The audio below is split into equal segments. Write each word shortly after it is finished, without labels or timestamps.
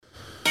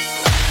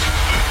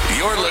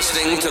You're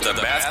listening to the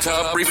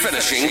Bathtub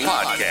Refinishing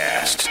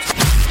Podcast.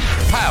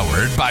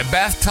 Powered by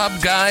Bathtub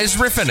Guys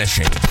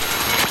Refinishing.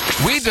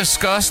 We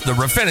discuss the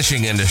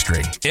refinishing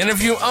industry,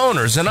 interview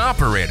owners and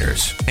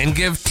operators, and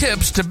give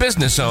tips to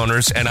business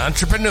owners and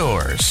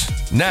entrepreneurs.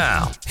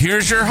 Now,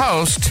 here's your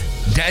host,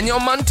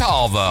 Daniel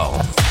Montalvo.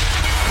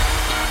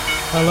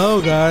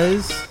 Hello,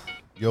 guys.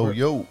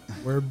 Yo.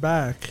 We're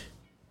back.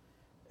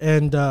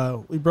 And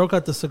we broke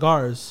out the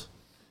cigars.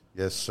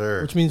 Yes,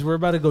 sir. Which means we're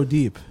about to go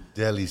deep.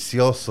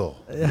 Delicioso.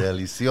 Yeah.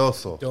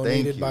 Delicioso.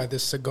 Donated by the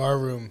cigar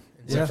room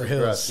in Zephyr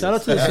Hills. Shout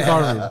out to the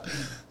cigar room.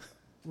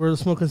 We're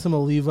smoking some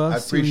Oliva. I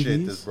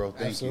appreciate CBDs. this, bro.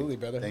 Thank Absolutely, you.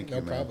 brother. Thank No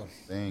you, man. problem.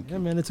 Thank you. Yeah,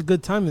 man, it's a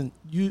good time. And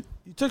you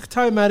took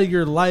time out of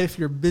your life,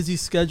 your busy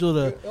schedule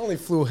to I only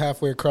flew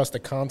halfay across the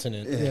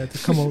continent. to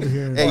come over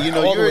here. And, Hey, you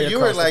All the way you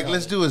were across the like, continent.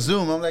 let's do a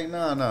Zoom. I'm like, no,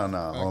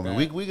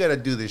 homie. We got to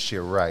do this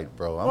shit right,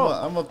 bro.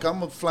 I'm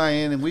gonna fly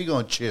in and we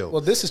gonna chill.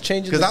 Well, this is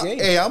changing the game.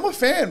 Hey, I'm a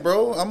fan,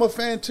 bro. I'm a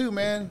fan too,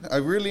 man. I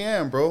really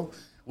am, bro.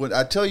 When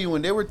I tell you,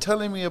 when they were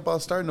telling me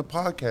about starting a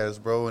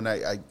podcast, bro,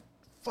 and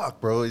fuck,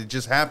 bro, it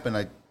just happened.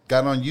 I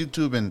got on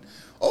YouTube and,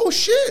 oh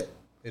shit.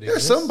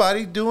 There's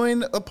somebody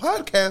doing a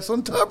podcast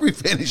on tub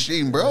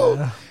refinishing, bro.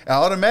 Yeah. And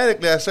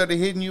automatically, I started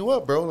hitting you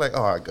up, bro. Like,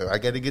 oh, I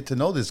got to get to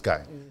know this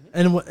guy.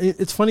 and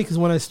it's funny because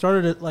when I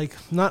started it, like,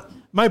 not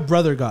my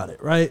brother got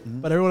it, right?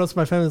 Mm-hmm. But everyone else in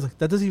my family was like,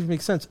 that doesn't even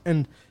make sense.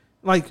 And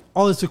like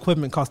all this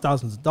equipment costs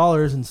thousands of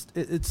dollars, and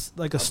it's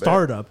like a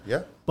startup.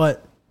 Yeah.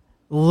 But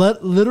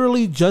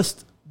literally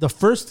just the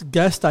first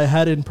guest I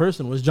had in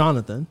person was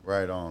Jonathan.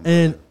 Right on.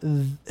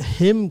 And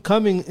him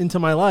coming into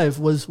my life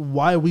was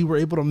why we were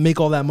able to make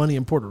all that money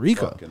in Puerto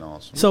Rico. Fucking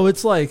awesome. So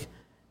it's like,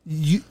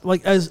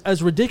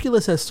 as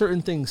ridiculous as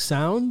certain things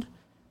sound,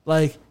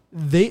 like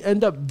they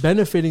end up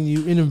benefiting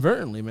you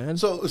inadvertently, man.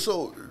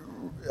 So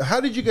how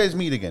did you guys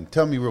meet again?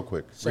 Tell me real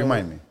quick.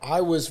 Remind me.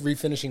 I was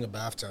refinishing a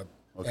bathtub,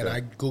 Okay. and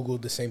I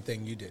Googled the same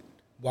thing you did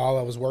while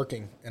I was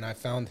working, and I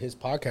found his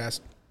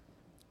podcast.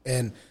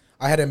 And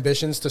I had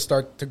ambitions to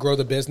start to grow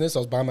the business. I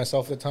was by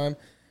myself at the time,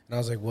 and I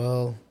was like,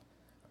 well,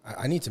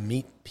 I need to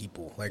meet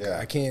people. Like, Yeah.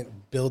 I can't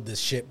build this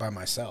shit by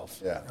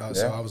myself. Yeah.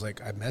 So Yeah. I was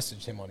like, I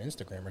messaged him on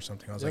Instagram or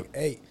something. I was like,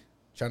 hey,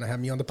 trying to have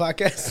me on the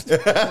podcast?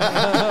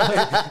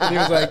 And he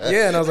was like,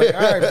 yeah. And I was like,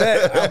 all right,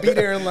 bet. I'll be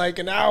there in like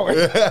an hour.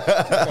 What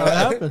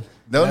happened?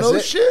 No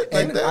That's it. shit.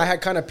 Like And that. I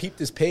had kind of peeped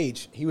his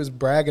page. He was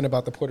bragging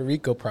about the Puerto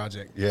Rico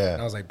project. Yeah.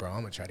 And I was like, bro,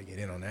 I'm gonna try to get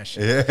in on that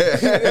shit.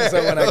 And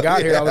so when I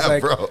got here, I was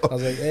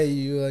like, hey,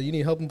 you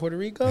need help in Puerto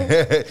Rico?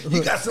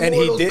 You got some And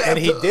more he of those did. And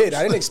he bathtubs. did.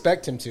 I didn't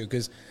expect him to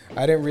because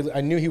I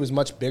knew he was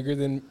much bigger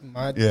than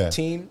my Yeah.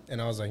 team. And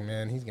I was like,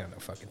 man, he's got no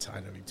fucking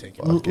time to be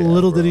taking. yeah,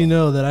 Little bro. did he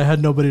know that I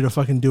had nobody to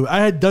fucking do it.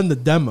 I had done the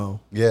demo.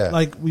 Yeah.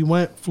 Like we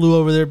flew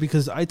over there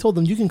because I told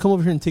them you can come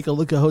over here and take a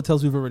look at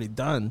hotels we've already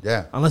done.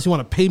 Yeah. Unless you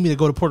want to pay me to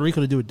go to Puerto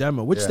Rico to do a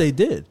demo, which Yeah. they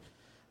did.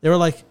 They were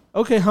like,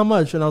 okay, how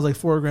much? And I was like,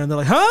 $4,000. They're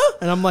like, huh?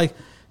 And I'm like,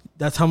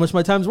 that's how much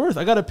my time's worth.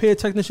 I got to pay a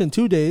technician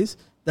 2 days.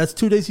 That's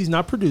 2 days he's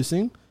not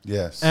producing.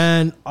 Yes.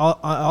 And I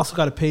also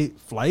got to pay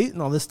flight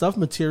and all this stuff,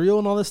 material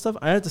and all this stuff.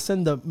 I had to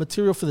send the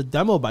material for the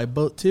demo by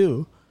boat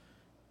too.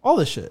 All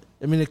this shit.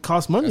 I mean, it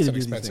costs money That's to an do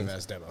these expensive things.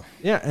 ass demo.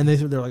 Yeah, and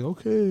they're like,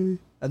 okay.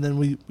 And then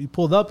we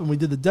pulled up and we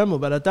did the demo.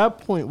 But at that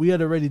point, we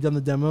had already done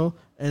the demo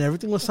and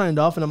everything was signed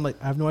off. And I'm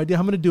like, I have no idea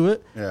how I'm going to do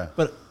it. Yeah.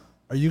 But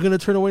are you going to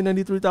turn away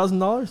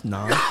 $93,000? No.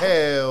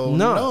 Hell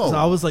No. no. So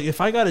I was like, if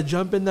I got to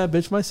jump in that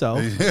bitch myself.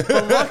 But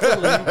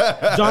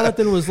luckily,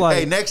 Jonathan was like,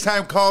 Hey, next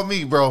time call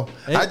me, bro.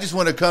 Hey. I just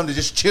want to come to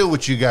just chill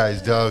with you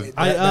guys, dog.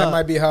 That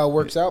might be how it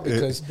works out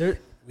because there-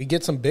 we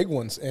get some big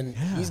ones, and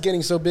he's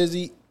getting so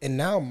busy, and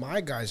now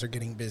my guys are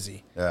getting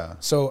busy. Yeah.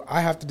 So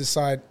I have to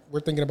decide.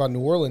 We're thinking about New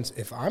Orleans.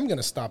 If I'm going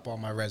to stop all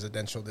my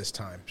residential this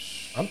time,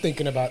 I'm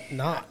thinking about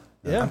not.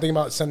 Yeah. I'm thinking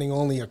about sending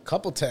only a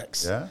couple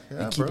texts Yeah,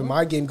 and keeping bro.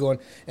 my game going.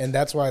 And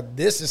that's why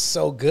this is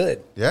so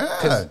good. Yeah,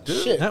 'Cause,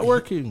 dude. shit,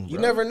 networking. you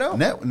never know.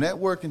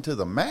 Networking to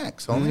the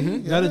max, homie.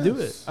 You got to do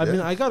it. I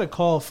mean, I got a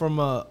call from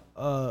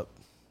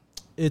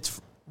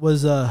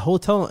was a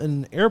hotel in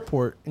an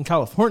airport in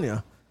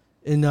California,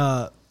 in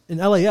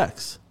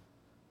LAX.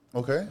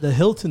 Okay. The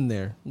Hilton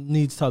there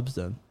needs tubs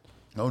done.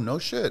 Oh, no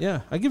shit.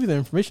 Yeah, I give you the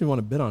information if you want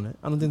to bid on it.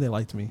 I don't think they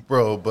liked me.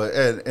 Bro, but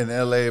in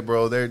LA,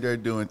 bro, they're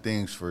doing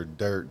things for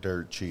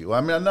dirt cheap. Well,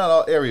 I mean,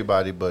 not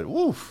everybody, but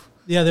woof.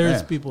 Yeah, there is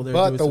Man. people there.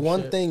 But doing the some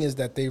one shit. thing is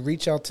that they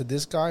reach out to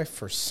this guy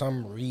for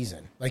some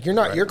reason. Like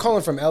you're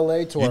calling from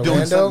LA to You're doing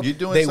Orlando. something- you're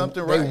doing they,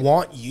 something They right.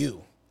 want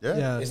you. Yeah.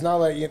 Yeah. It's not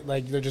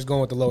like they're just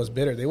going with the lowest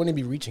bidder. They wouldn't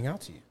be reaching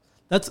out to you.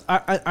 That's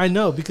I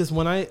know because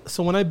when I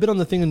bid on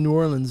the thing in New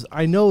Orleans,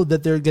 I know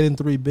that they're getting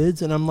 3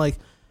 bids, and I'm like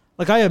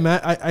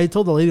I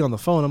told the lady on the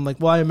phone, I'm like,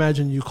 well, I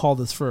imagine you called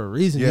this for a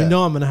reason. Yeah. You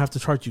know I'm gonna have to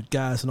charge you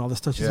gas and all this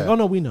stuff. She's Yeah. like, oh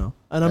no, we know,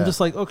 and I'm Yeah. just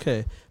like,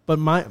 okay. But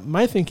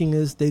my thinking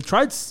is they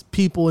tried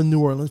people in New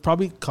Orleans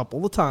probably a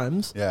couple of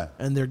times, Yeah.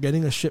 and they're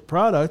getting a shit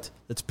product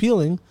that's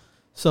peeling,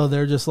 so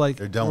they're just like,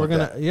 They're done we're with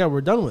gonna that. yeah,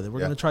 we're done with it. We're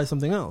Yeah. gonna try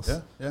something else.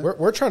 Yeah. Yeah.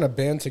 We're trying to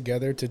band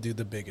together to do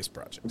the biggest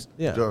projects.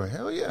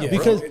 Hell yeah. Yeah,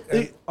 Because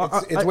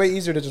it's way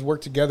easier to just work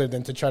together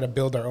than to try to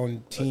build our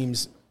own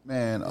teams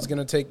man, It's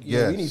gonna take.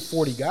 Yes. We need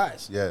 40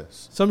 guys.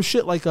 Yes. Some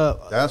shit like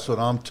That's what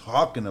I'm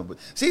talking about.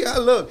 See,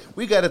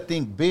 we got to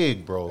think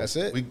big, bro. That's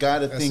it. We got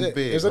to think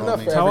big. There's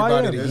enough for How I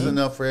everybody am. to There's eat.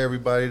 enough for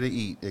everybody to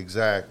eat.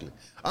 Exactly.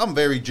 I'm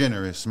very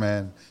generous,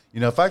 man. You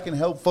know, if I can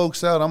help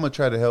folks out, I'm gonna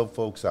try to help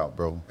folks out,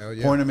 bro. Hell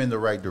yeah. Point them in the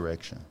right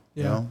direction.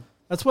 Yeah. You know?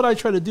 That's what I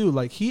try to do.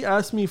 Like, he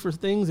asked me for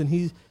things, and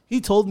he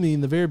told me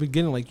in the very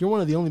beginning, like, you're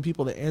one of the only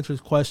people that answers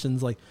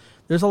questions. Like,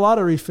 there's a lot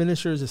of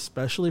refinishers,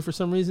 especially for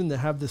some reason, that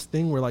have this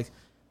thing where, like,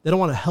 they don't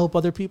want to help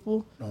other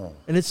people. Oh.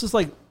 And it's just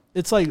like,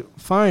 it's like,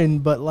 fine,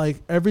 but like,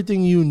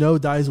 everything you know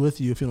dies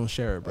with you if you don't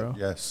share it, bro.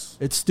 Yes.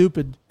 It's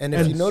stupid. And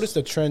if you notice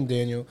the trend,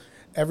 Daniel,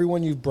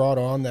 everyone you've brought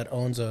on that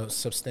owns a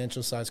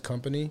substantial size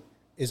company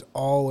is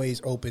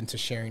always open to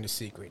sharing the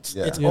secrets.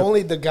 Yeah. It's Yep.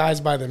 only the guys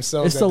by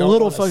themselves. It's that the don't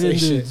little wanna fucking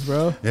say dudes, shit.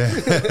 bro.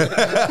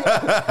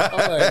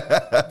 I'm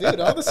like, dude,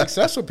 all the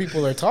successful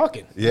people are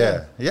talking.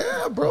 Yeah.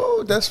 Yeah,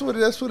 bro. That's what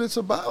it's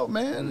about,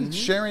 man.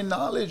 Sharing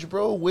knowledge,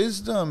 bro.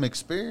 Wisdom,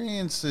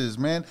 experiences,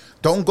 man.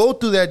 Don't go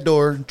through that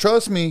door.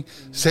 Trust me.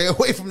 Stay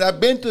away from that. I've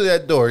been through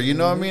that door. You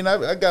know what I mean?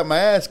 I got my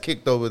ass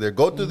kicked over there.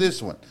 Go through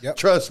this one. Yep.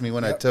 Trust me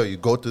when I Yep. tell you,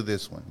 go through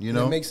this one. You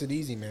know? It makes it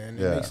easy, man.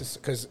 Yeah. It makes it,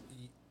 because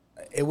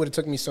it would have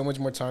took me so much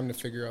more time to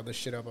figure all this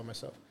shit out by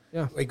myself.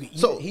 Yeah. Like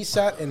So- he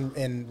sat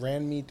and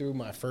ran me through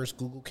my first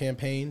Google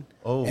campaign.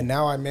 Oh. And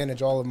now I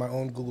manage all of my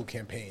own Google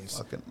campaigns.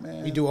 Fucking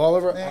man. We do all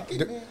of our. Man,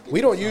 give me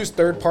we don't use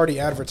third-party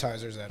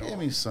advertisers at all. Give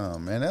me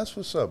some, man. That's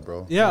what's up,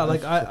 bro. Yeah,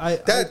 like, I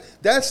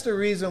That's the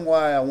reason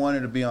why I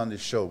wanted to be on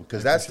this show,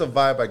 because that's the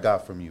vibe I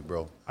got from you,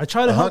 bro. I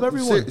try to help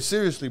everyone.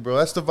 Seriously, bro.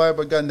 That's the vibe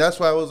I got, and that's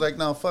why I was like,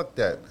 "No, fuck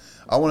that.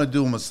 I want to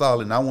do them a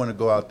solid, and I want to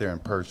go out there in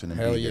person and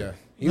Hell be yeah. there."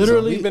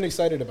 Literally, we've been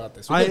excited about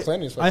this. We've been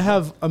planning this. I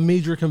have a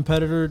major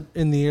competitor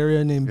in the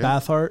area named Yeah.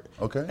 Bathart.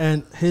 Okay.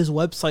 And his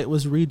website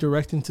was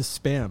redirecting to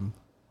spam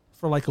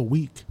for like a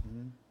week.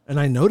 Mm-hmm. And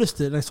I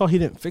noticed it, and I saw he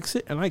didn't fix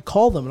it. And I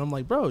called him, and I'm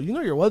like, bro, you know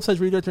your website's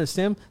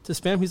redirecting to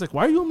spam? He's like,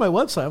 why are you on my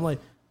website? I'm like,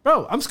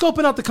 bro, I'm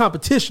scoping out the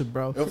competition,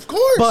 bro. Of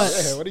course.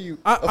 But Yeah, what are you?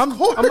 I'm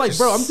like,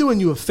 bro, I'm doing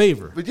you a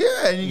favor. But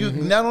yeah, and you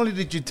not only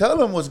did you tell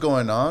him what's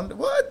going on,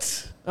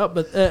 what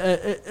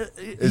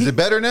is it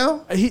better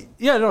now? He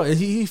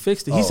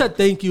fixed it. He Oh. said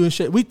thank you and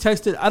shit. We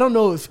texted. I don't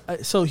know if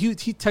so. He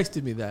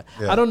texted me that.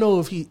 Yeah. I don't know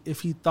if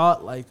he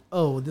thought like,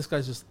 oh, this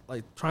guy's just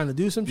like trying to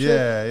do some shit.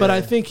 Yeah, But yeah.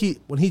 I think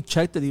when he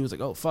checked it, he was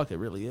like, oh fuck, it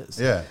really is.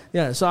 Yeah.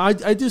 Yeah. So I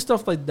do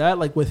stuff like that.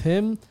 Like with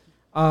him,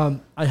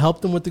 I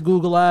helped him with the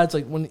Google ads.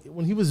 Like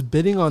when he was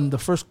bidding on the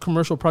first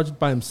commercial project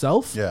by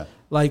himself. Yeah.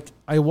 Like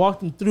I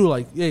walked him through.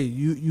 Like, hey,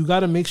 you got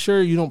to make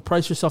sure you don't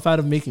price yourself out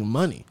of making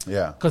money.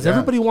 Yeah. Because Yeah.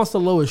 everybody wants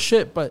the lowest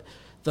shit, but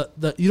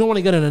the you don't want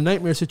to get in a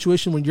nightmare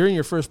situation when you're in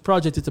your first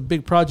project. It's a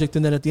big project,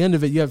 and then at the end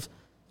of it, you have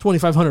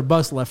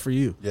 $2,500 left for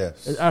you.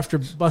 Yes. After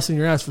busting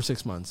your ass for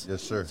 6 months.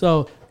 Yes, sir.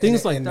 So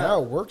things like and that.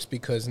 now it works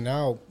because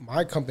now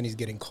my company's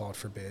getting called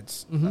for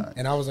bids,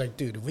 and I was like,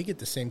 dude, if we get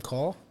the same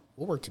call,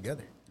 we'll work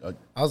together.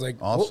 I was like,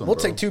 Awesome, we'll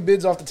bro. take 2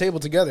 bids off the table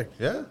together.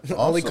 Yeah.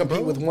 Only Awesome, compete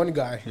bro. with one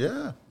guy.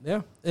 Yeah.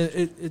 Yeah,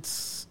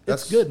 it's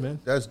good, man.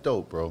 That's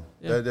dope, bro.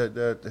 Yeah.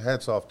 That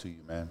hats off to you,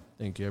 man.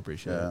 Thank you, I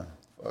appreciate Yeah. it.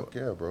 Fuck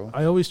yeah, bro.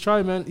 I always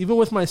try, man. Even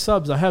with my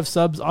subs, I have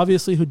subs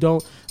obviously who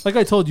don't. Like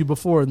I told you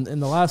before in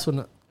the last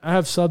one, I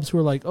have subs who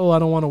are like, oh, I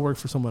don't want to work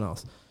for someone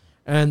else.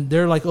 And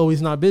they're like, oh,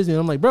 he's not busy. And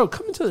I'm like, bro,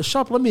 come into the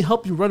shop. Let me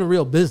help you run a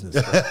real business.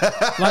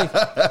 Like,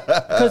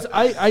 because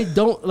I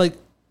don't, like,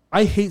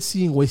 I hate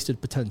seeing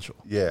wasted potential.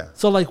 Yeah.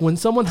 So, like, when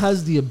someone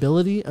has the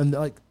ability, and,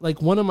 like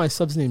one of my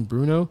subs named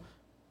Bruno,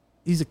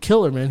 he's a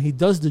killer, man. He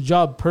does the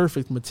job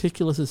perfect,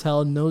 meticulous as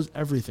hell, knows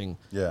everything.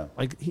 Yeah.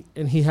 Like,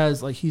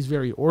 he's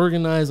very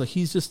organized. Like,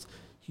 he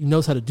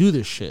knows how to do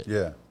this shit.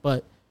 Yeah.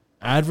 But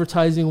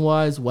advertising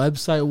wise,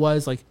 website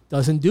wise, like,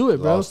 doesn't do it,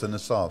 bro. Lost in the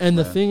sauce. And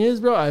the man. thing is,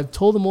 bro, I've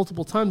told him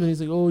multiple times, and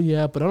he's like, "Oh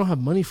yeah, but I don't have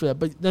money for that."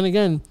 But then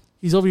again,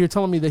 he's over here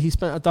telling me that he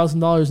spent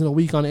 $1,000 in a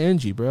week on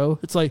Angie, bro.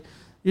 It's like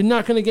you're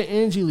not gonna get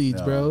Angie leads,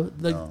 No, bro.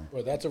 Like, no.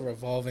 Bro, that's a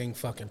revolving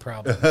fucking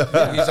problem.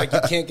 He's like, you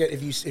can't get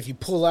if you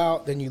pull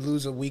out, then you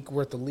lose a week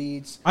worth of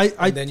leads.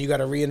 And then you got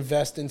to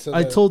reinvest into.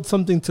 I told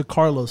something to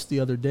Carlos the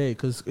other day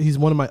because he's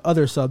one of my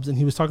other subs, and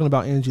he was talking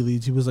about Angie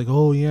leads. He was like,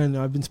 "Oh yeah,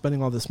 no, I've been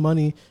spending all this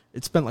money.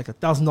 It spent like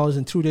 $1,000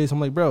 in 2 days." I'm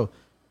like, bro,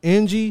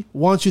 Angie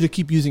wants you to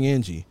keep using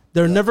Angie.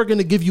 They're never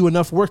gonna give you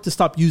enough work to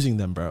stop using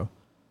them, bro.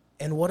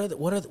 And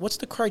what's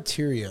the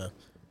criteria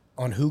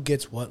on who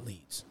gets what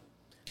leads?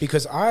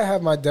 Because I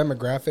have my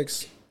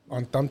demographics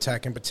on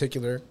Thumbtack in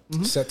particular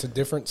set to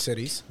different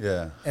cities.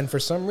 Yeah. And for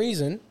some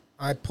reason,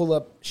 I pull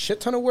up shit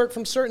ton of work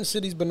from certain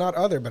cities, but not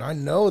other. But I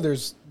know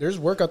there's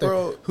work out there.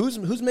 Bro.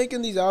 Who's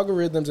making these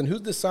algorithms and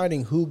who's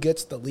deciding who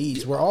gets the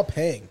leads? We're all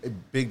paying.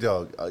 Big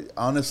dog.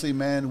 Honestly,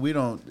 man, we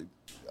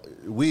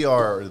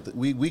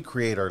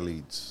create our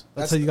leads.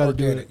 That's how you gotta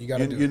do organic. it. You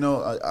gotta do You it.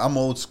 know, I'm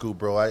old school,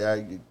 bro.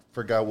 I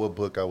forgot what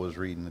book I was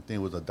reading. I think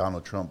it was a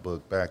Donald Trump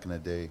book back in the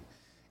day.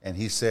 And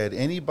he said,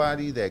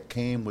 anybody that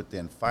came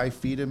within 5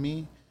 feet of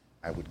me,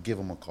 I would give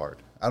them a card.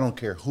 I don't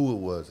care who it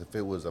was, if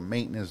it was a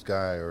maintenance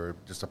guy or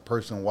just a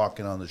person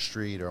walking on the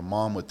street or a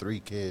mom with 3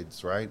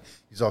 kids, right?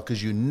 He's all,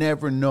 because you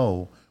never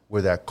know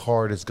where that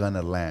card is going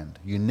to land.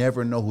 You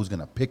never know who's going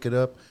to pick it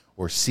up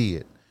or see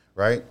it,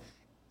 right?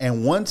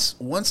 And once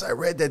I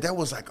read that, that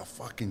was like a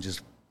fucking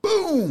just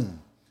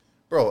boom.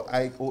 Bro,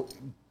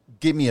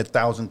 give me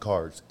 1,000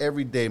 cards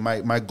every day.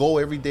 My goal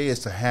every day is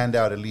to hand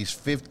out at least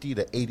 50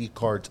 to 80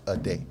 cards a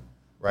day,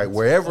 right?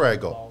 Wherever I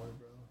go.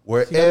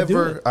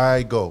 Wherever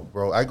I go,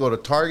 bro. I go to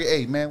Target.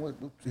 Hey, man,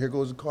 here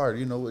goes a card.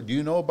 You know, do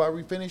you know about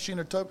refinishing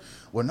a tub?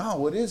 Well, no,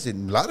 what is it? A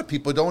lot of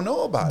people don't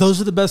know about it.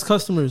 Those are the best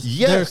customers.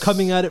 Yes. They're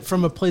coming at it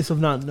from a place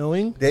of not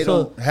knowing. They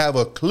don't have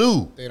a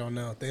clue. They don't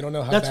know. They don't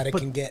know how bad it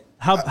can get.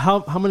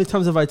 How many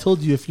times have I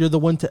told you, if you're the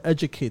one to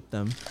educate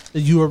them,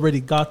 that you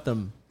already got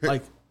them?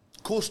 Like,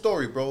 cool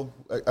story, bro.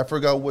 I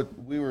forgot what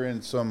we were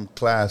in some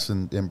class,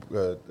 and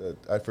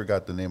I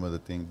forgot the name of the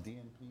thing,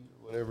 DNP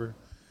or whatever.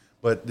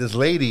 But this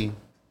lady,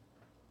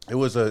 it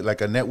was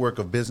like a network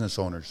of business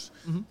owners.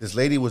 Mm-hmm. This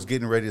lady was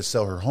getting ready to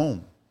sell her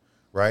home,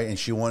 right? And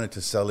she wanted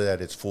to sell it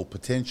at its full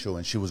potential,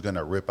 and she was going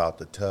to rip out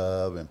the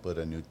tub and put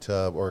a new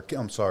tub, or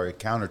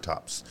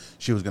countertops.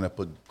 She was going to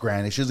put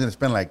granite. She was going to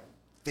spend like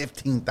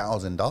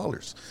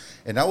 $15,000.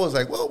 And I was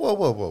like,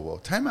 whoa.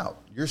 Time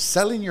out. You're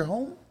selling your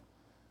home?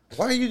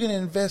 Why are you going to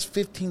invest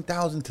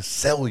 $15,000 to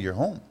sell your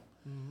home?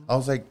 Mm-hmm. I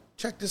was like,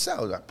 check this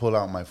out. I pull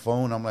out my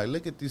phone. I'm like,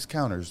 look at these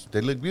counters.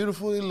 They look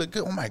beautiful. They look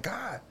good. Oh, my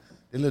God.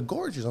 They look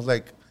gorgeous. I was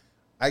like,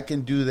 I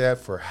can do that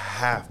for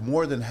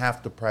more than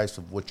half the price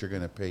of what you're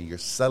going to pay. You're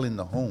selling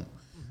the home.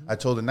 Mm-hmm. I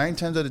told her 9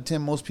 times out of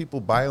 10, most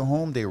people buy a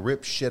home, they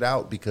rip shit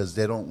out because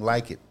they don't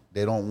like it.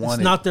 They don't want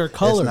it. It's not their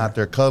color. It's not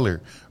their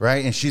color,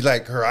 right? And she's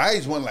like, her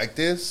eyes went like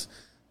this.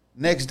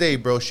 Next day,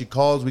 bro, she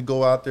calls. We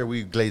go out there.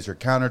 We glaze her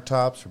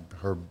countertops,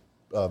 her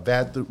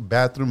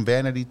bathroom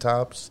vanity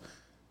tops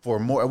for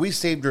more. We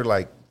saved her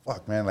like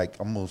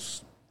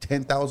almost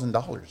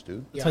 $10,000,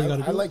 dude. Yeah,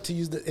 I like to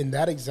use in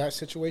that exact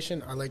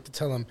situation. I like to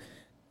tell them,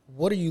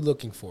 what are you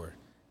looking for?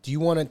 Do you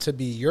want it to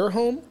be your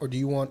home, or do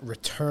you want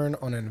return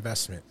on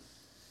investment?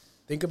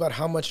 Think about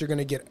how much you're going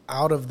to get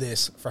out of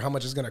this for how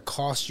much it's going to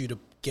cost you to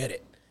get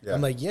it. Yeah.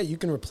 I'm like, yeah, you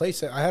can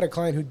replace it. I had a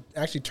client who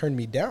actually turned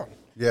me down.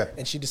 Yeah.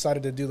 And she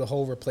decided to do the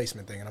whole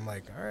replacement thing. And I'm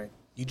like, all right,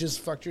 you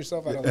just fucked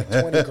yourself out of like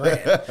 20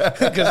 grand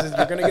because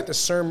you're going to get the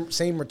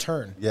same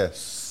return.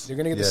 Yes. You're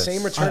going to get the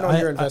same return on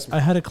your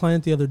investment. I had a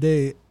client the other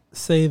day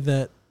say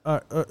that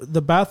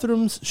the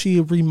bathrooms, she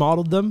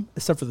remodeled them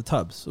except for the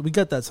tubs. So we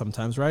get that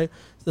sometimes, right?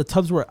 The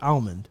tubs were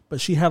almond, but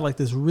she had like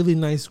this really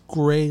nice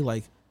gray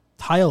like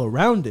tile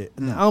around it,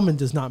 and the almond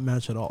does not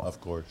match at all. Of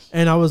course.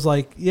 And I was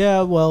like,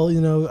 yeah, well,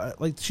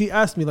 like she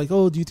asked me like,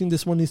 oh, do you think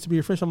this one needs to be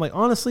refinished? I'm like,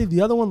 honestly,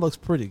 the other one looks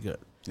pretty good.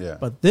 Yeah.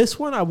 But this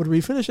one, I would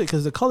refinish it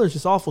because the color is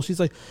just awful. She's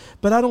like,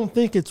 but I don't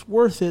think it's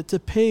worth it to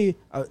pay.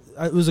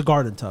 It was a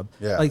garden tub.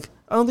 Yeah. Like,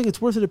 I don't think it's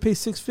worth it to pay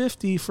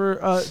 $650 for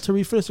to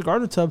refinish a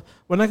garden tub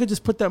when I could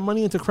just put that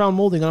money into crown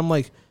molding. And I'm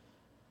like,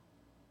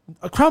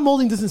 a crown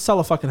molding doesn't sell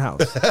a fucking house.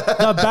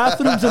 The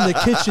bathrooms and the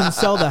kitchen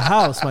sell the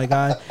house, my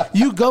guy.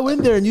 You go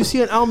in there and you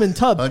see an almond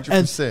tub.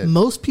 100%. And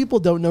most people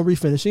don't know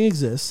refinishing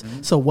exists.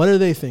 Mm-hmm. So what are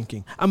they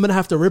thinking? I'm going to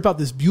have to rip out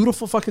this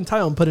beautiful fucking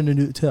tile and put in a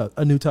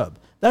new tub.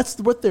 That's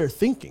what they're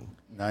thinking.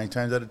 9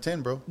 times out of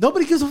 10, bro.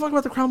 Nobody gives a fuck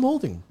about the crown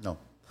molding. No.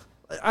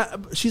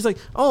 She's like,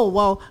 oh,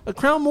 well, a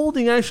crown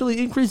molding actually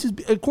increases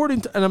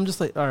according to, and I'm just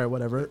like, all right,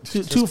 whatever.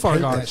 Too far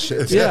gone.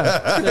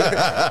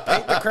 Yeah.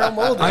 Paint the crown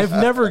molding. I've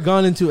never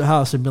gone into a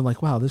house and been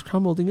like, wow, this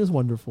crown molding is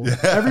wonderful.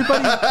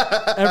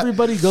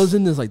 Everybody goes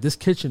in this like, this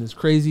kitchen is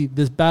crazy.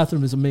 This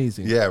bathroom is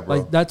amazing. Yeah, bro.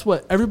 Like, that's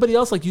what everybody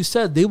else, like you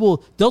said,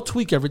 they'll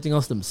tweak everything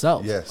else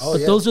themselves. Yes.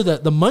 But those are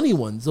the money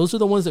ones. Those are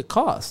the ones that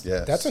cost.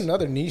 Yes. That's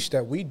another niche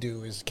that we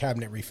do is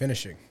cabinet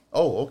refinishing.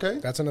 Oh, okay.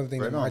 That's another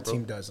thing that my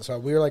team does. So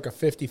we're like a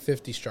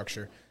 50-50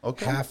 structure.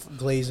 Okay. Half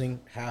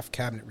glazing, half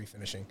cabinet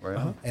refinishing. Right.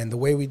 Uh-huh. And the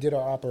way we did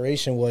our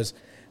operation was,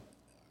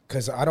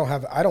 because I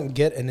don't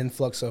get an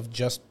influx of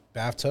just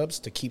bathtubs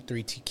to keep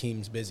 3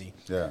 teams busy.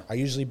 Yeah. I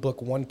usually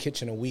book 1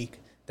 kitchen a week.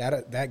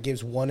 That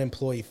gives 1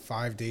 employee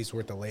 5 days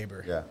worth of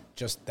labor. Yeah.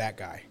 Just that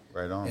guy.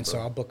 Right on. And so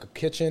I'll book a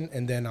kitchen,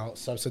 and then I'll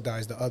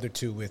subsidize the other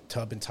 2 with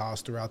tub and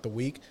tiles throughout the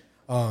week.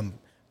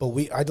 But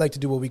I'd like to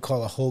do what we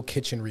call a whole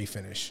kitchen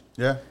refinish.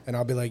 Yeah. And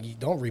I'll be like, you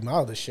don't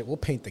remodel this shit. We'll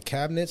paint the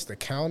cabinets, the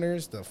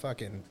counters, the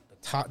fucking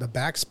the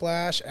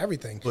backsplash,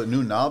 everything. Put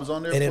new knobs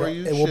on there for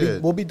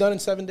you? We'll be done in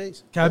 7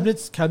 days.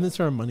 Cabinets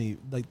are money.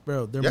 Like,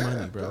 bro, they're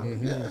money, bro.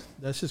 Mm-hmm. Yeah.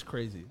 That's just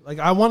crazy. Like,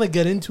 I want to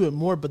get into it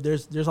more, but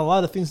there's a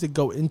lot of things that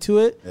go into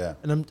it. Yeah.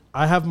 And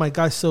I have my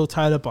guy so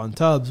tied up on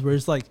tubs where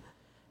it's like,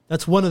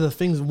 that's one of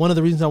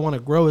the reasons I want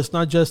to grow. It's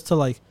not just to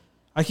like,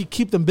 I could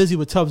keep them busy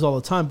with tubs all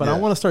the time, but I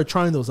want to start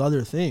trying those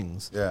other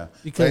things. Yeah.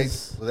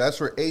 Because that's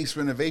where Ace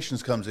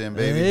Renovations comes in,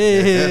 baby.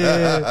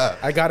 Hey.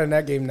 I got in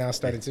that game now,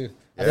 started too.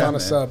 I found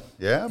a sub.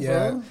 Yeah,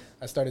 bro.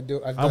 I started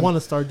doing. I want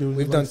to start doing.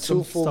 We've done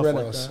 2 full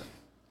renos.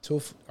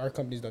 Like our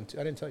company's done 2.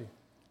 I didn't tell you.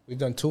 We've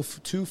done two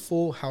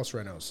full house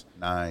renos.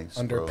 Nice,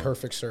 under bro.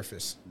 Perfect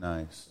Surface.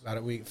 Nice. I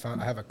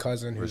have a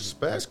cousin who does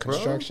bro.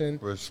 construction.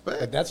 Respect.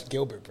 But that's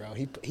Gilbert, bro.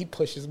 He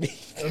pushes me.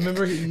 I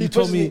remember he you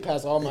told pushes me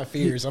past all my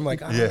fears. I'm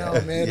like, I don't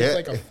know, man. Yeah. It's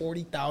like a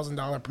 $40,000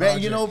 project. Man,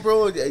 you know,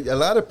 bro, a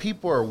lot of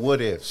people are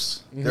what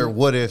ifs. They're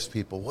what ifs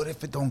people. What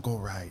if it don't go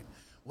right?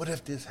 What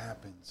if this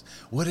happens?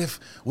 What if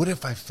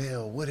I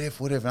fail? What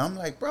if? And I'm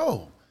like,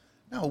 bro,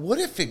 no, what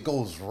if it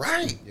goes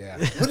right? Yeah.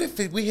 What if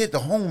we hit the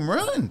home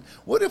run?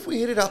 What if we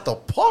hit it out the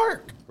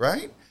park,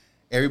 right?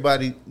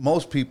 Everybody,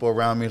 most people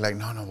around me like,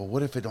 no, but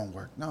what if it don't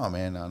work? No,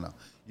 man, no.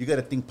 You got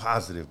to think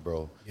positive,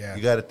 bro. Yeah.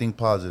 You got to think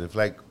positive.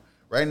 Like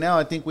right now,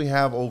 I think we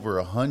have over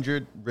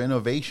 100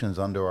 renovations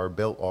under our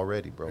belt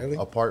already, bro. Really?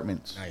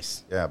 Apartments.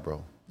 Nice. Yeah,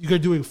 bro. You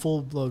guys doing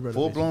full-blown renovations.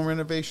 Full-blown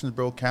renovations,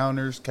 bro.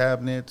 Counters,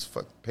 cabinets,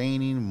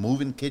 painting,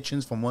 moving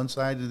kitchens from one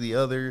side to the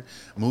other,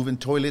 moving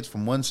toilets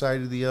from one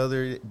side to the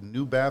other,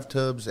 new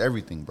bathtubs,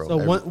 everything, bro.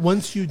 So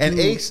once you do... And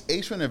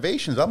Ace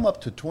Renovations, I'm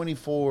up to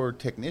 24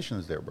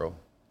 technicians there, bro.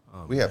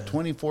 We have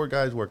 24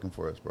 guys working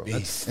for us, bro.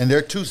 And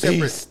they're two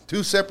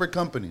separate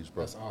companies,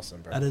 bro. That's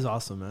awesome, bro. That is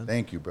awesome, man.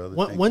 Thank you, brother.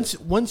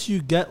 Once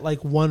you get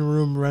like one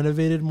room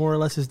renovated, more or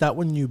less, is that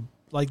when you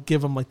like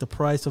give them like the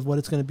price of what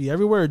it's going to be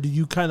everywhere, or do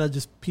you kind of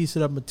just piece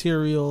it up,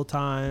 material,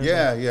 time?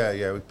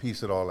 Yeah. We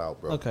piece it all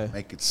out, bro. Okay.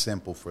 Make it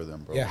simple for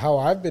them, bro. Yeah, how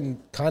I've been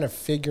kind of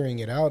figuring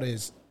it out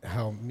is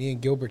how me and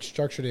Gilbert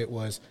structured it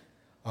was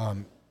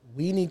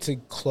we need to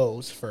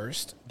close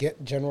first,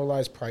 get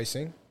generalized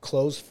pricing,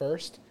 close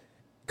first,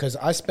 because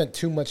I spent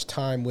too much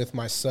time with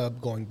my sub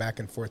going back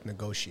and forth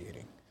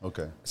negotiating.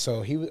 Okay.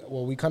 So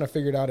we kind of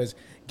figured out is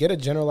get a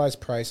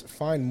generalized price,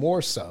 find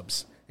more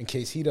subs in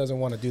case he doesn't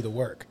want to do the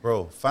work.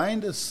 Bro,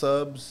 find the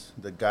subs,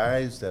 the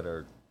guys that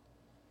are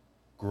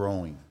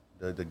growing,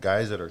 the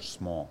guys that are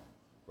small,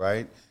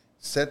 right?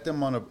 Set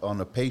them on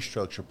a pay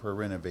structure per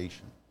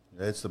renovation.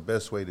 That's the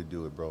best way to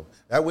do it, bro.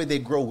 That way they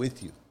grow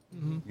with you.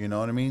 You know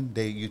what I mean?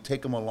 You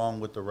take them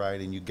along with the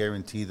ride, and you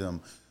guarantee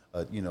them,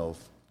 a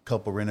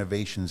couple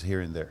renovations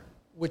here and there.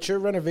 With your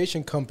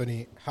renovation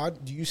company, how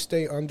do you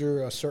stay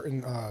under a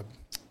certain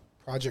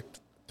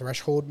project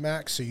threshold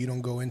max so you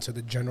don't go into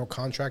the general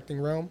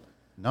contracting realm?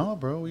 No,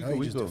 bro. Me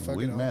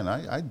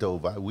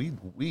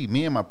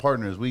and my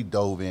partners, we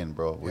dove in,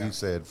 bro. Yeah. We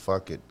said,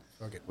 fuck it.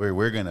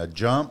 We're gonna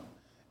jump,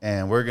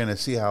 and we're gonna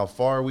see how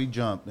far we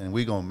jump, and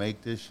we're gonna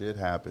make this shit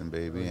happen,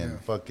 baby. Yeah.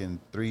 And fucking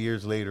 3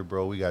 years later,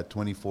 bro, we got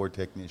 24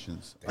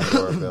 technicians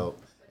under our belt,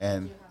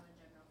 and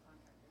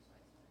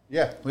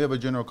yeah, we have a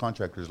general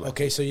contractor's license.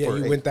 Okay, so you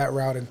went that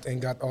route and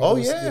got all. Oh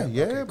those, yeah,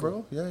 okay, bro.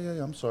 cool.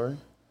 Yeah. I'm sorry.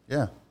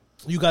 Yeah,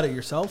 You got it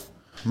yourself?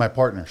 my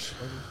partners.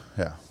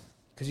 Yeah.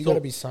 Because you got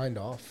to be signed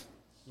off.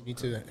 You need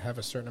to have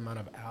a certain amount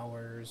of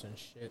hours and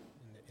shit.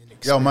 And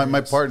Yo, my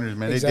experience. partners,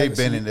 man, Exactly. they've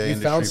been in the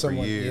industry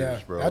for years, yeah.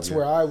 bro. That's Yeah.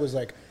 where I was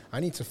like, I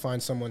need to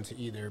find someone to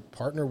either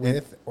partner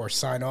with or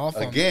sign off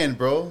on. Again,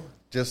 bro,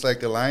 just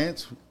like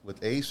Aliiance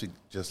with Ace,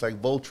 just like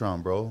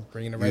Voltron, bro.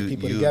 Bringing the right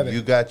people together.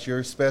 You got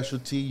your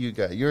specialty. You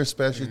got your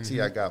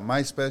specialty. I got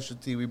my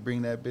specialty. We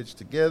bring that bitch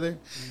together,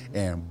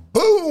 and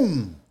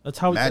boom! That's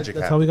how magic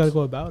that's how we got to happens.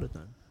 go about it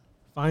then.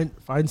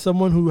 Find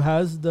someone who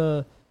has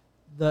the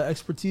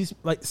expertise.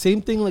 Like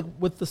same thing like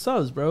with the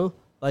subs, bro.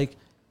 Like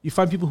you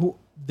find people who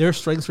their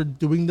strengths are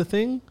doing the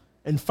thing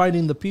and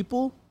finding the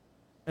people,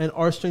 and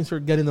our strengths are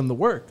getting them the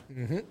work.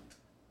 Mm-hmm.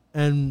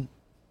 And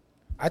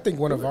I think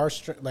one of our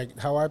like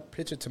how I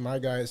pitch it to my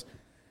guys,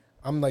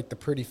 I'm like the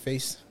pretty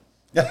face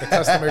that the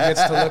customer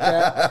gets to look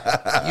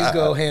at. You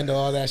go handle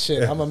all that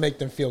shit. I'm gonna make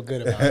them feel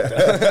good about it.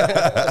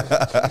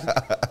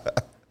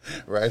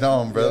 Right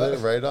on, brother.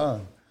 Yeah. Right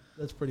on.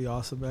 That's pretty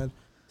awesome, man.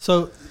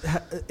 So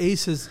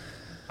Ace has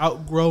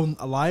outgrown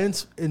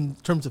Aliiance in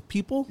terms of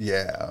people.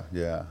 Yeah.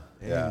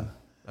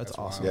 That's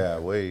awesome. Yeah,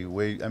 way.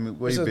 I mean,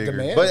 way There's a bigger.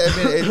 demand. But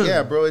I mean,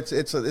 yeah, bro.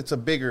 It's a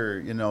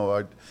bigger.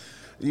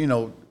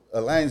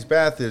 Aliiance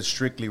Bath is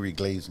strictly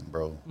reglazing,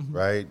 bro. Mm-hmm.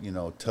 Right?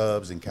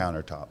 Tubs and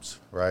countertops.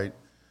 Right?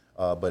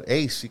 But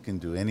Ace, you can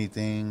do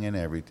anything and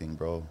everything,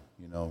 bro.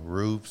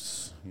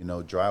 Roofs.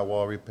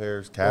 Drywall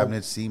repairs,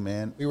 cabinets,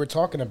 cement. We were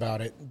talking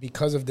about it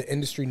because of the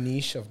industry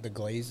niche of the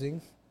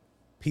glazing.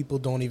 People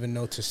don't even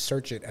know to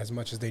search it as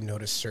much as they know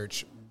to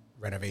search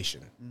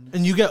renovation.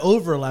 And you get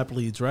overlap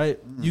leads, right?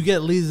 You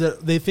get leads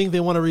that they think they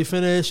want to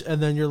refinish,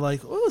 and then you're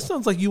like, "Oh, it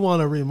sounds like you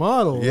want to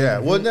remodel." Yeah,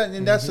 well,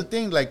 and that's the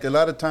thing. Like a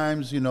lot of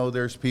times,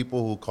 there's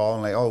people who call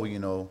and like, "Oh,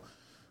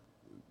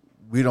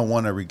 we don't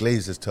want to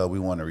reglaze this tub. We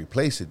want to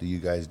replace it. Do you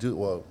guys do?"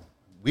 Well,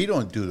 we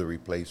don't do the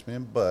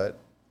replacement, but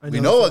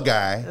we know a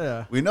guy.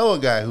 Yeah. We know a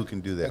guy who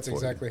can do that. That's for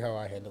exactly you. how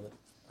I handle it.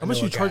 How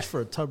much you charge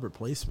for a tub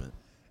replacement?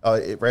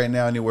 Right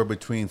now, anywhere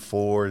between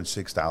 $4,000 and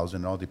 $6,000.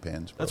 It all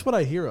depends. Bro. That's what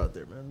I hear out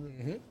there,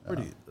 man.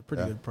 Pretty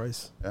good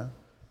price. Yeah,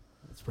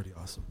 that's pretty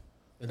awesome.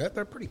 And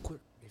they're pretty quick.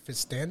 If it's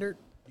standard,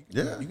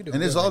 you can do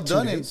and it's all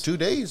done in 2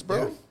 days,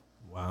 bro. Yeah.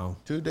 Wow,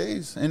 2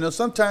 days. And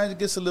sometimes it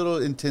gets a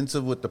little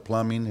intensive with the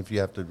plumbing if you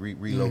have to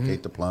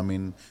relocate the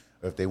plumbing,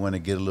 or if they want to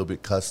get a little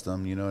bit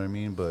custom. You know what I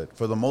mean? But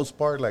for the most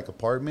part, like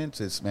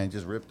apartments, it's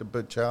just rip the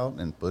bitch out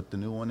and put the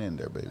new one in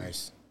there, baby.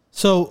 Nice.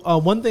 So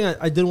one thing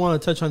I did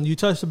want to touch on, you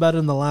touched about it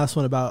in the last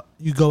one about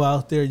you go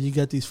out there, you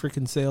get these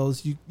freaking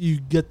sales, you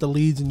get the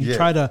leads, and you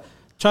try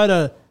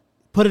to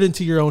put it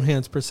into your own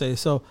hands per se.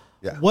 So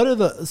what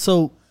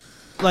are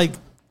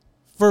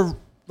for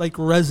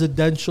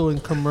residential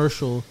and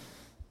commercial,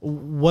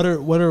 what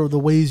are the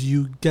ways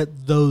you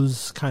get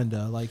those kind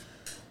of like?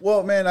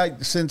 Well, man,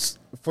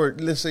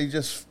 let's say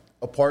just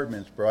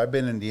apartments, bro. I've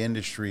been in the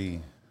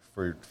industry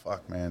for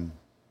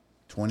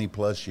 20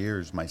 plus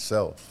years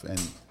myself,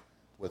 and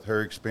with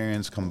her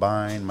experience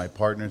combined, my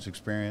partner's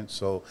experience.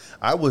 So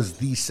I was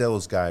the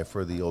sales guy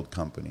for the old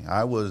company.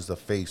 I was the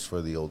face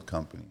for the old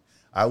company.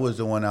 I was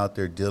the one out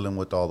there dealing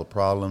with all the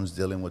problems,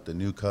 dealing with the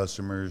new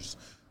customers,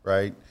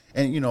 right?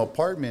 And,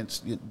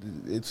 apartments,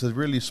 it's a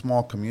really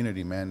small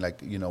community, man.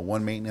 Like,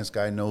 one maintenance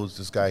guy knows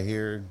this guy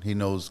here. He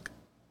knows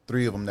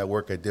 3 of them that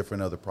work at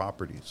different other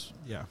properties.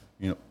 Yeah.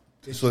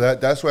 So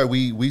that's why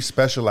we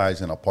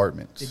specialize in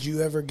apartments. Did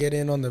you ever get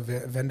in on the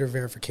vendor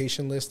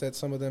verification list at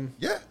some of them?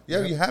 Yeah,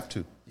 you have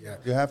to. Yeah,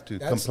 you have to.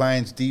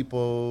 Compliance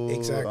Depot.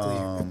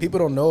 Exactly. People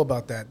don't know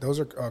about that. Those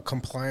are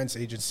compliance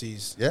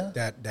agencies. Yeah.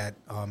 That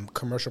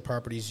commercial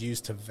properties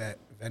use to vet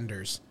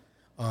vendors.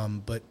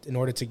 But in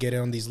order to get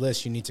on these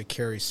lists, you need to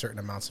carry certain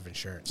amounts of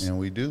insurance. And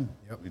we do.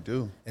 Yep. We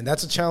do. And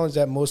that's a challenge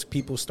that most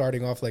people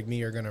starting off like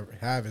me are going to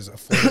have is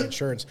affording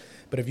insurance.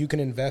 But if you can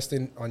invest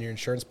on your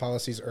insurance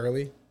policies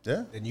early,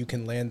 then you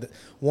can land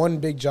one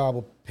big job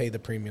will pay the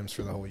premiums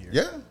for the whole year.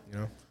 Yeah.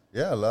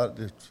 Yeah, a lot,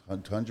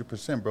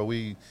 100%, bro.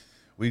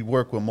 We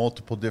work with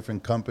multiple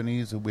different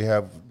companies. We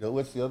have,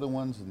 what's the other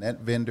ones? Net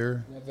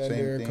Vendor.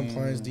 Same thing.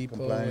 Compliance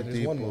Depot.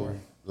 There's one more.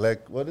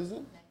 What is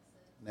it?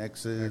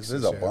 Nexus.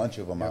 There's a bunch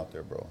of them out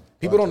there, bro.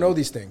 People don't know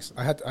these things.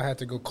 I had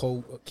to go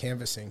cold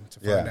canvassing to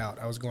find out.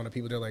 I was going to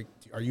people. They're like,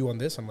 "Are you on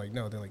this?" I'm like,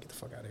 "No." They're like, "Get the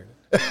fuck out of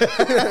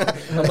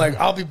here." I'm like,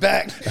 "I'll be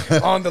back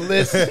on the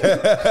list."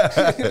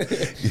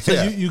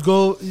 So you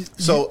go.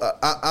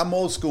 I'm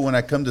old school when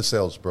I come to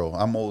sales, bro.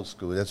 I'm old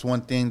school. That's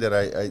one thing that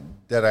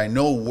I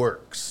know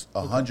works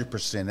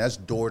 100%. That's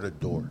door to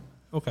door.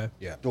 Okay.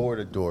 Yeah. Door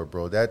to door,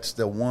 bro. That's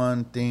the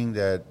one thing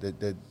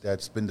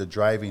that's been the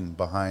driving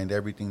behind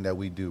everything that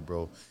we do,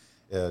 bro.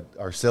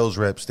 Our sales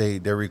reps,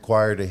 they're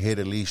required to hit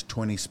at least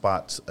 20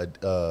 spots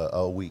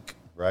a week,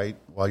 right?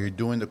 While you're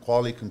doing the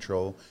quality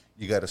control,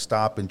 you got to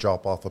stop and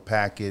drop off a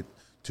packet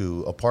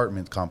to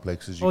apartment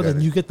complexes. Then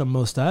you get the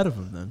most out of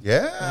them then.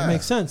 Yeah. That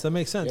makes sense.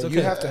 Yeah, Okay.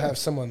 You have to have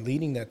someone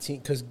leading that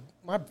team because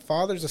my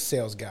father's a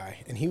sales guy,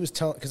 and he was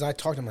telling, because I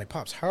talked to him like,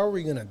 "Pops, how are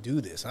we going to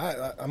do this?"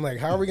 I'm like,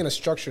 "How are we going to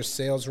structure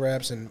sales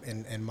reps and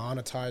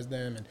monetize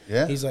them?"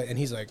 And he's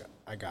like,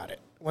 "I got it."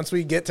 Once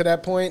we get to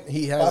that point,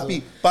 he has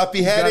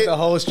Papi had it. The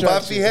whole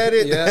structure. Papi had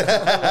it.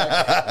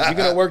 Yeah, like,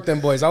 you're gonna work them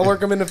boys. I'll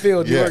work them in the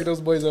field. You work those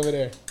boys over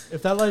there.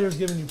 If that lighter's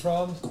giving you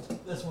problems,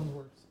 this one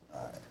works.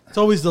 It's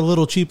always the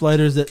little cheap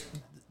lighters that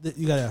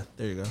you gotta.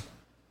 There you go.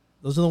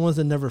 Those are the ones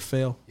that never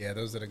fail. Yeah,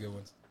 those are the good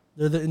ones.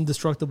 They're the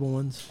indestructible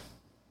ones.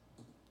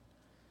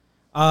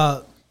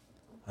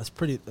 That's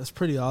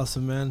pretty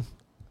awesome, man.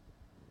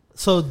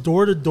 So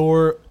door to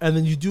door, and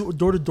then you do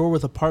door to door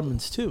with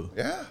apartments too.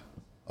 Yeah.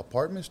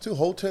 Apartments too,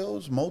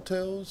 hotels,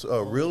 motels,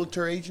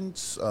 realtor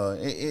agents,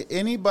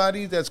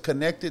 anybody that's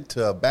connected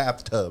to a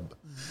bathtub.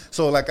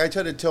 So, like, I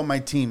try to tell my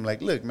team,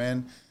 like, look,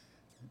 man,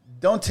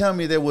 don't tell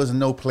me there was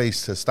no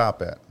place to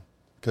stop at,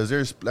 because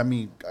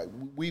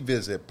we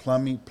visit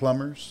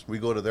plumbers, we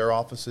go to their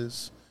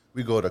offices,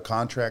 we go to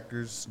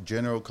contractors,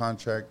 general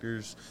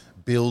contractors,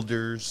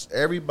 builders,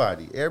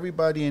 everybody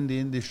in the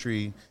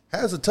industry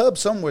has a tub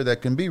somewhere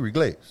that can be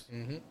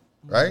reglazed,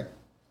 right?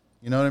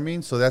 You know what I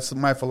mean? So that's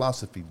my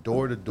philosophy,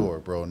 door to door,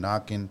 bro,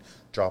 knocking,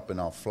 dropping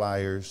off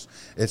flyers.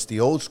 It's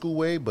the old school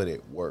way, but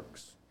it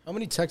works. How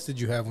many techs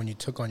did you have when you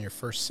took on your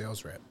first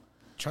sales rep?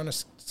 Trying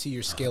to see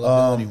your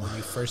scalability when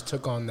you first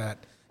took on that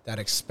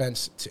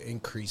expense to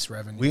increase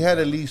revenue. We had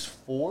at least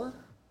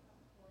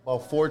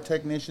about 4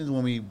 technicians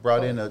when we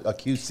brought in a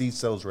QC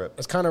sales rep.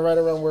 That's kind of right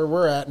around where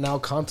we're at now,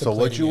 contemplating.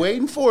 So what you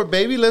waiting for,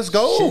 baby? Let's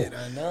go. Shit,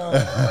 I know.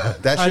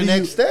 That's your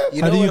next step.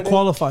 How do you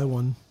qualify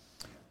one?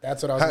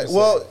 That's what I was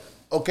going to say.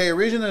 Okay,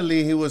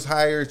 originally he was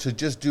hired to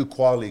just do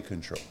quality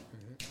control,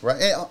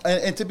 right?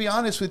 And to be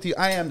honest with you,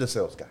 I am the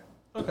sales guy.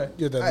 Okay.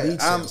 You're the lead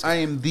sales guy. I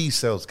am the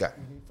sales guy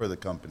for the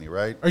company,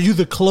 right? Are you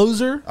the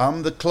closer?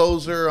 I'm the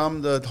closer.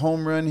 I'm the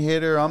home run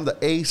hitter. I'm the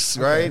ace,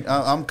 right?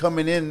 I'm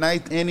coming in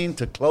 9th inning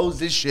to close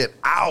this shit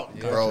out,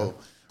 bro.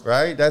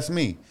 Right? That's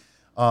me.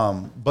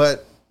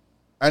 But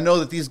I know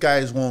that these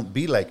guys won't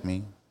be like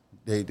me.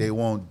 They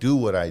won't do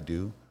what I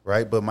do,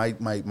 right? But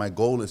my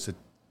goal is to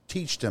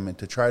teach them and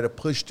to try to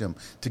push them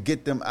to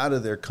get them out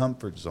of their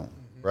comfort zone,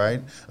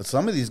 right?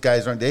 Some of these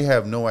guys they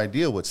have no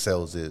idea what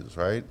sales is,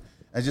 right?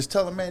 And just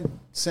tell them, man,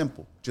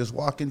 simple. Just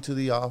walk into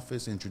the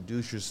office,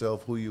 introduce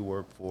yourself, who you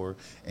work for,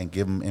 and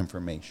give them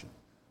information,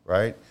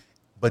 right?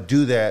 But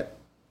do that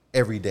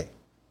every day,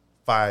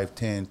 5,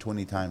 10,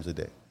 20 times a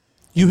day.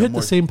 You hit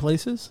the same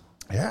places?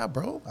 Yeah,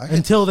 bro.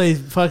 Until they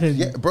fucking...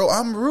 Yeah, bro,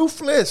 I'm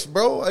ruthless,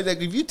 bro.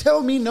 Like, if you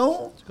tell me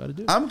no,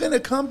 I'm going to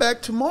come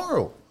back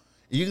tomorrow.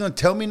 You're going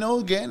to tell me no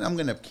again? I'm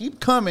going to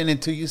keep coming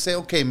until you say,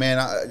 okay, man,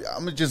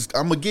 I'm going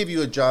to give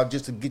you a job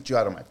just to get you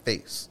out of my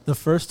face. The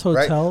first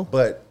hotel. Right?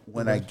 But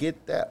when I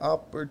get that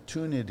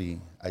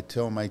opportunity, I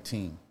tell my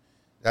team,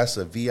 that's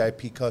a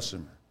VIP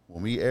customer.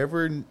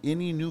 When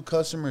any new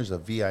customer is a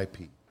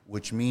VIP,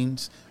 which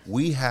means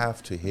we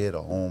have to hit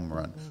a home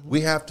run.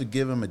 We have to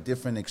give them a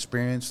different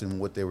experience than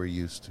what they were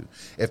used to.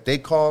 If they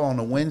call on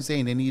a Wednesday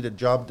and they need a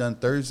job done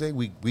Thursday,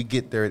 we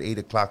get there at 8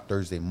 o'clock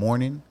Thursday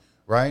morning,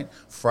 right?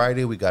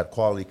 Friday, we got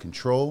quality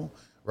control,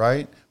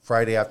 right?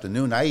 Friday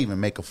afternoon, I even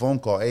make a phone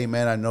call. Hey,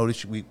 man, I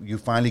noticed you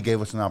finally gave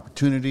us an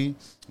opportunity.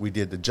 We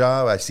did the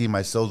job. I see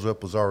my sales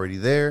rep was already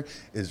there.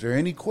 Is there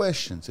any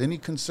questions, any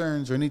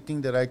concerns, or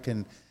anything that I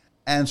can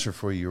answer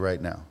for you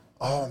right now?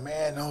 Oh,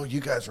 man, no, you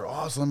guys are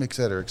awesome, et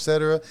cetera, et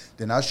cetera.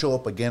 Then I'll show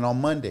up again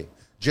on Monday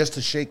just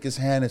to shake his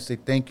hand and say,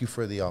 thank you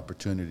for the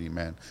opportunity,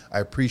 man. I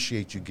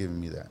appreciate you giving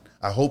me that.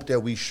 I hope that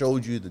we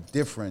showed you the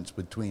difference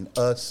between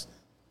us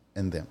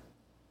and them.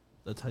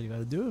 That's how you got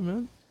to do it,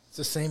 man. It's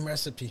the same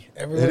recipe.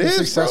 Everyone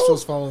successful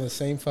is following the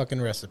same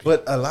fucking recipe.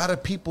 But a lot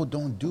of people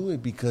don't do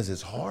it because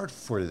it's hard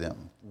for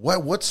them.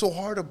 What's so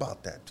hard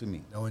about that to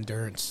me? No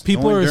endurance.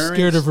 People are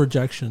scared of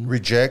rejection.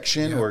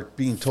 Rejection, or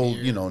being told,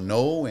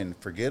 no, and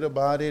forget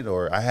about it.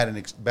 Or I had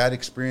a bad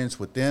experience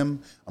with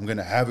them. I'm going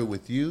to have it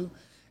with you.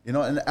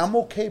 And I'm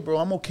okay, bro.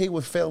 I'm okay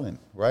with failing,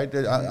 right?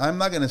 I'm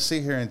not going to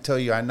sit here and tell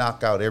you I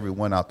knock out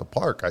everyone out the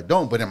park. I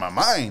don't. But in my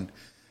mind,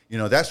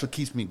 that's what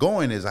keeps me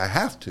going is I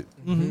have to.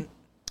 Mm-hmm.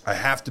 I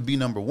have to be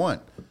number one,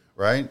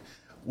 right?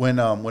 When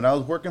I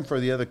was working for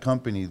the other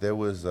company, there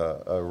was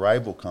a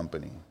rival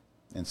company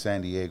in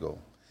San Diego.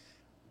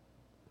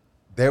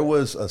 There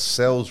was a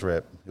sales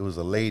rep. It was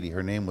a lady.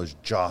 Her name was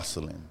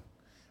Jocelyn.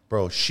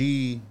 Bro,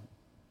 she's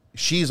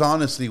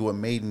honestly what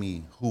made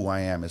me who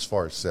I am as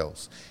far as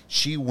sales.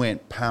 She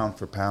went pound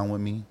for pound with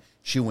me.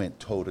 She went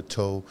toe to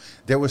toe.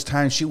 There was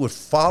times she would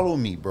follow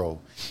me, bro.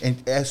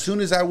 And as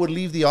soon as I would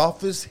leave the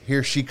office,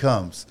 here she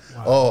comes.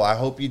 Wow. Oh, I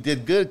hope you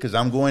did good because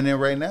I'm going there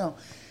right now.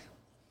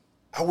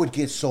 I would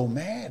get so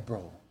mad,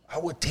 bro. I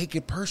would take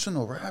it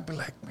personal, right? I'd be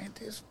like, man,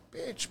 this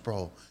bitch,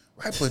 bro.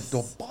 Right? But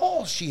the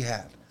balls she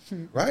had.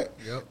 Right?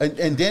 Yep.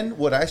 And then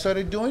what I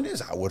started doing is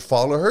I would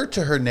follow her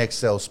to her next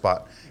sales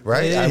spot.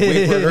 Right? I'd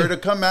wait for her to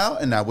come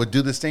out and I would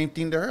do the same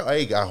thing to her.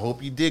 Hey, I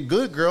hope you did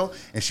good, girl.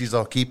 And she's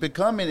all, keep it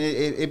coming.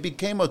 It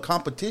became a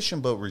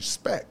competition, but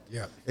respect.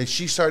 Yeah. And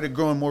she started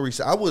growing more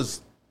respect. I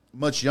was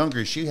much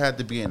younger. She had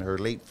to be in her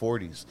late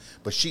 40s.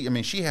 But she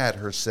had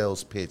her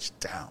sales pitch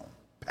down,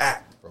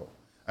 packed, bro.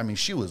 I mean,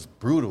 she was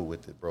brutal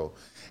with it, bro.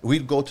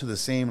 We'd go to the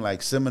same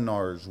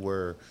seminars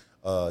where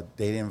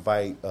they'd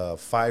invite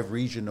 5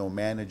 regional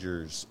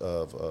managers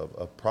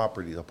of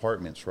properties,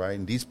 apartments, right?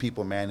 And these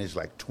people manage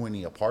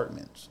 20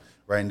 apartments,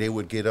 right? And they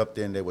would get up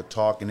there and they would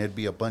talk, and there'd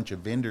be a bunch of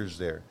vendors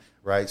there,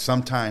 right?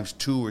 Sometimes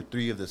 2 or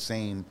 3 of the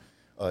same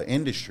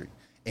industry.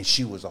 And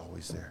she was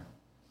always there.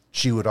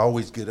 She would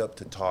always get up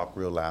to talk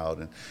real loud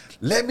and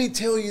let me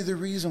tell you the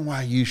reason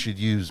why you should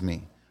use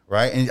me,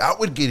 right? And I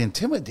would get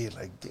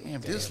intimidated, damn.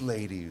 This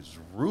lady is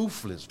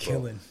ruthless, bro.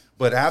 Killing.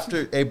 But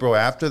after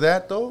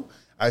that, though,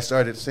 I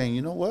started saying,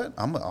 you know what?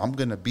 I'm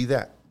going to be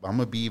that. I'm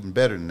going to be even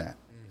better than that.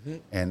 Mm-hmm.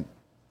 And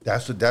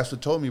that's what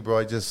told me, bro.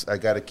 I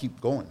got to keep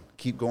going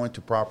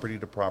to property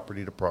to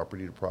property to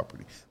property to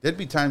property. There'd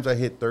be times I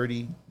hit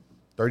 30,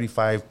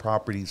 35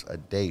 properties a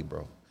day,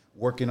 bro.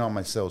 Working on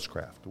my sales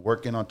craft,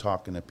 working on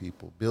talking to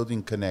people,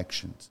 building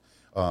connections,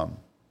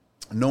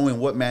 knowing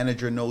what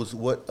manager knows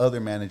what other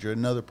manager,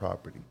 another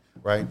property,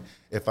 right?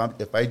 If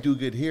I do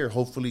good here,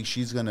 hopefully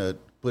she's going to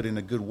put in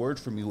a good word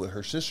for me with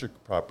her sister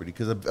property,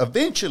 because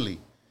eventually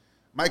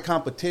my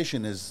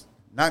competition is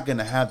not going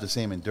to have the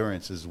same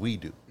endurance as we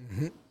do,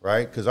 mm-hmm.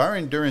 right? Because our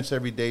endurance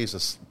every day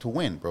is to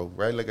win, bro,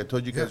 right? Like I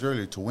told you guys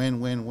earlier, to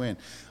win. A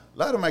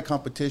lot of my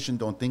competition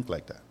don't think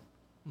like that,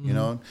 mm-hmm. you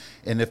know?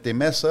 And if they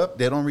mess up,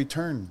 they don't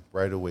return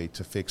right away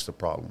to fix the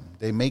problem.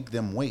 They make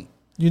them wait.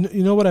 You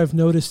know what I've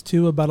noticed,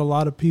 too, about a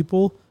lot of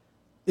people?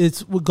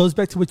 It's what goes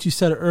back to what you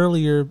said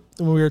earlier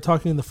when we were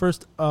talking in the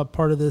first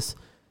part of this.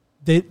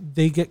 They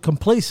get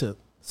complacent.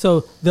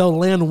 So they'll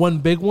land one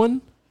big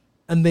one,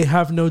 and they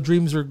have no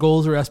dreams or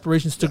goals or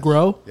aspirations to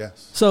grow.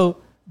 Yes. So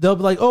they'll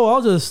be like,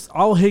 oh,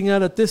 I'll hang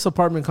out at this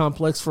apartment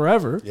complex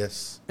forever.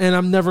 Yes. And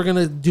I'm never going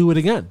to do it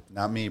again.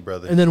 Not me,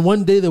 brother. And then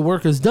one day the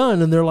work is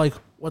done, and they're like,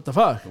 what the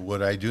fuck? What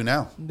do I do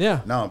now?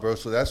 Yeah. No, bro.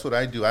 So that's what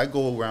I do. I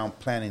go around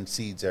planting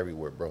seeds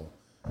everywhere, bro.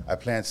 I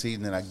plant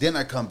seeds, and then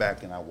I come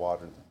back and I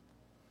water them,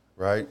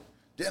 right?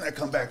 Then I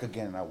come back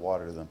again and I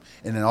water them.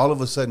 And then all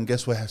of a sudden,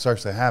 guess what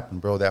starts to happen,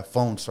 bro? That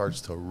phone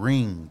starts to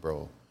ring,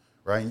 bro.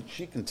 Right? And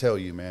she can tell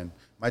you, man.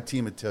 My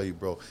team would tell you,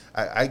 bro.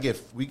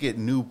 We get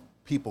new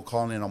people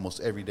calling in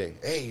almost every day.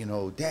 Hey,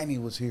 Danny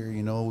was here,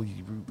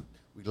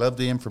 we love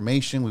the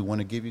information. We want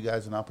to give you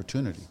guys an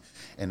opportunity.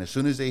 And as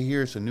soon as they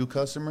hear it's a new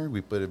customer,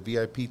 we put a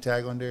VIP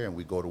tag on there and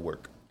we go to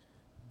work.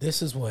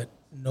 This is what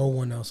no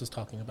one else is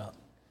talking about.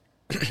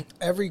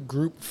 every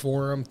group,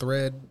 forum,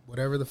 thread,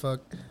 whatever the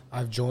fuck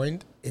I've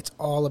joined, it's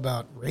all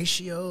about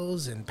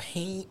ratios and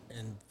paint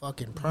and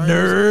fucking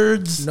primers.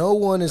 Nerds. No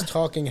one is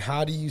talking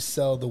how do you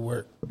sell the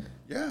work.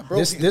 Yeah, bro.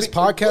 This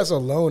podcast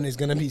alone is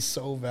going to be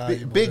so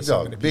valuable. Big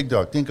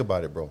dog. Think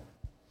about it, bro.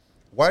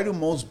 Why do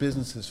most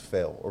businesses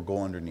fail or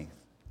go underneath?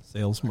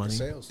 Sales money.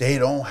 Sales. They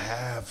don't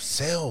have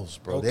sales,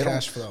 bro. No They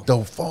cash don't, flow.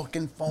 The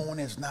fucking phone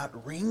is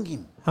not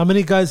ringing. How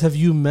many guys have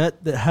you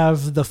met that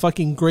have the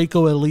fucking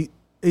Graco Elite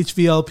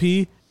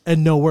HVLP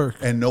and no work?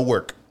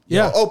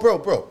 Yeah. Oh,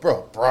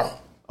 bro.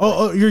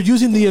 Oh, you're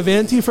using the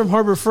Avanti from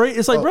Harbor Freight?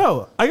 It's like,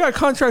 bro, I got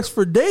contracts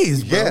for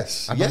days, bro.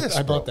 Yes. I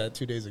bro. bought that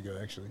 2 days ago,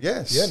 actually.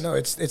 Yes. Yeah, no,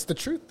 it's the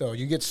truth, though.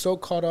 You get so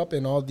caught up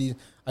in all these.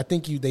 I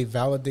think they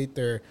validate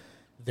their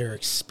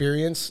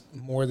experience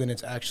more than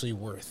it's actually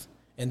worth.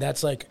 And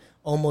that's like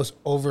almost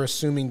over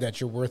assuming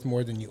that you're worth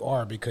more than you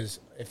are, because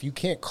if you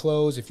can't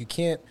close, if you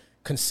can't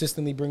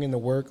consistently bring in the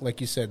work, like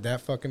you said,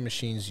 that fucking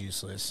machine's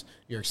useless.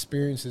 Your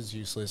experience is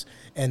useless.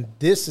 And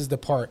this is the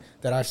part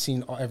that I've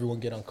seen everyone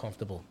get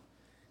uncomfortable.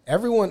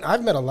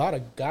 I've met a lot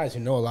of guys who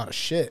know a lot of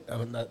shit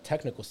on the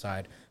technical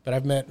side, but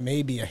I've met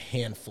maybe a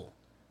handful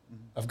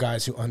of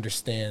guys who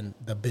understand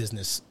the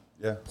business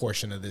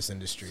portion of this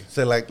industry.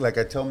 So like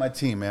I tell my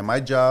team, man,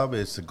 my job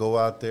is to go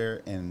out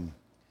there and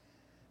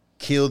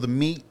kill the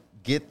meat,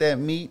 get that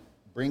meat,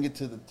 bring it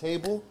to the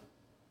table.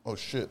 Oh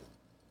shit.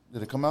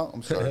 Did it come out?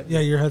 I'm sorry.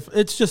 Yeah, your head.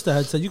 It's just a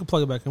headset. You can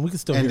plug it back in. We can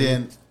still And hear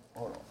then you.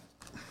 hold on.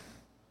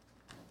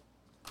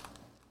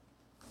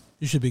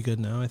 You should be good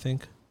now, I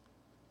think.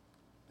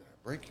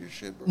 Break your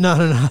shit, bro.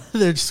 No.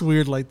 They're just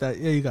weird like that.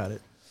 Yeah, you got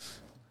it.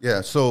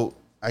 Yeah, so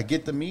I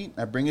get the meat,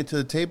 I bring it to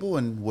the table,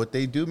 and what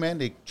they do, man,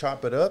 they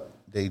chop it up,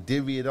 they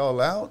divvy it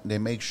all out, they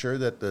make sure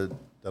that the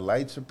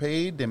lights are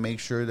paid, they make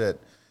sure that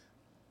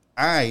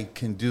I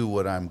can do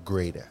what I'm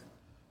great at,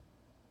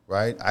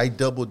 right? I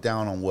double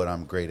down on what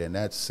I'm great at, and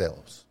that's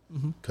sales,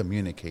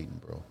 communicating,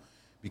 bro.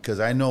 Because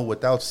I know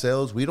without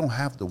sales, we don't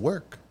have the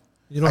work.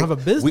 You don't have a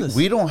business.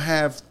 We don't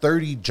have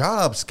 30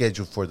 jobs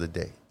scheduled for the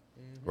day,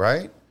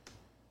 right?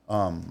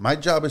 My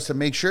job is to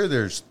make sure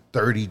there's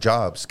 30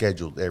 jobs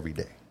scheduled every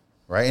day,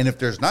 right? And if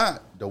there's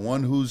not, the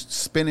one who's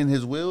spinning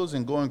his wheels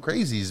and going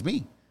crazy is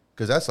me,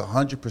 because that's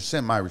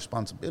 100% my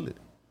responsibility.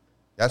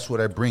 That's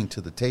what I bring to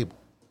the table.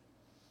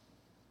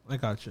 I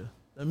got you.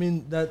 I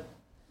mean, that,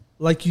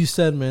 like you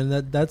said,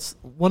 man, that's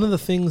one of the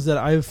things that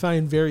I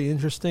find very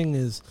interesting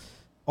is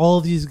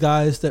all these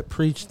guys that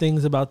preach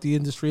things about the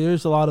industry.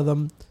 There's a lot of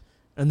them,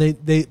 and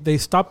they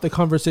stop the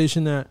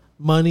conversation at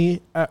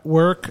money, at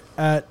work,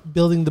 at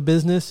building the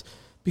business,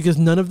 because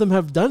none of them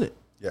have done it.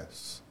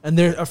 Yes. And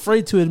they're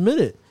afraid to admit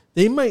it.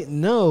 They might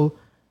know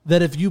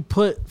that if you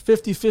put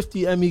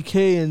 50-50 MEK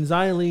and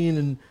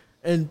xylene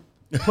and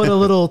put a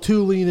little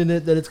toluene in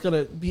it, that it's going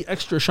to be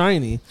extra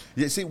shiny.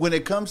 Yeah, see, when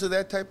it comes to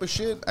that type of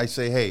shit, I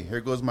say, hey, here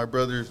goes my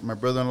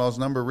brother-in-law's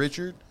number,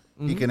 Richard.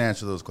 He can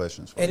answer those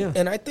questions for you.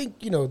 And I think,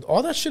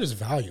 all that shit is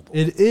valuable.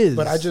 It is.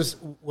 But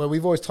what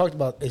we've always talked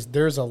about is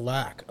there's a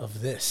lack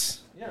of this.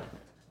 Yeah.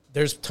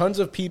 There's tons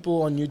of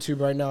people on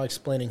YouTube right now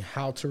explaining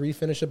how to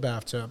refinish a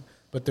bathtub,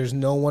 but there's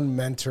no one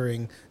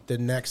mentoring the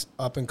next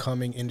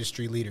up-and-coming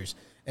industry leaders.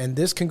 And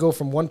this can go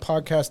from one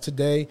podcast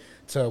today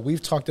to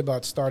we've talked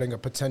about starting a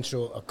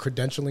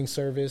credentialing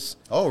service.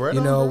 Oh, right.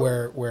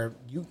 Where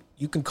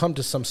you can come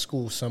to some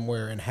school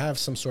somewhere and have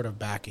some sort of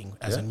backing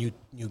as a new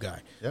guy.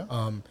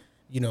 Yeah.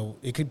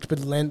 It could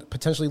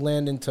potentially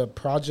land into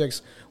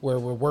projects where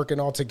we're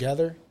working all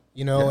together.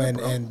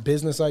 And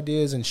business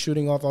ideas and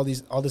shooting off all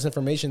this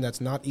information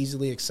that's not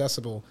easily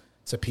accessible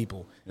to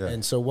people. Yeah.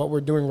 And so what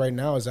we're doing right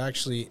now is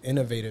actually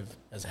innovative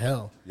as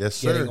hell. Yes,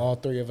 sir. Getting all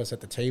three of us at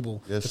the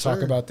table to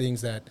talk about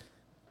things that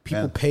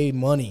people pay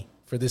money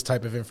for this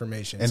type of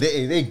information. And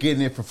they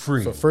getting it for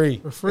free. For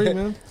free,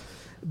 man.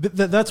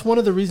 That's one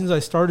of the reasons I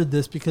started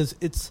this, because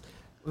it's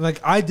like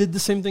I did the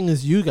same thing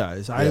as you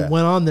guys. I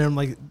went on there. I'm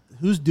like,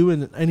 who's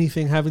doing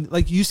anything having,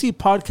 like, you see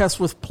podcasts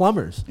with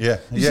plumbers. Yeah.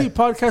 You see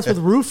podcasts with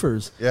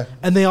roofers. Yeah.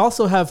 And they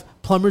also have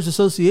plumbers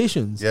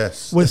associations.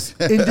 Yes. With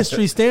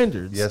industry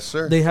standards. Yes,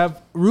 sir. They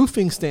have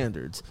roofing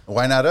standards.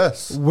 Why not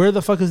us? Where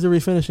the fuck is the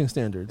refinishing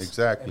standards?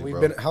 Exactly,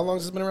 and bro. How long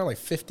has this been around? Like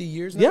 50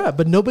 years now? Yeah,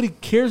 but nobody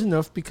cares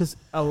enough because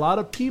a lot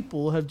of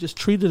people have just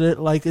treated it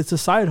like it's a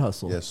side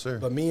hustle. Yes, sir.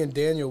 But me and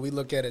Daniel, we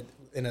look at it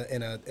in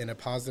a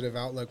positive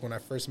outlook. When I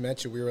first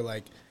met you, we were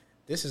like,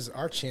 this is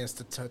our chance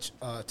to touch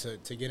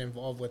to get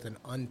involved with an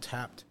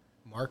untapped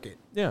market.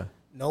 Yeah.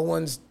 No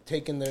one's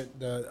taken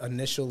the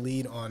initial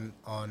lead on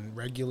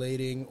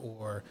regulating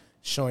or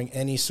showing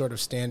any sort of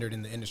standard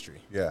in the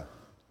industry. Yeah.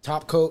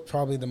 Top Coat,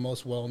 probably the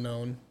most well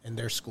known in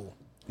their school.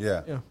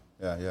 Yeah. Yeah.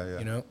 Yeah.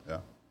 Yeah.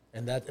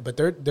 And but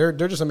they're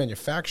just a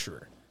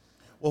manufacturer.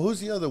 Well, who's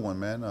the other one,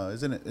 man?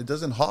 Isn't it?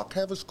 Doesn't Hawk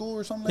have a school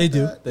or something? They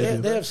like do.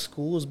 that? They have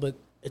schools, but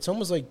it's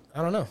almost like,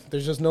 I don't know.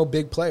 There's just no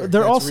big player.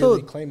 They're that's also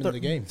really claiming the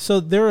game. So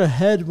they're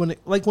ahead when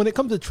it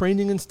comes to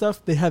training and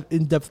stuff. They have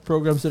in-depth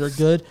programs that are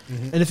good.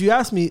 Mm-hmm. And if you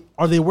ask me,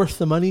 are they worth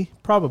the money?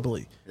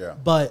 Probably. Yeah.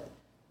 But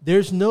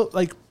there's no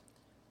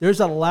there's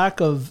a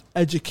lack of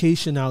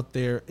education out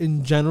there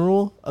in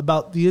general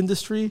about the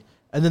industry,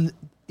 and then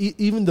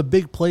even the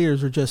big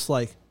players are just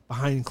like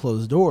behind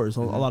closed doors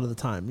a lot of the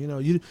time. You know,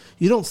 you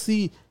don't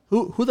see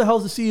who the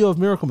hell's the CEO of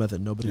Miracle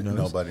Method? Nobody knows.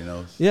 Nobody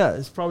knows. Yeah,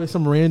 it's probably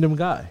some random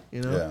guy.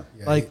 You know,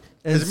 Yeah. like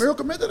Is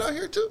Miracle Method out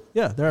here too?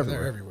 Yeah, they're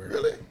everywhere. They're everywhere.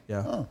 Really?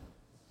 Yeah, Oh.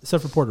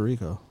 except for Puerto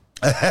Rico.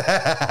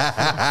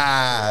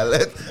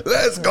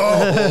 Let's go.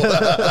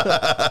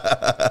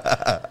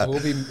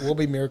 We'll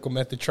be Miracle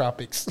Method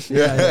Tropics.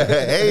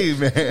 Hey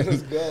man.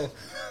 Let's go.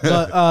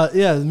 But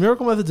yeah,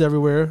 Miracle Method's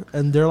everywhere,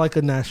 and they're like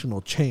a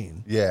national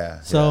chain.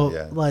 Yeah. So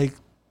yeah. like,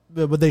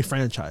 but they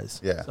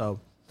franchise. Yeah. So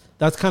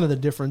that's kind of the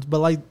difference. But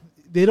like,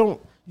 you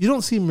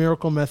don't see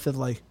Miracle Method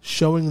like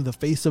showing the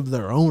face of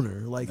their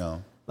owner. Like,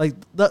 No. like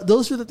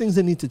those are the things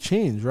that need to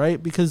change,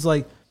 right? Because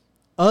like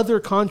other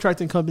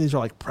contracting companies are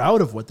like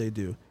proud of what they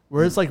do,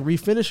 where it's like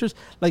refinishers.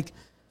 Like,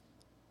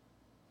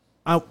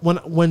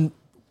 when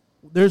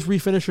there's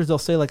refinishers, they'll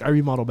say like I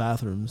remodel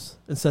bathrooms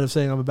instead of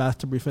saying I'm a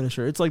bathtub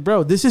refinisher. It's like,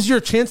 bro, this is your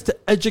chance to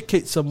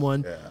educate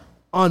someone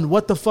on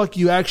what the fuck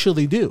you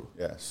actually do.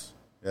 Yes.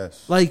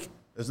 Like,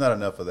 there's not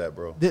enough of that,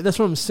 bro. that's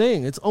what I'm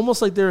saying. It's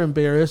almost like they're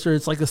embarrassed, or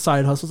it's like a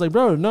side hustle. It's like,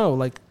 bro, no,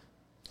 like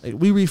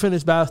we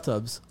refinish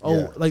bathtubs. Oh,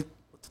 Yeah. like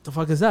what the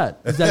fuck is that?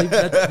 Is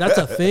that's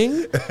a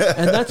thing?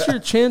 And that's your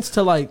chance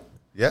to like.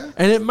 Yeah.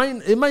 And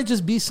it might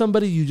just be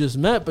somebody you just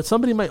met, but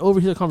somebody might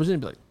overhear the conversation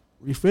and be like,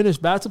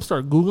 refinish bathtub,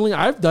 start Googling.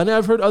 I've done it.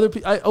 I've heard other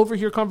people. I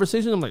overhear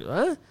conversations. I'm like,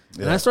 eh?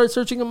 And I start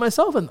searching it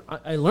myself, and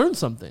I learned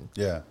something.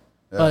 Yeah.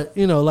 But,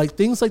 you know, like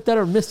things like that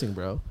are missing,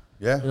 bro.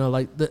 Yeah. You know,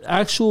 like the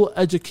actual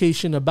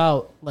education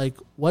about like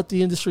what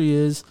the industry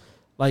is,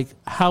 like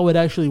how it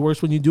actually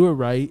works when you do it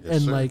right. Yes,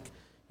 and sir. like,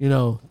 you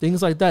know,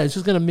 things like that. It's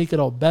just going to make it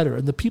all better.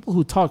 And the people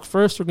who talk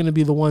first are going to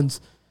be the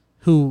ones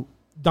who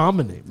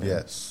dominate, man.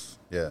 Yes.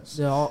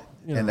 They're all,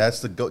 you know. And that's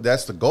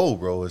the goal,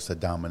 bro, is to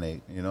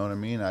dominate. You know what I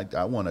mean?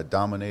 I want to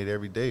dominate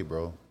every day,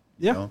 bro.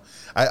 Yeah. You know?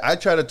 I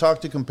try to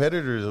talk to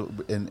competitors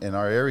in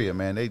our area,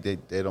 man. They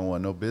don't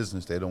want no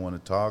business. They don't want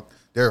to talk.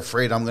 They're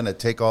afraid I'm going to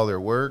take all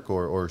their work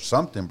or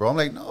something, bro. I'm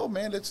like, no,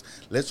 man,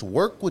 let's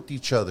work with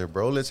each other,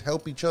 bro. Let's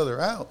help each other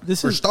out.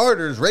 For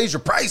starters, raise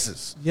your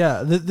prices.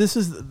 Yeah, this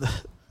is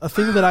a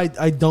thing that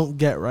I don't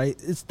get, right?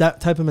 It's that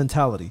type of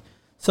mentality.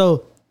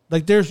 So,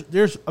 like,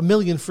 there's a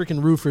million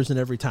freaking roofers in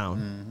every town.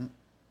 Mm-hmm.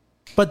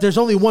 But there's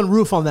only one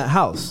roof on that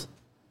house.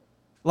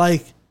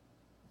 Like,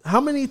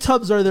 how many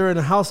tubs are there in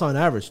a house on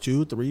average?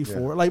 2, 3,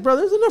 4? Like, bro,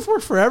 there's enough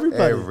work for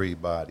everybody.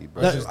 Everybody,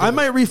 bro. I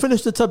might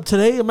refinish the tub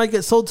today. It might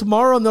get sold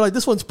tomorrow. And they're like,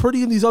 this one's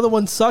pretty and these other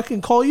ones suck,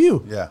 and call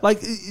you. Yeah. Like,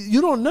 you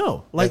don't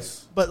know. Like,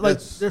 Yes. but like,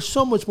 Yes. there's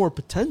so much more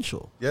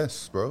potential.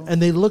 Yes, bro.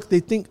 And they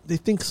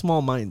think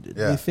small-minded.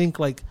 Yeah.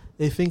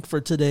 They think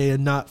for today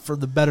and not for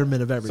the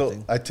betterment of everything.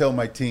 So I tell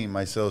my team,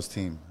 my sales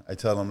team, I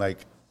tell them,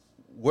 like,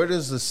 where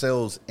does the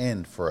sales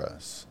end for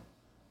us?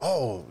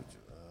 Oh,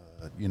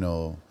 you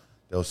know,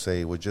 they'll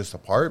say, well, just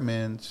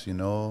apartments, you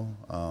know.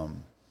 I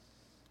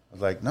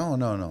was like, no.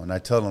 And I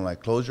tell them,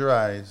 like, close your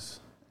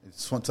eyes.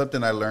 It's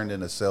something I learned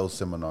in a sales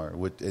seminar.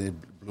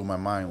 It blew my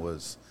mind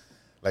was,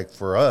 like,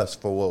 for us,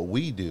 for what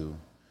we do,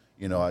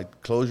 you know, I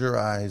close your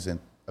eyes and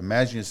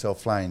imagine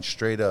yourself flying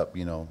straight up,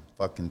 you know,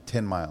 fucking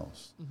 10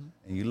 miles. Mm-hmm.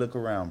 And you look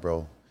around,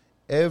 bro.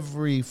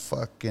 Every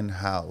fucking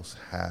house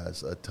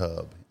has a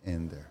tub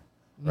in there,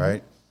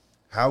 right?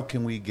 How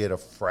can we get a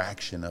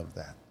fraction of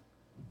that,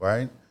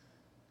 right?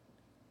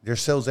 There's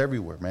sales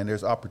everywhere, man.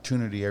 There's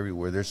opportunity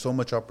everywhere. There's so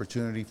much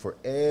opportunity for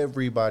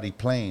everybody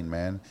playing,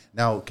 man.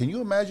 Now, can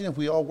you imagine if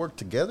we all work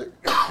together?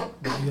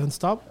 Be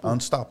unstoppable.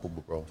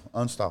 Unstoppable, bro.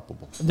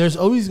 Unstoppable. There's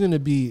always going to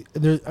be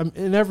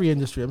in every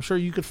industry. I'm sure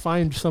you could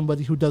find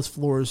somebody who does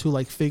floors who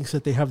like thinks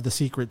that they have the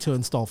secret to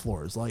install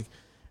floors, like,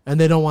 and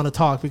they don't want to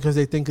talk because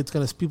they think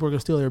people are gonna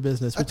steal their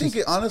business.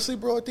 Honestly,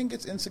 bro, I think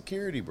it's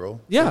insecurity, bro.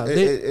 Yeah,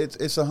 it's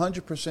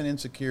 100%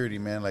 insecurity,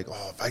 man. Like,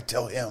 oh, if I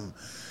tell him,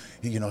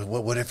 you know,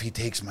 what if he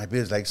takes my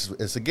business? Like,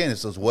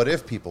 it's those what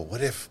if people.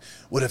 What if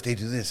they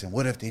do this and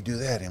what if they do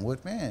that and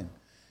what, man?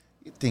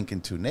 You're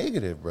thinking too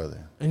negative,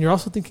 brother. And you're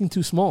also thinking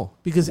too small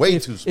because Way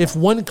too small. If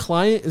one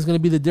client is going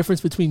to be the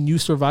difference between you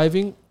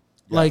surviving,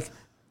 like,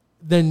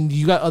 then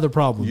you got other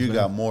problems. You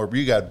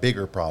got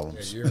bigger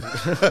problems.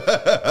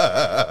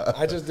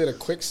 I just did a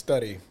quick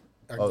study.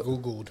 I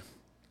Googled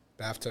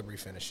bathtub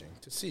refinishing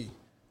to see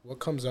what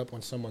comes up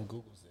when someone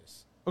Googles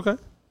this. Okay.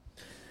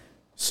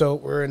 So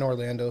we're in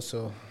Orlando,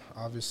 so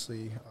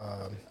obviously,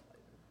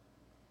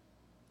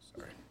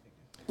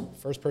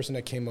 first person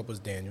that came up was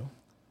Daniel.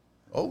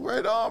 Oh,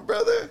 right on,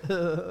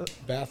 brother.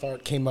 Bath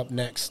Art came up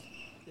next.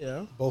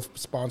 Yeah. Both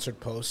sponsored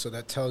posts, so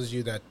that tells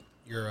you that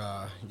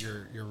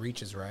your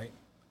reach is right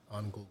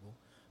on Google.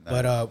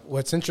 Nice. But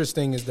what's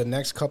interesting is the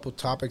next couple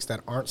topics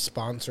that aren't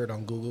sponsored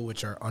on Google,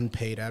 which are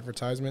unpaid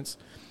advertisements,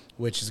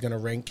 which is going to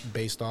rank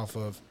based off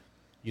of,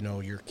 you know,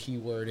 your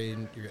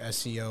keywording, your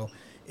SEO.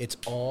 It's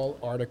all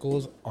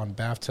articles on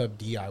bathtub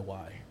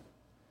DIY.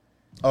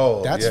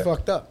 Oh, that's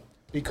fucked up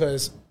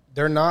because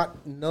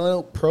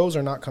no pros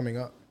are not coming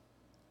up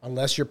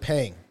unless you're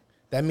paying.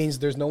 That means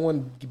there's no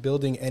one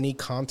building any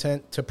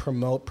content to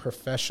promote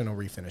professional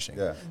refinishing.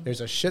 Yeah.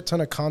 There's a shit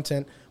ton of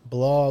content,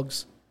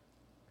 blogs,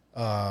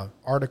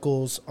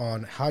 articles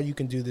on how you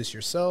can do this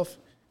yourself,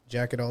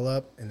 jack it all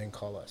up, and then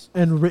call us.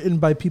 And written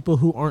by people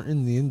who aren't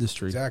in the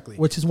industry. Exactly.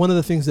 Which is one of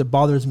the things that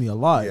bothers me a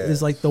lot, Yeah.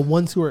 is like the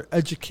ones who are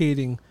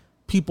educating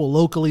people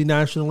locally,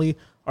 nationally,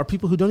 are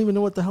people who don't even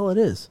know what the hell it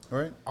is.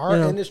 Right. Our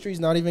You know. industry's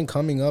not even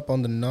coming up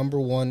on the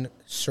 #1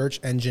 search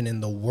engine in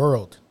the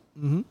world.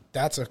 Mm-hmm.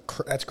 That's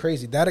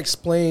crazy. That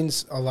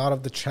explains a lot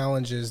of the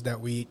challenges that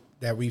we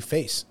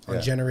face on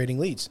Yeah. generating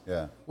leads.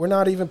 Yeah. We're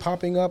not even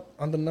popping up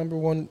on the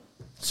 #1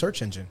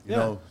 search engine. You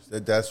know,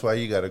 that's why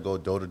you got to go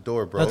door to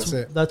door, bro. That's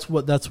it. that's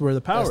where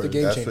the power That's the is.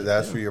 game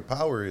That's changer. where your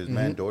power is,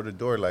 man. Door to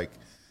door, like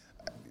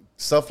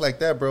stuff like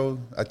that, bro.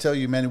 I tell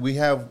you, man, we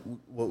have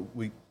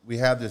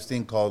this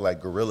thing called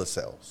like guerrilla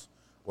sales,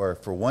 where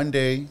for one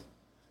day,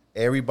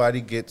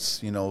 everybody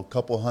gets a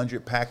couple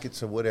hundred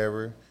packets or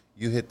whatever.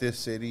 You hit this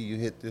city, you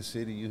hit this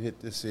city, you hit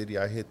this city,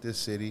 I hit this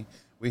city.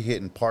 We're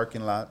hitting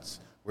parking lots.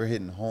 We're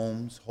hitting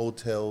homes,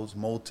 hotels,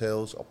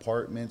 motels,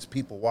 apartments.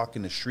 People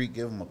walking the street,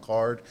 give them a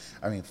card.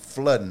 I mean,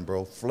 flooding,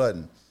 bro,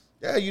 flooding.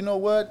 Yeah, you know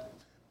what?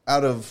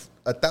 Out of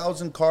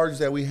 1,000 cards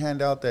that we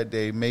hand out that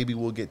day, maybe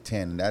we'll get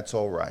 10. And that's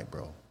all right,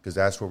 bro, because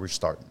that's where we're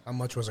starting. How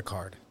much was a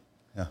card?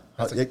 Yeah,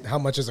 How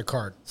much is a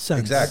card? Sense.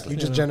 Exactly. You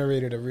just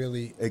generated a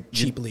really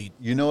cheap you, lead.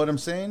 You know what I'm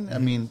saying? I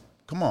mean,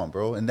 come on,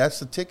 bro. And that's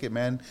the ticket,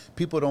 man.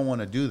 People don't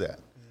want to do that.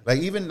 Like,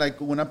 even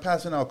like when I'm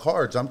passing out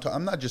cards,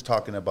 I'm not just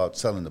talking about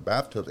selling the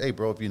bathtubs. Hey,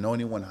 bro, if you know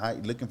anyone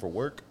looking for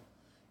work,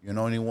 you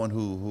know anyone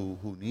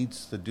who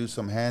needs to do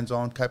some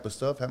hands-on type of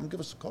stuff, have them give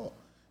us a call.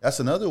 That's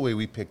another way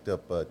we picked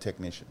up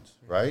technicians,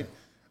 right?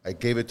 I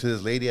gave it to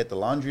this lady at the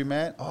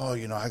laundromat. Oh,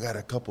 I got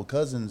a couple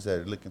cousins that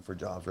are looking for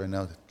jobs right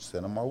now.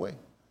 Send them our way.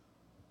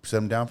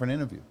 Send them down for an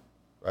interview,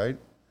 right?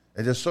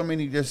 And there's so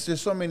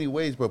many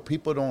ways, bro.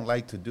 People don't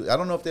like to do. I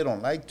don't know if they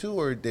don't like to,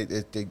 or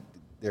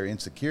their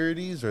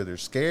insecurities, or they're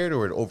scared,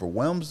 or it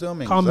overwhelms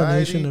them. Anxiety,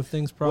 Combination of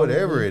things, probably.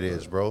 whatever it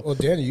is, bro. Well,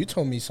 Danny, you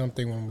told me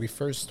something when we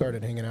first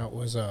started hanging out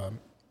was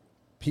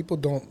people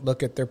don't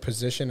look at their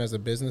position as a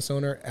business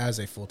owner as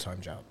a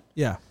full-time job.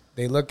 Yeah.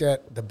 They look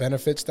at the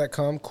benefits that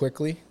come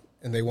quickly,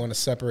 and they want to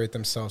separate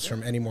themselves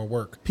from any more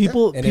work.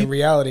 In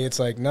reality, it's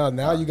like, no,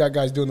 now you got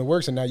guys doing the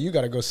work, so now you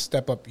got to go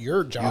step up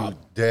your job.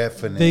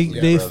 Definitely.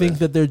 They think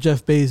that they're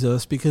Jeff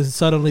Bezos because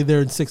suddenly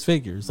they're in six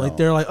figures. Like,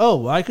 they're like,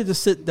 oh, I could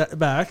just sit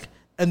back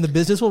and the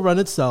business will run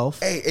itself.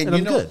 Hey, and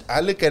I'm good.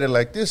 I look at it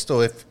like this,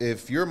 though.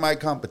 If you're my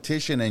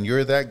competition and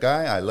you're that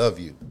guy, I love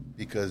you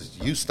because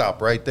you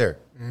stop right there,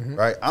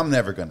 right? I'm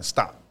never going to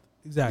stop.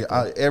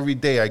 Exactly. Every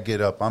day I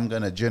get up, I'm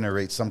going to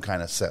generate some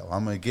kind of sale.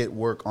 I'm going to get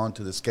work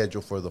onto the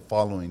schedule for the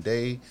following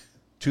day,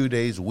 2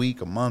 days,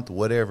 week, a month,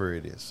 whatever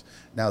it is.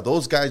 Now,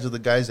 those guys are the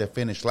guys that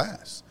finish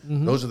last.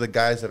 Those are the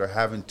guys that are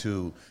having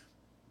to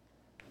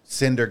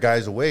send their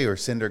guys away or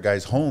send their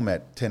guys home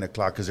at 10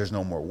 o'clock because there's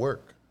no more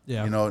work.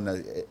 Yeah.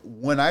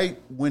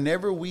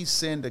 Whenever we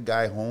send a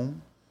guy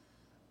home,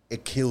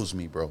 it kills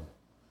me, bro.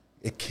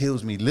 It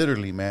kills me,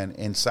 literally, man.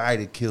 Inside,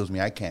 it kills me.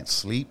 I can't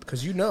sleep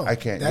Because I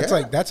can't.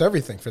 That's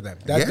everything for them.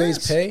 That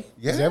day's pay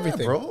is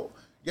everything, bro.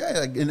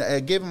 Yeah, and I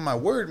gave him my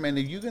word, man.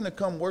 If you're gonna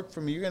come work for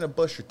me, you're gonna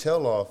bust your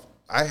tail off.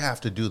 I have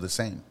to do the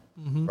same,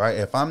 right?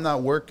 If I'm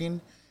not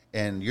working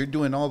and you're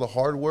doing all the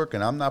hard work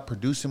and I'm not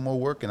producing more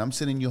work and I'm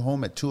sending you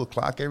home at 2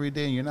 o'clock every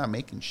day and you're not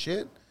making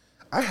shit,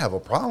 I have a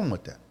problem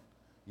with that.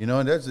 And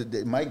that's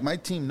my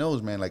team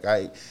knows, man. Like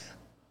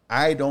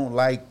I don't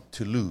like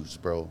to lose,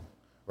 bro.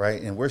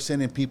 Right? And we're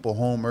sending people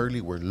home early.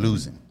 We're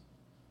losing.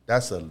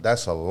 That's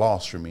a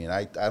loss for me, and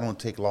I don't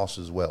take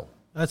losses well.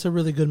 That's a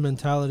really good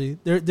mentality.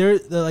 They're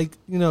like,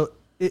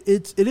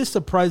 it is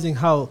surprising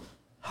how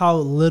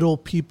little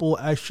people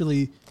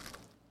actually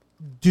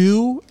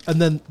do,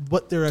 and then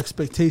what their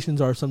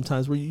expectations are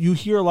sometimes. Where you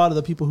hear a lot of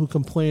the people who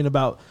complain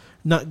about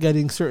not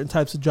getting certain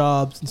types of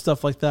jobs and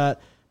stuff like that,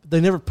 but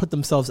they never put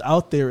themselves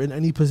out there in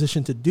any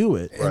position to do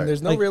it. And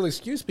there's no real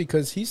excuse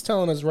because he's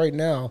telling us right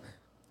now,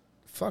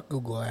 fuck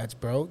Google Ads,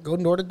 bro. Go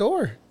door to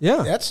door.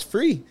 Yeah. That's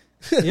free.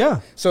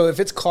 Yeah. So if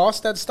it's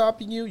cost that's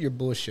stopping you, you're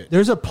bullshit.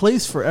 There's a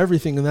place for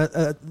everything, and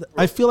that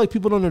I feel like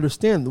people don't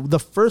understand. The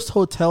first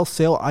hotel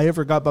sale I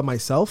ever got by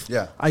myself,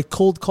 I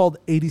cold called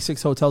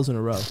 86 hotels in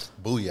a row.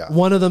 Booyah.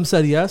 One of them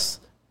said yes,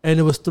 and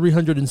it was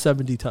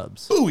 370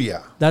 tubs.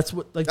 Booyah. That's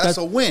what that's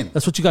a win.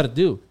 That's what you got to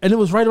do, and it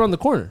was right around the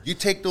corner. You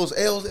take those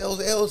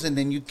L's, and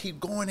then you keep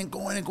going and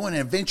going and going,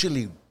 and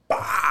eventually,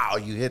 bow,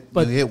 you hit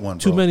one.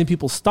 Too bro. many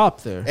people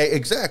stop there.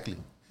 Exactly.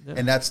 Yeah.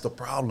 And that's the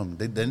problem.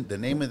 The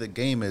name of the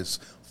game is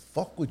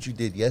fuck what you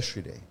did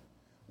yesterday.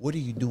 What are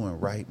you doing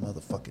right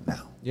motherfucking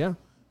now? Yeah.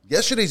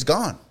 Yesterday's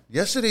gone.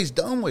 Yesterday's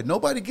done with.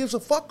 Nobody gives a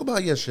fuck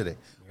about yesterday.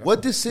 Yeah.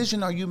 What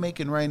decision are you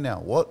making right now?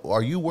 What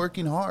are you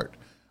working hard?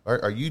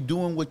 Are you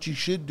doing what you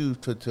should do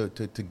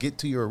to get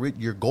to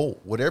your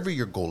goal, whatever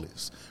your goal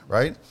is,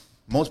 right?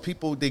 Most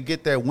people, they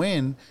get that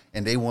win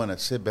and they want to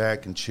sit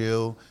back and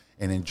chill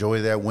and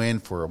enjoy that win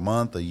for a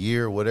month, a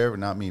year, whatever.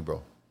 Not me,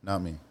 bro.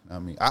 Not me.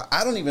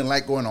 I don't even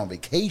like going on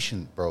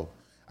vacation, bro.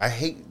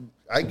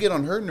 I get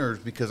on her nerves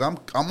because I'm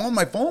on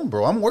my phone,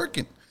 bro. I'm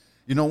working.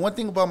 You know, one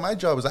thing about my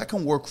job is I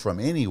can work from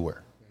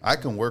anywhere. I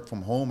can work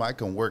from home. I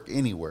can work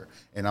anywhere.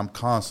 And I'm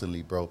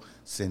constantly, bro,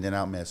 sending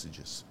out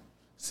messages.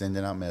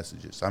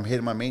 I'm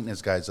hitting my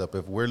maintenance guys up.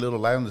 If we're a little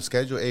light on the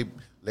schedule, hey,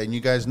 letting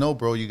you guys know,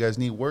 bro, you guys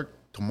need work.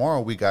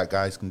 Tomorrow, we got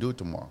guys can do it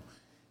tomorrow.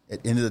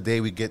 At the end of the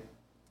day, we get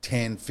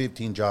 10,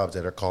 15 jobs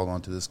that are called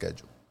onto the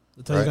schedule.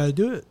 That's how you got to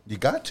do it. You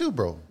got to,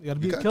 bro. You got to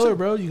be a killer,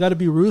 bro. You got to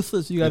be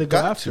ruthless. You got to go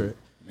after it.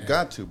 You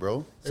got to,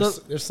 bro.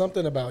 There's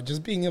something about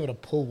just being able to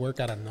pull work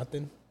out of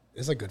nothing.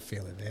 It's a good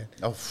feeling, man.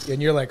 Oh.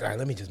 And you're like, all right,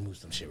 let me just move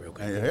some shit real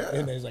quick. Yeah.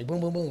 And then it's like, boom,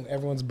 boom, boom.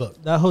 Everyone's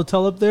booked. That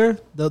hotel up there,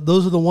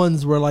 those are the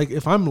ones where, like,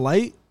 if I'm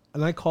light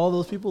and I call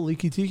those people,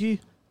 Leaky Tiki,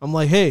 I'm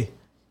like, hey,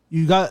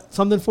 you got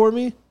something for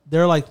me?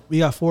 They're like, we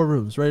got 4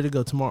 rooms ready to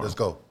go tomorrow. Let's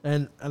go.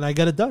 And I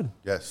get it done.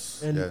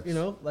 Yes. And, yes. you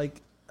know,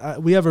 like,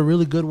 we have a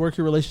really good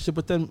working relationship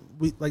with them.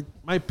 We, like,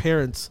 my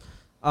parents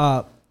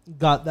got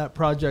that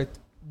project.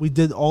 We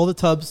did all the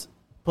tubs,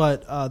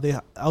 but they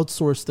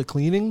outsourced the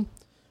cleaning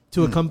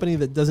to a company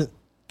that doesn't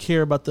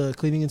care about the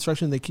cleaning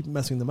instruction. They keep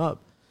messing them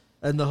up.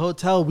 And the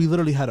hotel, we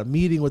literally had a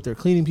meeting with their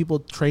cleaning people,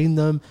 trained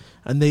them,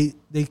 and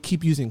they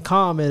keep using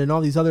Comet and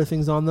all these other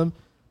things on them.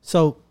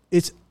 So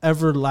it's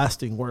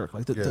everlasting work.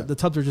 Like the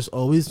tubs are just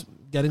always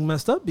getting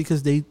messed up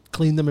because they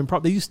clean them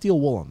improperly. They use steel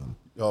wool on them.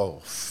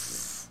 Oh.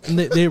 And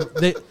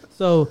they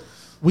so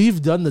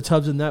we've done the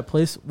tubs in that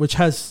place, which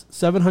has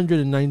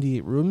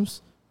 798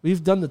 rooms.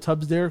 We've done the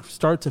tubs there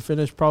start to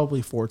finish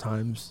probably 4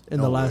 times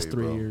in the last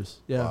 3 years.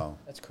 Yeah. Wow.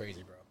 That's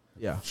crazy, bro.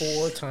 Yeah.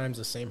 4 times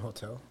the same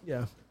hotel.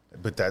 Yeah.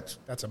 But that's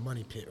a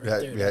money pit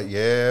right there.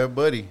 Yeah,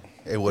 buddy.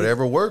 Hey,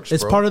 whatever works,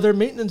 It's bro. part of their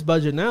maintenance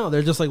budget now.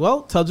 They're just like,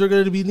 well, tubs are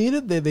going to be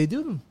needed. They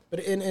do them. But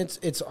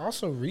it's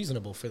also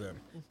reasonable for them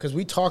because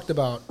we talked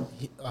about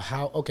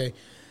how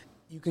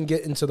you can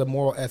get into the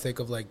moral ethic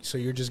of like, so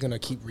you're just going to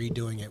keep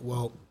redoing it.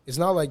 Well, it's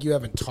not like you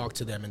haven't talked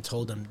to them and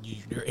told them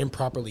you're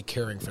improperly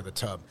caring for the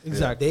tub.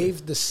 Exactly.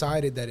 They've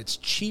decided that it's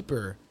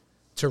cheaper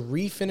to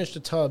refinish the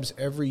tubs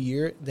every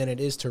year than it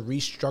is to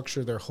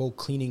restructure their whole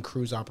cleaning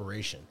crew's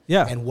operation.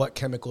 Yeah. And what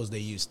chemicals they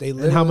use.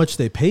 And how much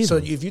they pay So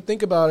them. if you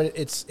think about it,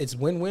 it's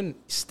win-win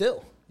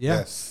still. Yeah.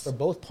 Yes. For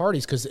both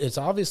parties, because it's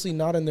obviously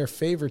not in their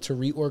favor to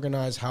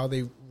reorganize how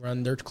they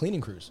run their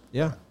cleaning crews.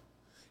 Yeah.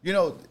 You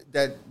know,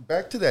 that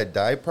back to that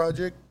dye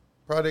product,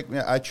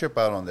 man, I trip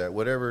out on that.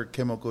 Whatever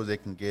chemicals they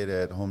can get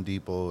at Home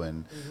Depot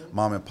and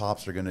mom and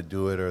pops are going to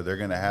do it, or they're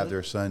going to have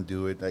their son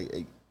do it.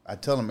 I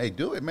tell them, hey,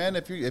 do it, man.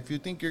 If you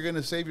think you're going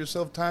to save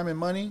yourself time and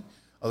money,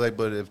 I was like,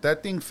 but if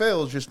that thing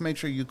fails, just make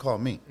sure you call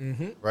me,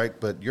 right?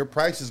 But your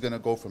price is going to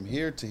go from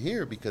here to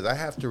here because I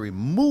have to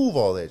remove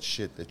all that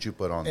shit that you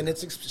put on And there.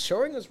 it's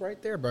showing us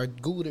right there, but I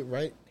Googled it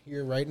right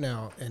here, right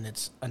now, and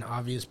it's an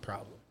obvious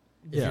problem.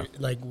 Yeah.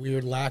 Like,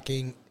 we're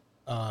lacking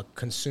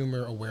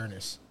consumer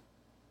awareness.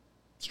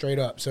 Straight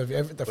up. So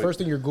if the first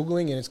thing you're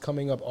Googling and it's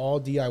coming up all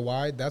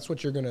DIY, that's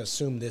what you're going to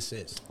assume this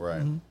is.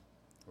 Right.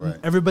 Right.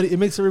 It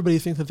makes everybody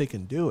think that they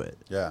can do it.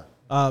 Yeah.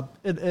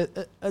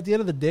 And at the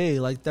end of the day,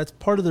 like, that's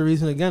part of the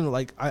reason, again,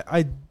 like,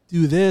 I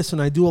do this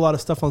and I do a lot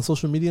of stuff on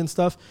social media and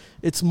stuff.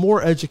 It's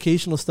more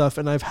educational stuff.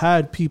 And I've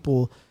had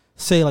people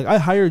say, like, I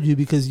hired you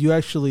because you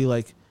actually,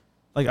 like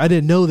I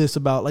didn't know this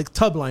about, like,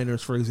 tub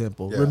liners, for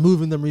example,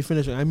 removing them,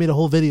 refinishing. I made a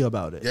whole video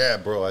about it. Yeah,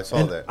 bro, I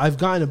saw that. I've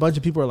gotten a bunch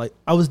of people who are like,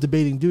 I was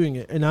debating doing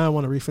it, and now I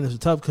want to refinish the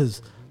tub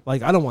because,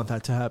 like, I don't want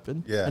that to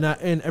happen. Yeah.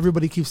 And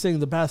everybody keeps saying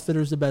the bath fitter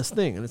is the best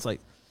thing, and it's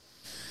like,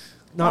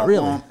 not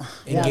really.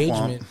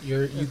 Engagement.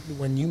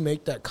 When you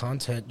make that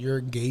content, you're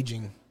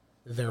engaging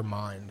their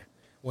mind.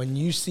 When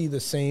you see the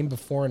same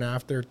before and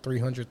after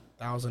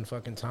 300,000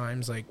 fucking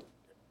times, like,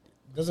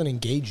 it doesn't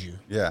engage you.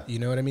 Yeah. You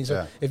know what I mean?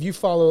 So if you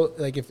follow,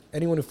 like, if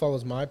anyone who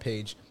follows my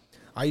page,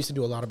 I used to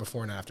do a lot of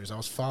before and afters. I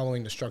was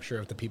following the structure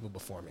of the people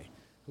before me.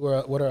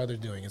 What are others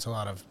doing? It's a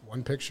lot of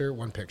one picture,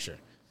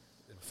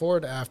 before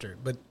to after.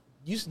 But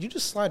you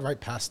just slide right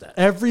past that.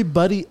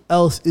 Everybody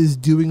else is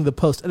doing the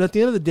post. And at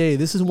the end of the day,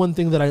 this is one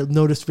thing that I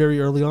noticed very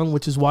early on,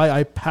 which is why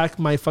I pack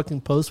my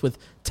fucking posts with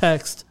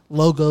text,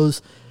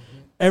 logos.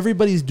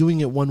 Everybody's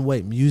doing it one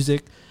way.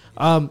 Music.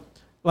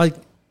 Like,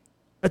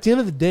 at the end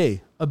of the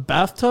day, a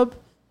bathtub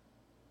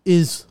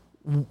is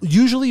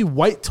usually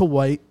white to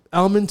white,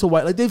 almond to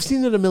white. Like, they've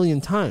seen it a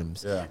million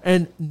times. Yeah.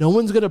 And no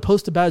one's going to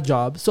post a bad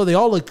job, so they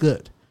all look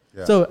good.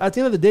 Yeah. So at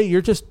the end of the day,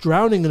 you're just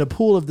drowning in a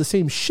pool of the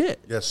same shit.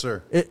 Yes,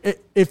 sir.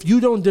 If you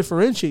don't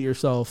differentiate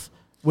yourself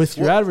with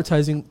your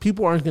advertising,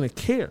 people aren't going to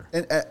care.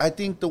 And I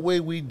think the way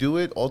we do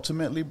it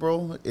ultimately,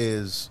 bro,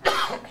 is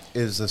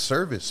the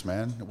service,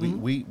 man.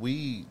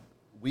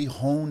 We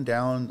hone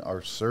down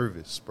our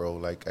service, bro.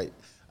 Like,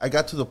 I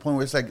got to the point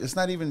where it's like, it's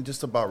not even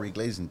just about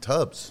reglazing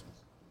tubs.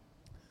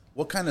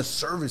 What kind of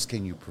service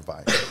can you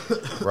provide,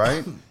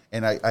 right?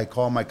 And I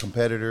call my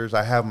competitors.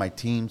 I have my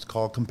teams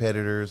call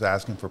competitors,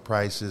 asking for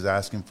prices,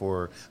 asking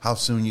for how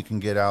soon you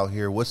can get out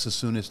here. What's the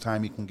soonest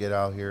time you can get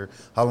out here?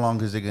 How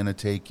long is it going to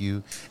take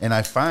you? And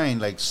I find,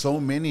 like, so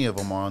many of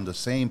them are on the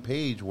same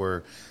page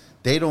where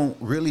they don't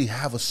really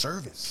have a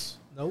service.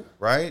 Nope.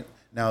 Right?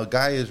 Now a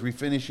guy is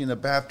refinishing the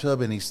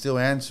bathtub and he's still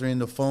answering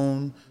the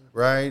phone,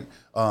 right?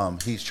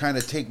 He's trying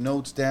to take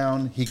notes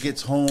down. He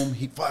gets home.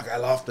 I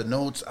lost the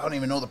notes. I don't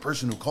even know the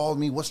person who called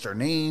me. What's their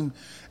name?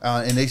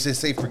 And they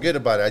say, forget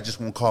about it. I just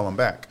won't call them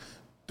back.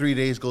 3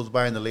 days goes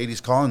by and the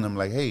lady's calling them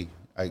like, hey,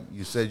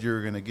 you said you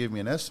were going to give me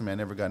an estimate. I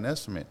never got an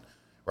estimate,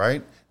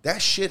 right? That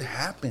shit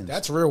happens.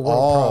 That's real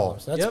world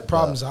problems. That's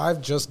problems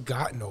I've just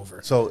gotten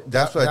over. So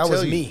that's what I tell you.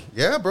 That was me.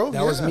 Yeah, bro.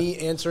 That was me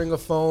answering a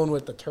phone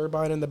with the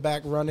turbine in the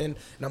back running,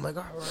 and I'm like,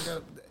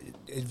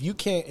 if you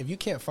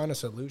can't find a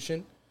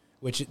solution,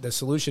 which the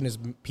solution is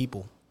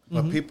people.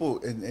 But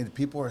people and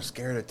people are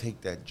scared to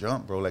take that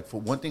jump, bro. Like, for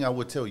one thing I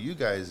would tell you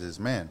guys is,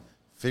 man,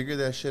 figure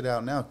that shit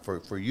out now.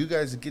 For you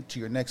guys to get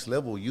to your next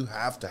level, you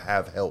have to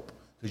have help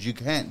because you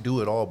can't do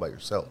it all by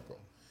yourself, bro.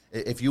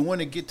 If you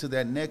want to get to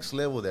that next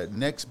level, that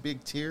next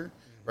big tier,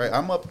 right?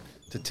 I'm up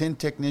to 10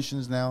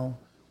 technicians now.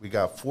 We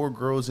got 4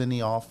 girls in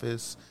the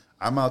office.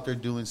 I'm out there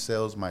doing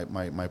sales. My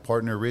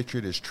partner,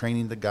 Richard, is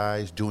training the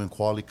guys, doing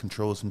quality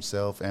controls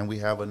himself, and we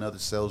have another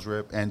sales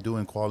rep and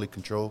doing quality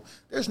control.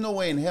 There's no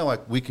way in hell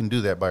we can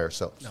do that by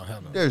ourselves. No,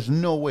 hell no. There's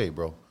no way,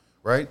 bro,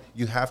 right?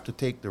 You have to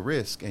take the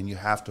risk, and you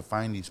have to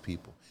find these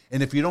people.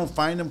 And if you don't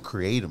find them,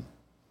 create them.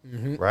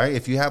 Right?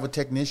 If you have a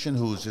technician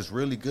who's just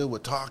really good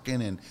with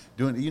talking and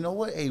doing, you know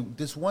what? Hey,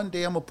 this one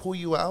day I'm going to pull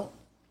you out.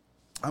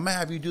 I'm going to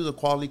have you do the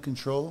quality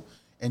control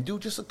and do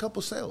just a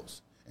couple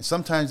sales. And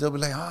sometimes they'll be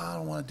like, I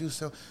don't want to do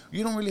sales.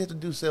 You don't really have to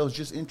do sales.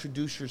 Just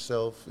introduce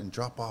yourself and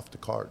drop off the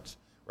cards,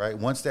 right?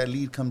 Once that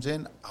lead comes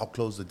in, I'll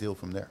close the deal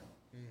from there.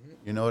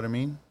 You know what I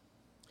mean?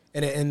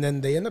 And then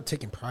they end up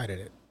taking pride in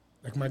it.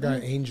 Like my guy,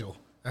 Angel.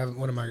 I have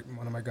one of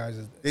my guys.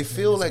 They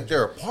feel like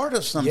they're a part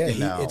of something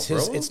now. It's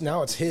his.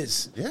 It's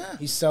his. Yeah,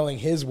 he's selling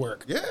his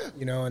work. Yeah,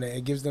 and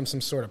it gives them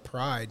some sort of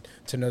pride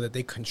to know that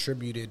they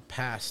contributed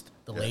past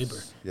the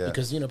labor. Yeah,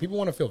 because people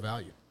want to feel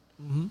valued.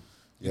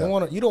 You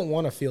don't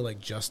want to feel like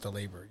just a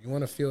laborer. You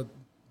want to feel.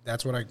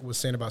 That's what I was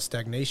saying about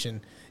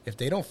stagnation. If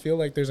they don't feel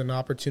like there's an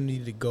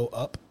opportunity to go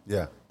up,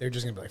 they're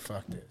just gonna be like,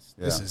 "Fuck this.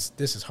 Yeah.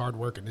 This is hard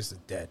work and this is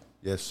dead."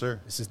 Yes, sir.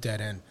 This is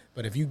dead end.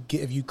 But if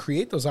you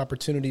create those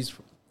opportunities.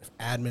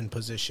 Admin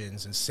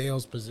positions and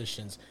sales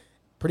positions,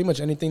 pretty much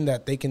anything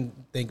that they can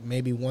think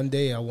maybe one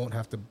day I won't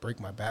have to break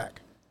my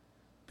back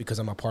because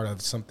I'm a part of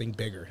something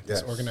bigger,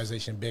 this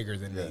organization bigger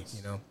than me.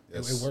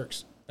 It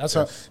works. That's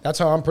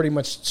how I'm pretty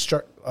much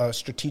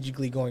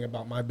strategically going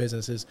about my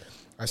business. Is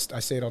I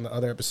say it on the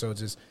other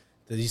episodes is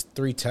that these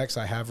 3 techs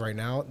I have right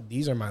now,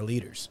 these are my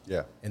leaders.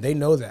 Yeah, and they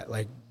know that.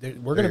 Like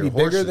we're going to be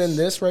bigger than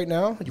this right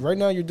now. Right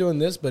now you're doing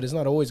this, but it's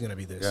not always going to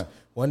be this. Yeah.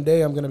 One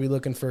day I'm going to be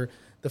looking for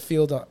the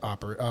field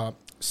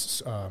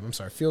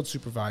field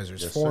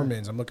supervisors,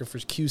 foremans. I'm looking for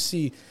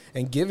QC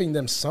and giving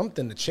them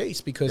something to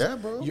chase because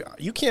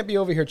you can't be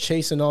over here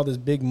chasing all this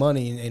big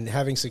money and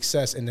having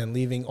success and then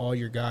leaving all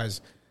your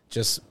guys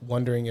just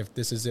wondering if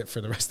this is it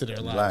for the rest of their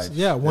lives.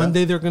 Yeah, one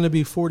day they're going to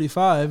be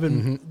 45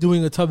 and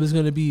doing a tub is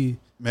going to be...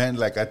 Man,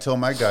 like I tell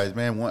my guys,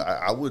 man,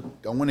 I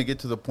want to get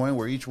to the point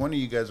where each one of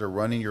you guys are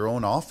running your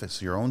own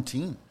office, your own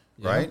team,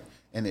 right?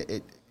 And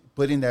it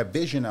putting that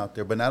vision out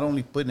there, but not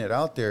only putting it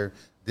out there,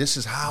 this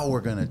is how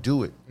we're going to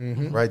do it,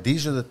 right?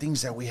 These are the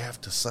things that we have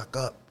to suck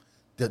up.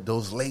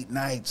 Those late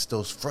nights,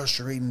 those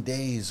frustrating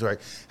days, right?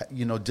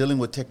 Dealing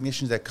with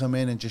technicians that come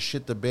in and just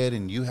shit the bed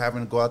and you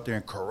having to go out there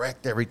and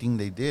correct everything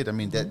they did. I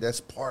mean, that's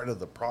part of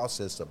the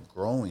process of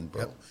growing,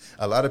 bro. Yep.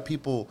 A lot of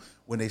people,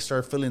 when they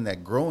start feeling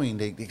that growing,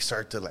 they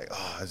start to like,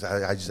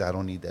 I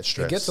don't need that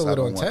stress. It gets a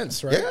little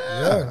intense, right?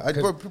 Yeah.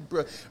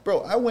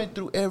 Bro, I went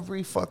through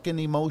every fucking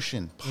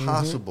emotion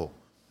possible.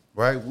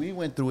 Right, we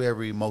went through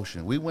every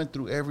emotion. We went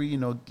through every,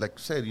 like I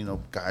said,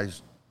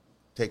 guys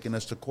taking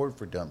us to court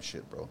for dumb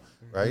shit, bro.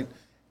 Right,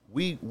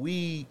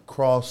 we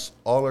cross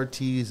all our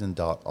T's and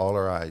dot all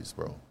our I's,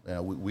 bro.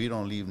 We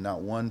don't leave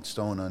not one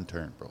stone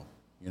unturned, bro.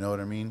 You know what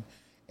I mean?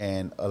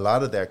 And a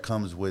lot of that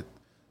comes with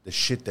the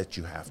shit that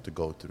you have to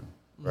go through,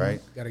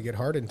 right? Got to get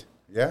hardened.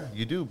 Yeah,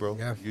 you do, bro.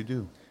 Yeah, you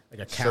do.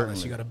 Like a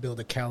callus, you got to build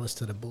a callus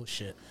to the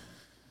bullshit.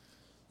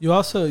 You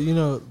also,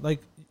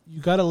 like. You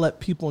got to let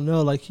people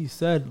know, like he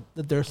said,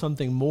 that there's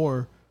something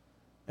more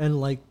and,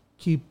 like,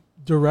 keep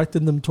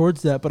directing them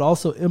towards that, but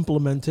also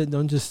implement it.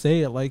 Don't just say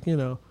it. Like,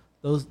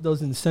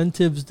 those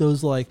incentives,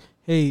 those, like,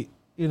 hey,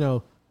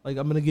 like,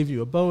 I'm going to give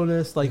you a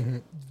bonus, like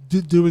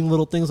doing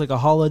little things like a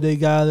holiday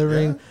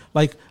gathering. Yeah.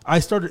 Like, I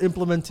started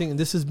implementing, and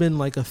this has been,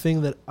 like, a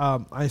thing that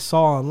I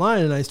saw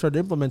online, and I started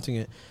implementing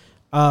it.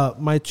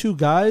 My 2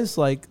 guys,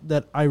 like,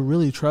 that I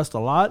really trust a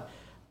lot,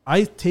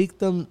 I take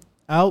them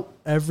out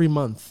every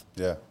month.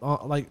 Yeah.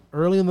 Like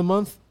early in the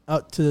month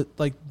out to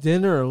like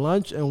dinner or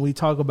lunch and we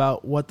talk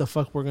about what the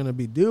fuck we're going to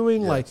be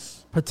doing, like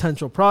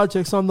potential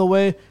projects on the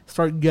way,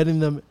 start getting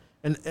them.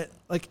 And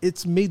like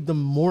it's made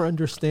them more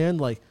understand.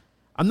 Like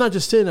I'm not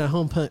just sitting at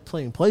home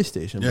playing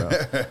PlayStation, bro.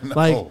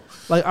 No.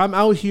 Like I'm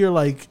out here.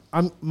 Like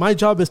my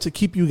job is to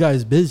keep you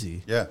guys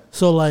busy. Yeah.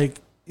 So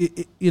like,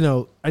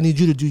 I need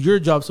you to do your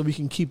job so we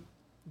can keep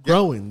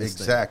growing. This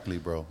exactly,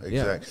 thing. Bro.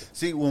 Exactly. Yeah.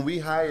 See, when we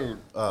hired,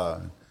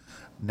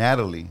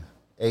 Natalie,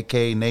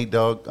 a.k.a. Nate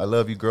Dogg, I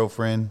love you,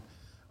 girlfriend.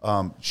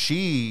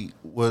 She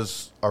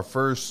was our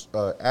first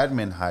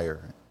admin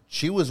hire.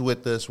 She was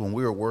with us when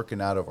we were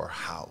working out of our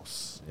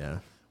house. Yeah.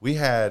 We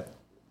had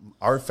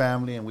our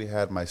family and we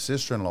had my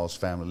sister-in-law's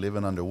family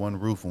living under one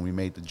roof when we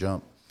made the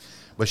jump.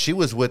 But she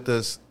was with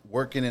us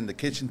working in the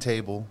kitchen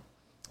table,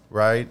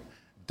 right?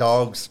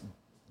 Dogs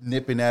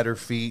nipping at her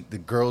feet.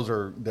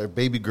 Their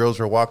baby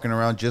girls are walking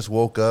around, just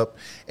woke up.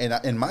 And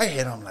in my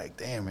head, I'm like,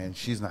 damn, man,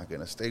 she's not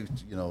going to stay.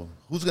 You know,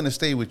 who's going to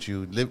stay with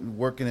you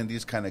working in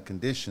these kind of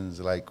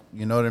conditions? Like,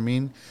 you know what I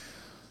mean?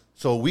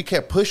 So we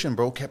kept pushing,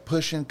 bro, kept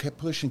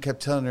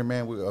telling her,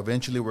 man,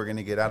 eventually we're going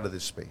to get out of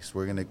this space.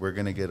 We're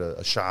going to get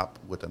a shop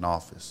with an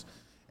office.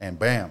 And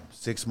bam,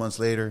 6 months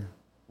later,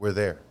 we're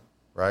there,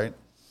 right?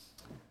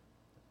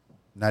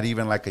 Not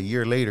even like a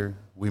year later,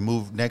 we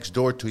moved next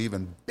door to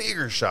even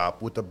bigger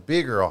shop with a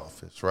bigger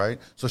office, right?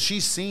 So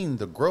she's seen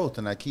the growth,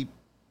 and I keep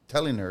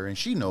telling her, and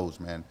she knows,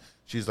 man.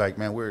 She's like,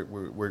 man,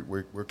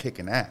 we're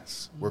kicking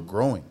ass. We're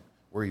growing.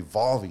 We're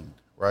evolving,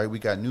 right? We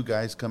got new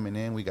guys coming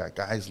in. We got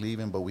guys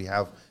leaving, but we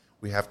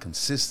have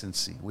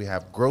consistency. We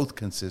have growth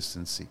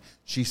consistency.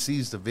 She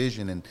sees the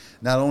vision, and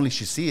not only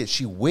she see it,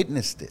 she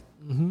witnessed it.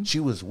 Mm-hmm. She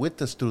was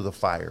with us through the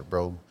fire,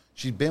 bro.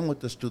 She's been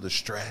with us through the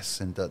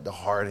stress and the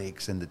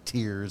heartaches and the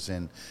tears.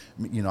 And,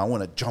 you know, I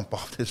want to jump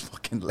off this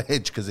fucking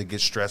ledge because it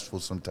gets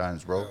stressful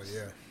sometimes, bro. Oh,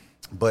 yeah.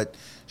 But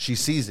she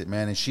sees it,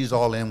 man, and she's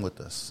all in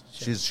with us.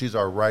 She's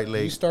our right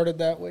leg. You started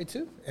that way,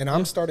 too? And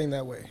I'm starting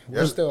that way.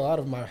 We're still out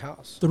of my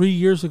house. 3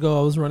 years ago,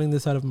 I was running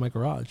this out of my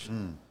garage.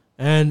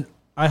 And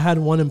I had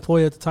one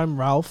employee at the time,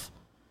 Ralph,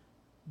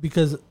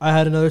 because I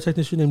had another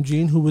technician named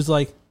Gene who was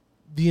like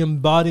the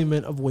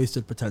embodiment of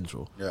wasted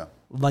potential. Yeah.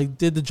 Like,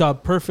 did the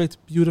job perfect,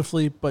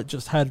 beautifully, but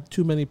just had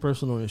too many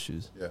personal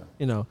issues. Yeah.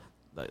 You know,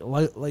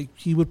 like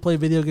he would play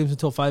video games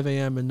until 5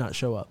 a.m. and not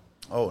show up.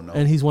 Oh, no.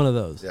 And he's one of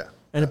those. Yeah.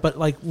 And but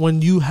like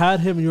when you had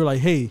him and you were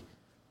like, hey,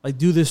 like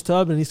do this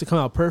tub and it needs to come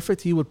out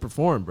perfect, he would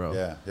perform, bro.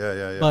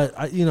 Yeah.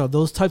 But you know,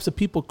 those types of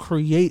people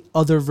create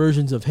other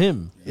versions of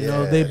him. You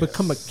know, they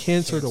become a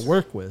cancer to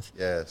work with.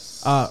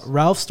 Yes.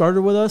 Ralph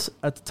started with us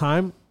at the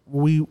time.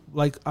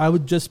 I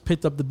would just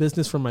picked up the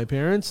business from my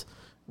parents,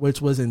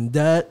 which was in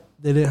debt.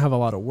 They didn't have a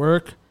lot of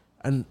work,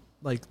 and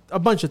like a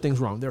bunch of things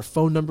wrong. Their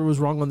phone number was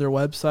wrong on their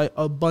website.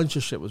 A bunch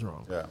of shit was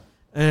wrong. Yeah.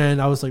 And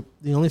I was like,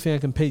 the only thing I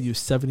can pay you is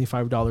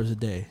 $75 a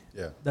day.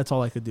 Yeah. That's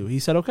all I could do. He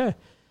said, okay.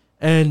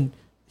 And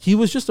he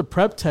was just a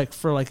prep tech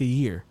for like a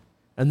year.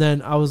 And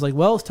then I was like,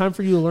 well, it's time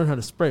for you to learn how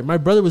to spray. My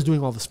brother was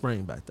doing all the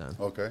spraying back then.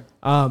 Okay.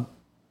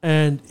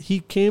 And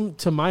he came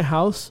to my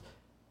house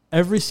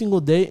every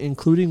single day,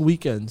 including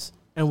weekends,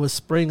 and was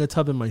spraying a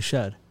tub in my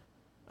shed.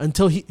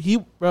 Until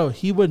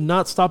he would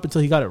not stop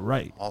until he got it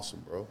right. Awesome,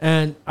 bro.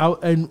 And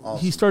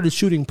he started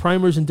shooting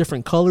primers in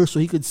different colors so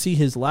he could see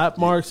his lap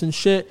marks and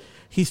shit.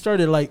 He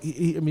started like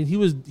he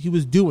was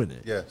doing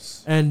it.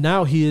 Yes. And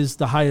now he is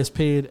the highest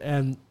paid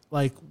and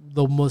like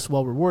the most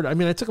well rewarded. I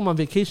mean, I took him on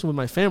vacation with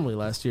my family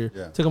last year.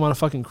 Yeah. Took him on a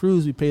fucking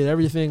cruise. We paid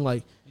everything.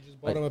 Like You just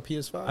bought him a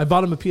PS5? I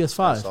bought him a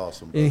PS5. That's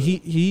awesome, brother. And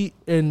he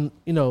and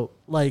you know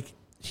like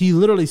he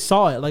literally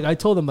saw it. Like I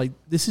told him like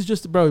this is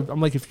just bro. I'm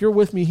like if you're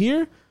with me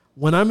here.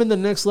 When I'm in the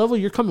next level,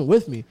 you're coming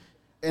with me.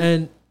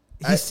 And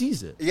he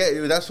sees it.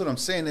 Yeah, that's what I'm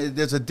saying.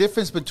 There's a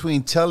difference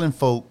between telling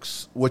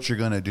folks what you're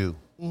going to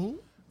do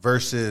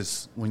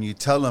versus when you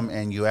tell them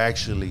and you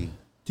actually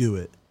do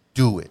it.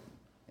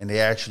 And they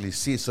actually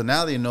see it. So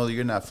now they know that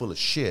you're not full of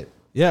shit.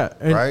 Yeah.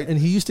 And, right? And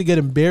he used to get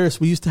embarrassed.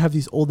 We used to have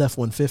these old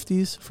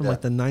F-150s from like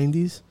the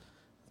 90s.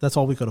 That's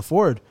all we could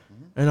afford.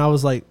 And I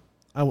was like,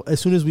 as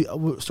soon as we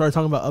started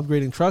talking about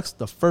upgrading trucks,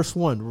 the first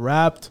one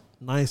wrapped,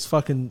 nice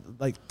fucking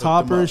like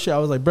topper and shit. I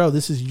was like, bro,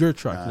 this is your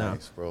truck now,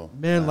 bro.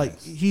 Man,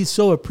 like he's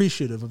so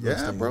appreciative of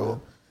those things, bro.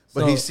 Man.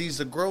 But he sees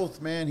the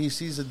growth, man. He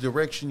sees the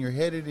direction you're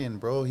headed in,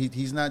 bro.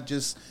 He's not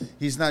just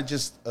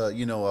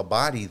a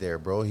body there,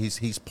 bro.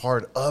 He's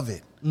part of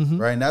it,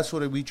 right? And that's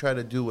what we try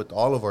to do with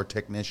all of our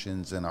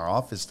technicians and our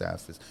office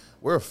staff. Is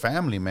we're a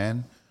family,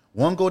 man.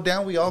 One go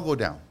down, we all go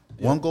down.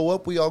 Yep. One go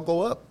up, we all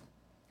go up,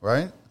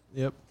 right?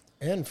 Yep.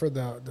 And for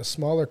the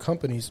smaller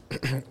companies.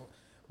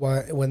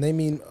 When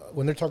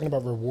they're talking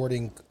about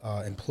rewarding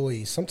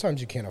employees, sometimes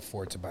you can't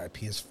afford to buy a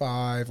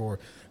PS5 or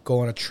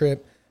go on a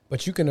trip,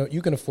 but you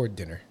can afford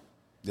dinner.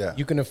 Yeah,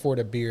 you can afford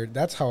a beer.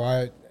 That's how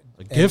a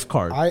gift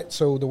card.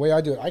 So the way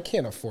I do it, I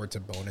can't afford to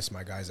bonus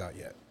my guys out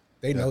yet.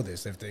 They know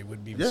this if they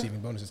would be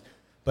receiving bonuses,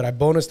 but I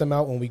bonus them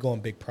out when we go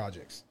on big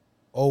projects.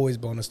 Always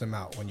bonus them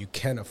out when you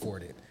can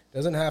afford it.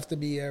 Doesn't have to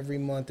be every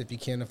month if you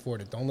can't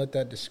afford it. Don't let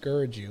that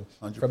discourage you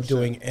 100%. From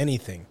doing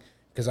anything.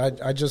 Because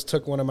I just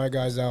took one of my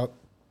guys out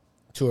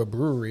to a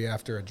brewery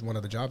after one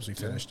of the jobs we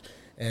finished.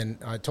 And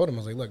I told him, I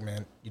was like, look,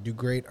 man, you do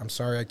great. I'm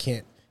sorry I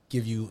can't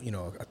give you,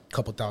 a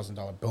couple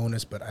 $1,000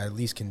 bonus, but I at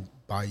least can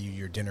buy you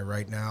your dinner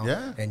right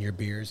now and your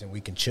beers, and we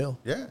can chill.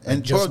 Yeah.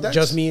 And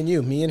just me and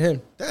you, me and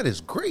him. That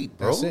is great,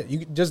 bro. That's it.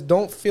 You just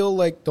don't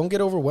get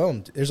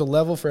overwhelmed. There's a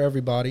level for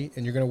everybody,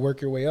 and you're going to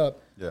work your way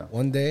up. Yeah.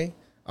 One day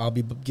I'll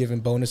be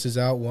giving bonuses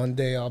out. One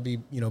day I'll be,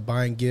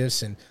 buying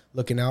gifts and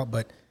looking out,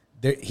 but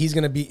he's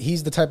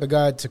the type of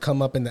guy to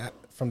come up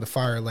from the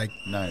fire, like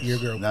Nice. your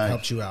girl Nice.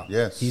 helped you out.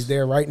 Yes. He's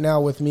there right now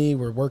with me.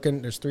 We're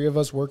working. There's 3 of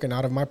us working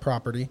out of my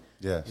property.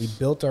 Yes. We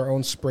built our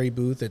own spray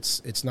booth.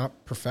 It's not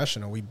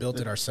professional. We built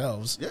it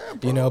ourselves. Yeah,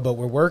 bro. You know, but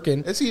we're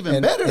working. It's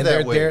even better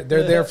that way.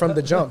 They're there from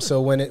the jump.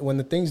 So when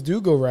the things do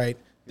go right,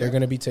 they're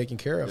going to be taken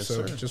care of. Yes,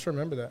 so sir. just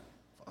remember that.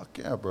 Fuck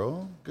yeah,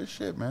 bro. Good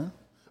shit, man.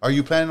 Are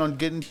you planning on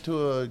getting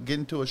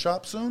to a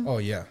shop soon? Oh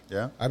yeah.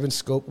 Yeah? I've been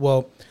scoped.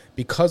 Well,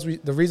 because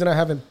the reason I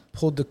haven't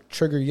pulled the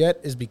trigger yet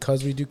is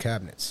because we do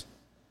cabinets.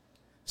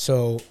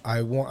 So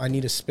I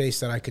need a space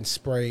that I can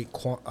spray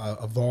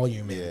a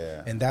volume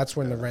in, and that's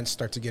when the rents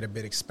start to get a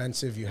bit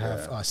expensive. You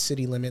have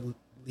city limit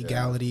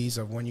legalities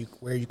of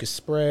where you can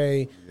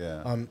spray.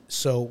 Yeah.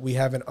 So we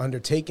haven't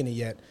undertaken it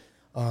yet,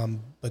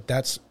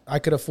 but I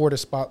could afford a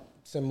spot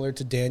similar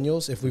to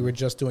Daniel's if we were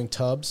just doing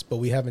tubs, but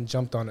we haven't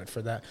jumped on it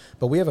for that.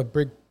 But we have a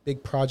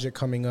big project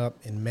coming up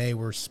in May.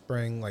 We're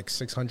spraying like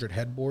 600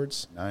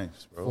 headboards.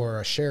 Nice, bro. For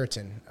a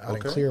Sheraton out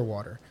in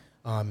Clearwater.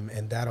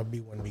 And that'll be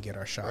when we get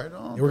our shop. Right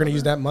on, we're going to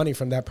use that money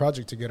from that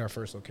project to get our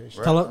first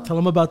location. Tell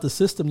them about the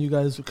system, you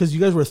guys, because you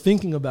guys were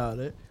thinking about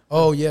it.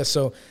 Oh, yeah.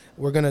 So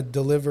we're going to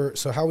deliver.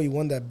 So how we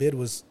won that bid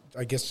was,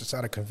 I guess, just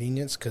out of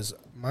convenience, because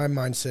my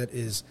mindset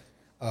is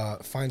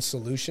find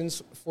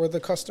solutions for the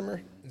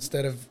customer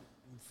instead of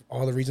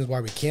all the reasons why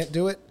we can't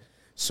do it.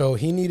 So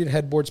he needed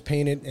headboards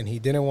painted, and he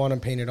didn't want them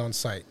painted on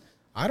site.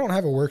 I don't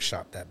have a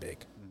workshop that big.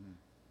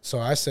 So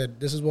I said,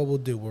 this is what we'll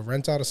do. We'll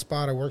rent out a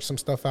spot. I work some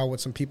stuff out with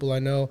some people I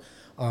know,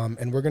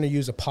 and we're going to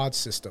use a pod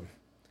system.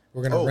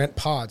 We're going to rent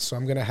pods. So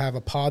I'm going to have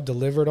a pod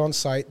delivered on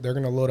site. They're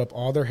going to load up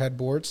all their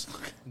headboards.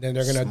 Then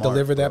they're going to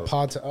deliver that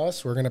pod to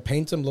us. We're going to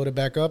paint them, load it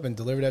back up, and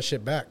deliver that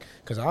shit back.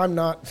 Because I'm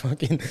not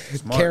fucking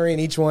carrying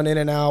each one in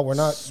and out. We're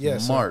not.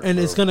 Smart, and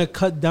bro. it's going to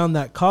cut down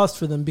that cost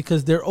for them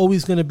because they're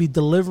always going to be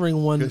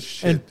delivering one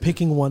and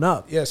picking one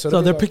up. Yeah, so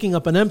they're picking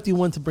up an empty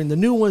one to bring the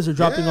new ones. They're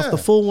dropping off the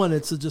full one.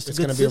 It's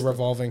going to be a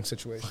revolving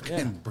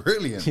situation.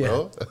 Brilliant,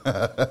 bro.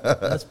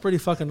 That's pretty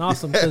fucking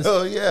awesome.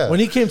 Hell yeah. When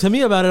he came to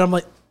me about it, I'm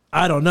like,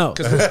 I don't know.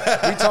 Because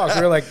we talked.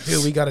 We were like,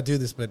 dude, we got to do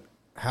this, but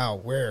how?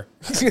 Where?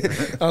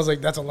 I was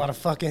like, that's a lot of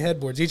fucking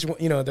headboards. Each one,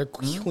 they're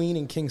queen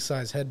and king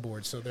size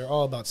headboards, so they're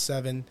all about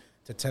 7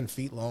 to 10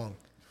 feet long.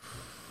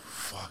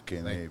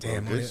 Fucking like, A,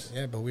 damn, bro.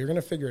 yeah, but we're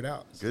gonna figure it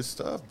out. Good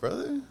stuff,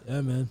 brother. Yeah,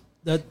 man.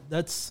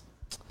 That's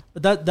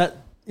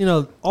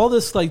all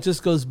this like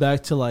just goes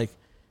back to like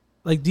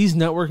these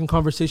networking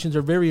conversations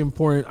are very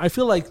important. I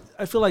feel like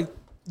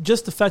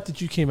just the fact that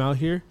you came out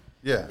here.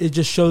 Yeah. It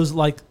just shows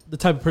like the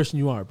type of person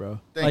you are, bro.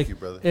 Thank you,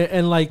 brother.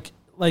 And like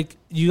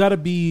you got to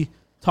be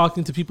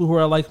talking to people who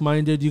are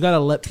like-minded. You got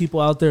to let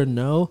people out there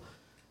know,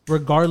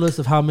 regardless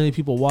of how many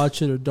people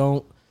watch it or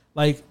don't,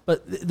 but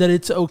that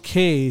it's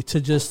okay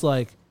to just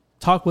like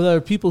talk with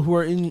other people who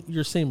are in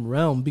your same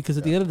realm, because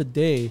at the end of the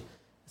day,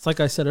 it's like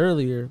I said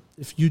earlier,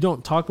 if you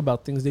don't talk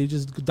about things, they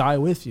just die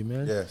with you,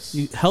 man. Yes.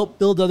 You help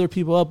build other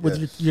people up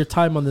with your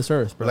time on this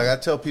earth, bro. Like I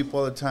tell people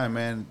all the time,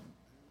 man,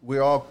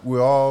 we're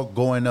all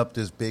going up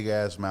this big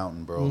ass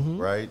mountain, bro,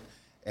 right?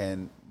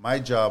 And my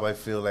job, I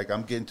feel like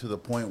I'm getting to the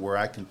point where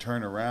I can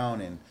turn around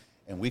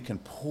and we can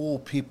pull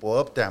people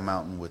up that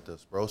mountain with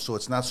us, bro. So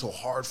it's not so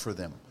hard for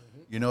them.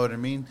 You know what I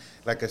mean?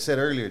 Like I said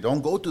earlier,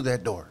 don't go through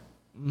that door.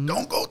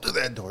 Don't go through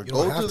that door.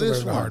 Go to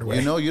this one.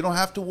 You don't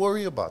have to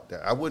worry about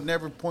that. I would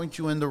never point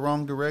you in the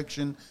wrong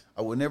direction.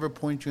 I would never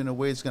point you in a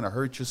way it's going to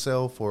hurt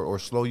yourself or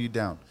slow you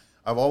down.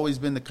 I've always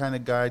been the kind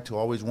of guy to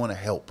always want to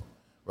help,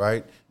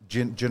 right?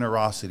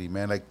 Generosity,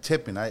 man. Like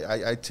tipping.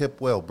 I tip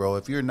well, bro.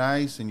 If you're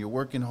nice and you're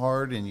working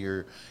hard and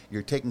you're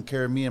taking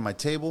care of me and my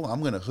table,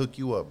 I'm going to hook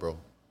you up, bro,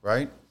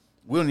 right?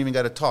 We don't even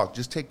got to talk.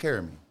 Just take care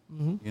of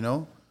me, you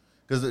know?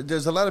 Because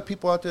there's a lot of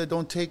people out there that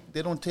don't take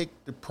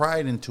the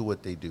pride into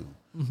what they do.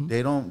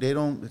 They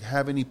don't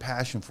have any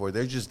passion for it.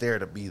 They're just there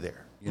to be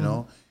there, you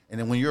know? And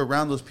then when you're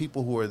around those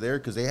people who are there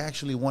because they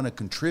actually want to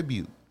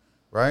contribute,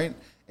 right?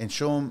 And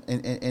show them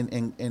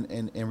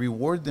and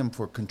reward them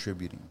for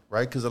contributing,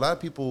 right? Because a lot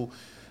of people,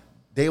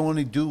 they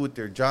only do what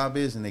their job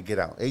is and they get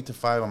out. 8 to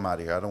 5, I'm out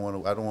of here. I don't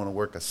want to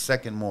work a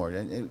second more.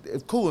 And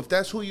cool, if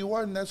that's who you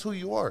are, then that's who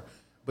you are.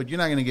 But you're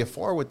not going to get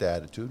far with the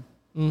attitude.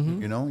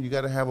 You know, you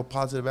got to have a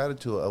positive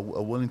attitude, a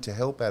willing to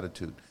help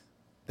attitude.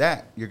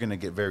 That you're going to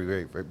get very,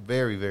 very, very,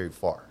 very, very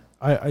far.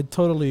 I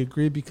totally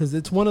agree, because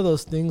it's one of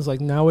those things like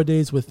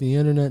nowadays with the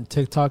internet and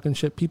TikTok and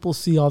shit, people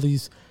see all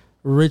these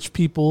rich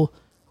people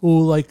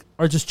who like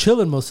are just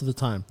chilling most of the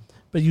time,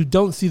 but you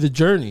don't see the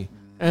journey.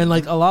 And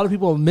like a lot of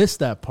people miss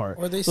that part.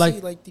 Or they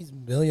see like these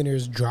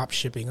millionaires drop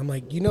shipping. I'm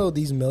like,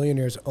 these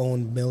millionaires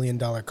own $1 million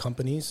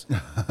companies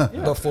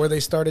before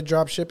they started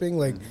drop shipping.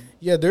 Like,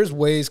 yeah,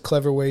 there's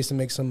clever ways to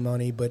make some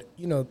money, but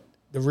the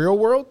real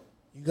world,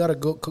 you got to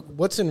go.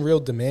 What's in real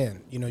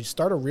demand? You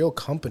start a real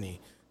company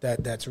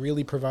that's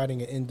really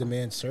providing an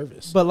in-demand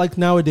service. But like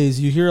nowadays,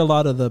 you hear a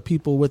lot of the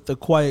people with the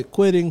quiet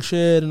quitting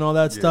shit and all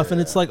that stuff,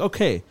 and it's like,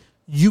 okay,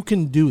 you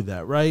can do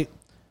that, right?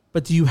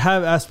 But do you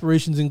have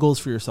aspirations and goals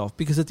for yourself?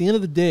 Because at the end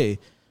of the day,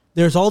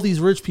 there's all these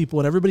rich people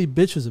and everybody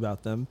bitches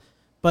about them.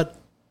 But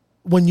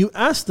when you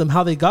ask them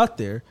how they got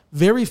there,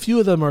 very few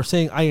of them are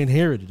saying, I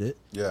inherited it.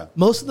 Yeah.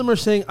 Most of them are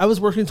saying, I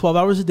was working 12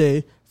 hours a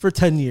day for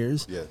 10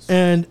 years, Yes.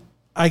 and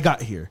I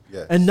got here.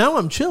 Yes. And now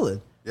I'm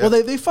chilling. Yeah.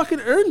 Well, they fucking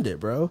earned it,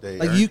 bro.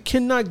 You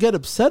cannot get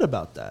upset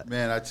about that.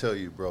 Man, I tell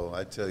you, bro. I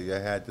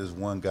had this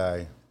one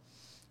guy,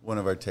 one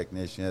of our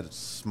technicians, had a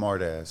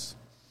smart ass.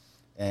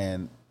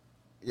 And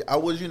I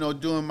was,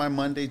 doing my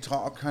Monday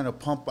talk, kind of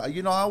pump. I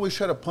always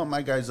try to pump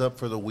my guys up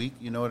for the week.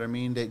 You know what I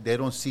mean? They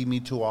don't see me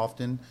too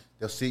often.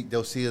 They'll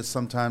see us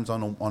sometimes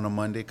on a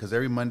Monday, because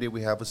every Monday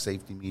we have a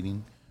safety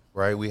meeting,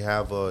 right? We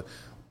have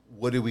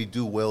what did we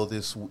do well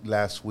this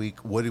last week?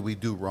 What did we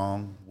do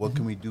wrong? What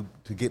can we do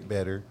to get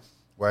better?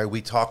 Right?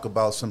 We talk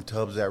about some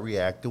tubs that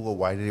reacted. Well,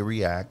 why did they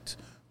react?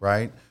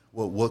 Right?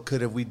 Well, what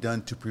could have we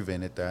done to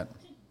prevent that?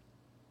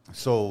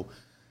 So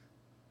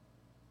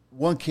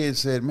one kid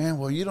said, man,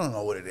 well, you don't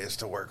know what it is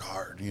to work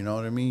hard. You know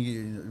what I mean?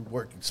 You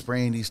work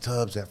spraying these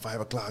tubs at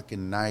 5 o'clock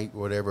in the night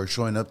or whatever,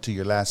 showing up to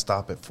your last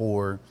stop at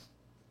 4.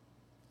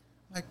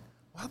 Like,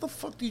 how the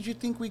fuck did you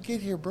think we get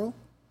here, bro?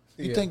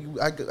 You think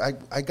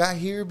I got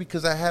here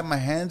because I had my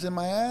hands in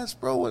my ass,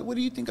 bro? What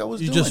do you think I was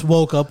doing? You just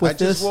woke up with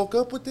this? I just woke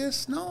up with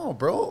this? No,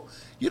 bro.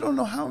 You don't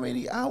know how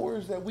many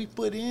hours that we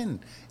put in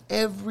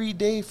every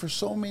day for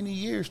so many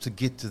years to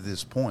get to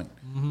this point.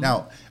 Mm-hmm.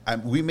 Now,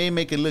 we may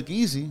make it look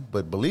easy,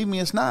 but believe me,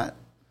 it's not.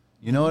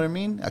 You know what I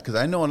mean? Because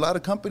I know a lot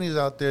of companies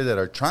out there that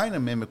are trying to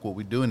mimic what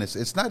we do, and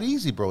it's not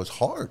easy, bro. It's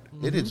hard.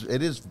 Mm-hmm.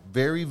 It is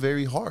very,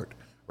 very hard,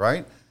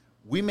 right?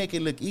 We make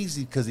it look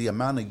easy because the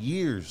amount of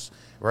years,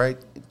 right,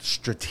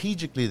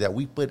 strategically that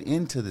we put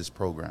into this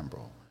program,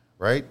 bro,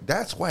 right?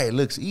 That's why it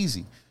looks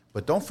easy.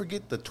 But don't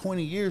forget the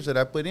 20 years that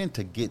I put in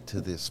to get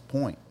to this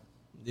point.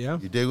 Yeah.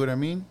 You dig what I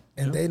mean?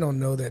 And they don't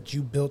know that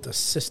you built a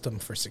system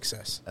for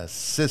success. A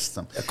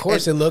system. Of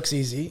course, it looks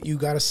easy. You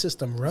got a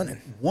system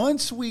running.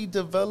 Once we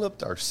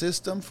developed our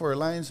system for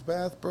Aliiance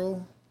Bath,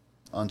 bro,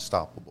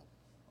 unstoppable.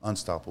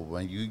 Unstoppable.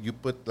 And you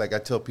put, like I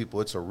tell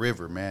people, it's a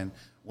river, man.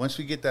 Once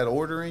we get that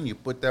order in, you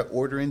put that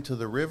order into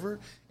the river,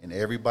 and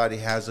everybody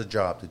has a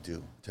job to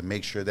do to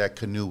make sure that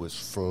canoe is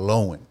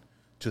flowing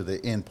to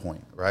the end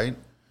point, right?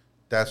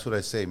 That's what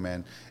I say,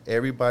 man.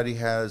 Everybody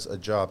has a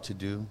job to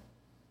do.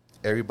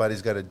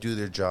 Everybody's got to do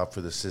their job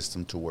for the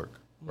system to work,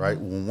 right?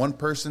 Mm-hmm. When one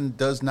person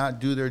does not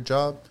do their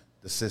job,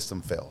 the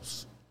system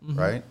fails,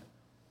 right?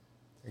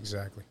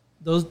 Exactly.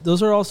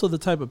 Those are also the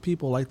type of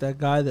people, like that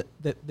guy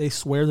that they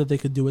swear that they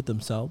could do it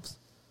themselves.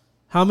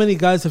 How many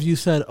guys have you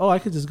said, oh, I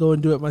could just go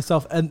and do it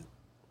myself? And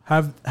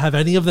have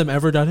any of them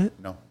ever done it?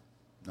 No.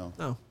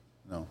 No.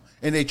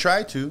 And they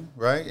try to,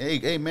 right?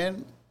 Hey,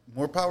 man,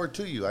 more power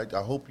to you. I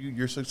hope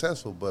you're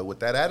successful. But with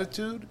that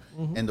attitude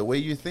and the way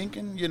you're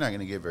thinking, you're not going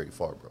to get very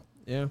far, bro.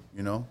 Yeah.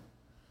 You know?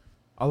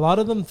 A lot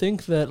of them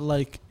think that,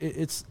 like,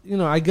 it's,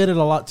 I get it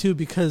a lot too,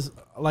 because,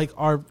 like,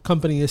 our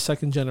company is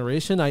second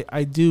generation.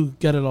 I do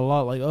get it a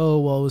lot, like, oh,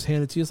 well, it was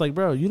handed to you. It's like,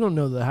 bro, you don't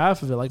know the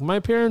half of it. Like, my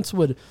parents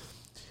would...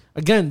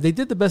 Again, they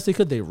did the best they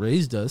could. They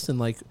raised us, and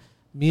like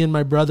me and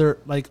my brother,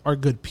 like, are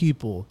good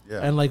people,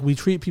 and like we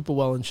treat people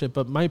well and shit.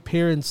 But my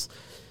parents,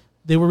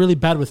 they were really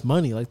bad with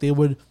money. Like they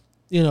would,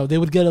 they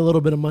would get a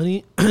little bit of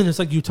money, and it's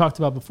like you talked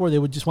about before. They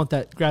would just want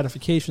that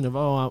gratification of,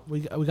 oh,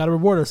 we got to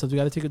reward ourselves. We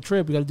got to take a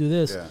trip. We got to do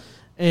this,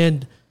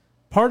 and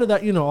part of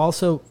that,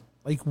 also,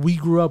 like, we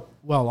grew up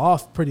well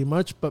off pretty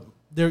much, but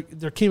there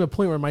came a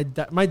point where my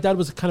dad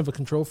was kind of a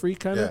control freak,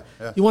 kind of.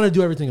 Yeah. He wanted to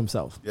do everything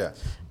himself. Yeah.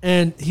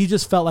 And he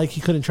just felt like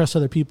he couldn't trust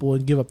other people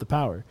and give up the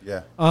power.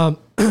 Yeah.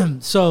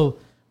 So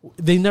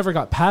they never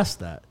got past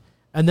that.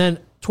 And then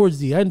towards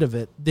the end of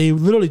it, they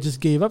literally just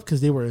gave up because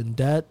they were in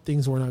debt.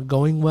 Things were not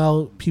going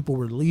well. People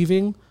were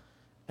leaving.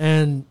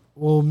 And,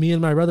 well, me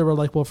and my brother were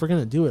like, well, if we're going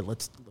to do it,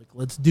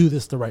 let's do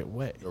this the right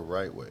way. The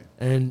right way.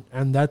 And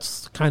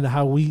that's kind of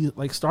how we,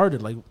 like,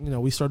 started. Like,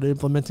 we started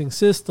implementing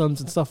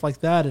systems and stuff like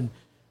that. And,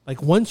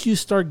 like, once you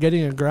start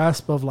getting a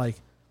grasp of, like,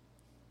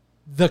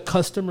 the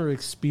customer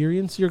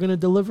experience you're going to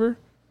deliver,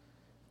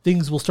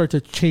 things will start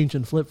to change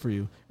and flip for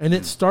you. And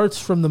it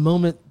starts from the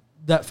moment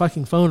that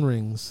fucking phone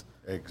rings.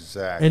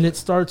 Exactly. And it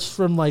starts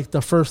from, like,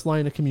 the first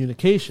line of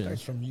communication. It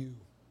starts from you.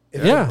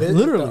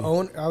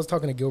 Literally. I was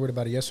talking to Gilbert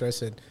about it yesterday. I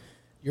said,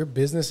 your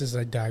business is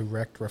a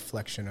direct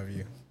reflection of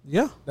you.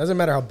 Yeah. Doesn't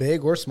matter how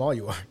big or small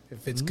you are.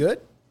 If it's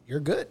good, you're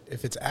good.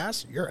 If it's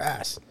ass, you're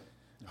ass.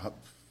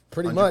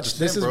 Pretty much.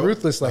 This is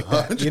ruthless like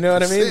that. 100%. You know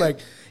what I mean? Like,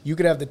 you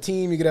could have the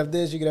team, you could have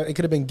this, it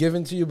could have been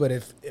given to you, but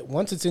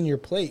once it's in your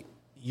plate,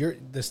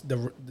 the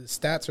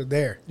stats are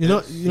there. You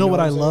know what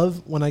I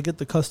love? When I get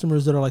the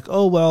customers that are like,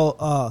 oh,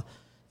 well,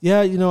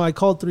 I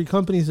called 3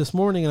 companies this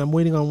morning and I'm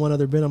waiting on one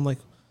other bid. I'm like,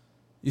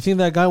 you think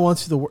that guy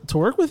wants you to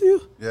work with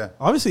you? Yeah.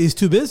 Obviously, he's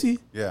too busy.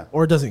 Yeah.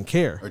 Or doesn't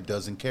care.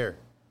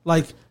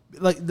 Like,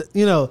 I don't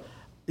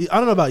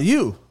know about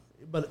you,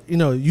 but,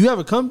 you have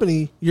a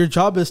company, your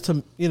job is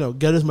to,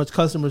 get as much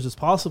customers as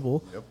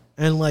possible. Yep.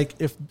 And, like,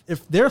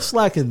 if they're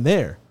slacking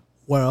there,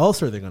 where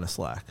else are they going to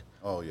slack?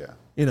 Oh, yeah.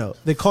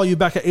 They call you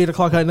back at 8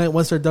 o'clock at night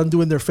once they're done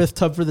doing their 5th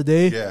tub for the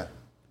day. Yeah.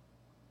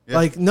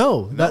 Like,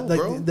 no,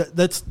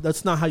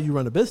 that's not how you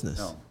run a business.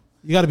 No.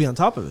 You got to be on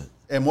top of it.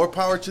 And more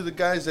power to the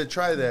guys that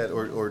try that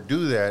or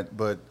do that.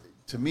 But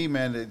to me,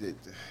 man,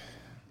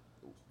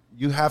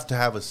 you have to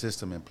have a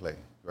system in play,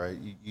 right?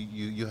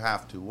 You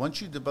have to.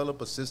 Once you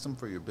develop a system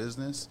for your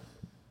business,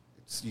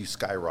 you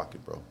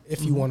skyrocket, bro.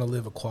 If you want to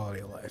live a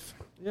quality of life.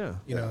 Yeah.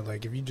 You know,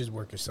 like if you just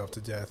work yourself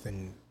to death,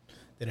 and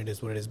then it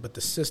is what it is. But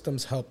the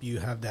systems help you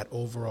have that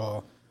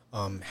overall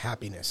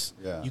happiness.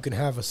 Yeah. You can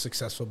have a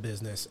successful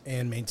business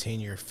and maintain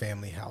your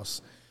family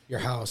house, your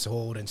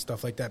household and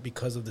stuff like that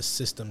because of the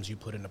systems you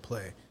put into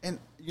play. And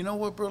you know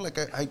what, bro? Like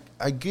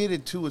I get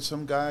it too with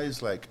some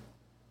guys, like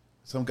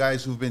some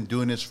guys who've been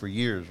doing this for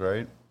years,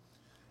 right?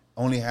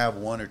 Only have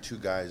one or two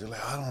guys. They're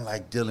like, I don't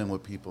like dealing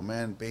with people,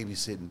 man.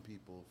 Babysitting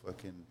people,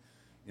 fucking,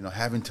 you know,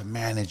 having to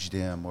manage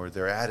them or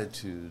their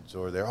attitudes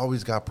or they're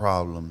always got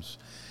problems.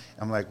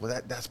 I'm like,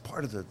 well, that's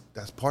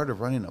part of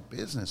running a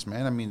business,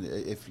 man. I mean,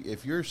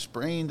 if you're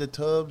spraying the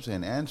tubs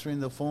and answering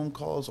the phone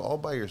calls all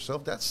by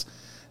yourself, that's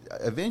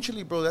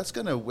eventually, bro, that's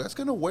gonna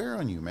wear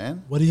on you,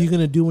 man. What are you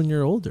gonna do when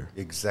you're older?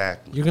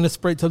 Exactly. You're gonna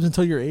spray tubs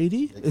until you're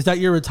 80? Is that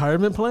your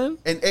retirement plan?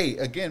 And hey,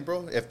 again,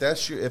 bro, if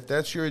that's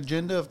your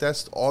agenda, if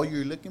that's all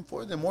you're looking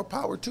for, then more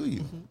power to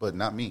you. Mm-hmm. But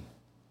not me.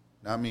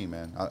 Not me,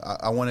 man.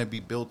 I want to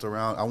be built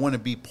around. I want to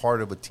be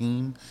part of a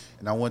team,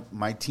 and I want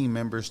my team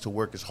members to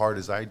work as hard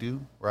as I do,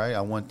 right?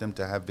 I want them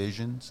to have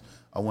visions.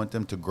 I want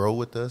them to grow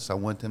with us. I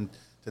want them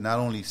to not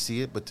only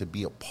see it, but to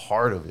be a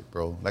part of it,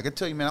 bro. Like I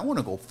tell you, man, I want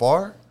to go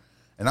far,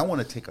 and I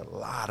want to take a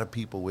lot of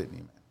people with me,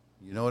 man.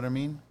 You know what I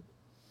mean?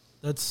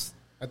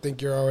 I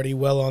think you're already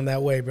well on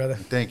that way, brother.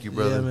 Thank you,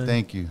 brother. Yeah,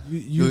 Thank you.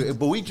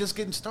 But we just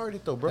getting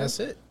started, though, bro. That's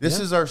it.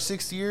 This is our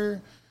 6th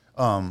year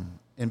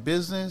in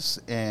business,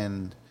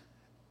 and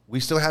we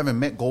still haven't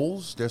met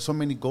goals. There's so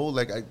many goals.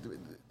 Like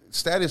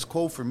status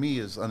quo for me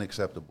is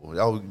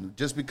unacceptable.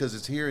 Just because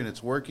it's here and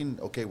it's working,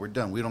 okay, we're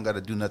done. We don't got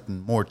to do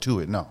nothing more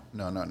to it. No.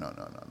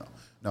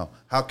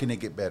 How can it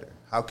get better?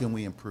 How can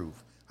we improve?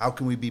 How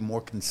can we be more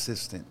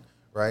consistent?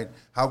 Right?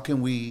 How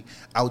can we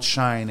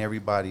outshine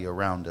everybody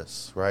around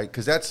us? Right?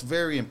 Because that's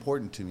very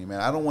important to me,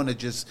 man. I don't want to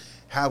just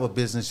have a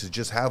business to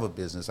just have a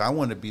business. I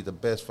want to be the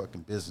best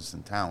fucking business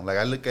in town. Like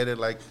I look at it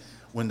like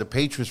when the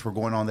Patriots were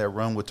going on that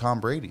run with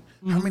Tom Brady.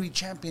 Mm-hmm. How many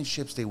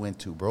championships they went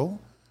to, bro?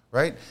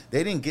 Right?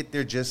 They didn't get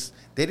there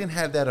they didn't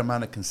have that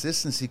amount of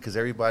consistency because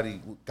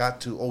everybody got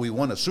to, we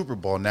won a Super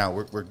Bowl now.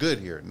 We're good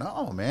here.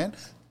 No, man.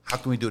 How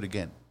can we do it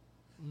again?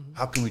 Mm-hmm.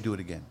 How can we do it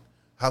again?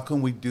 How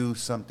can we do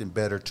something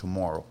better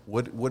tomorrow?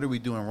 What are we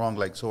doing wrong?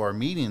 Like, so our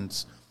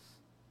meetings,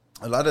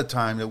 a lot of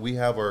time that we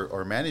have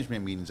our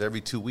management meetings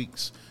every 2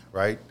 weeks,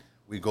 right?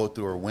 We go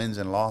through our wins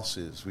and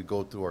losses. We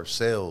go through our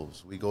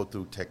sales. We go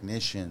through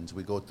technicians.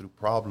 We go through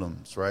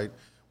problems, right?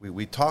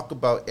 We talk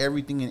about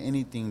everything and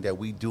anything that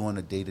we do on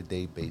a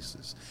day-to-day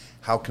basis.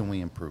 How can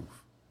we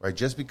improve, right?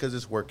 Just because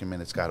it's working,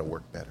 man, it's got to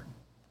work better.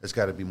 It's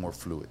got to be more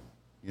fluid.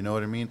 You know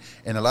what I mean?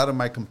 And a lot of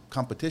my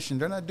competition,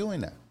 they're not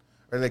doing that.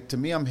 Right? Like, to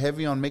me, I'm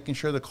heavy on making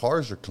sure the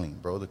cars are clean,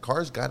 bro. The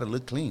cars got to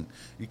look clean.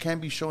 You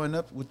can't be showing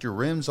up with your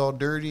rims all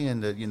dirty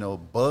and the,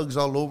 bugs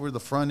all over the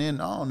front end.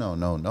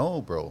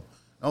 No, bro.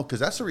 No, because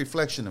that's a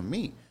reflection of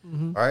me.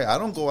 Mm-hmm. All right, I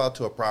don't go out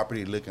to a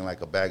property looking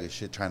like a bag of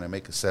shit trying to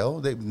make a sale.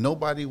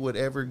 Nobody would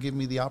ever give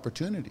me the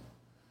opportunity.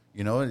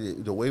 You know,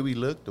 the way we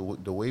look,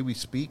 the way we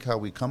speak, how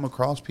we come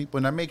across people,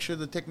 and I make sure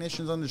the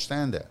technicians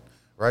understand that.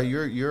 Right,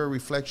 you're a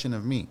reflection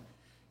of me.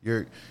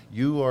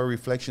 You are a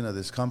reflection of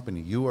this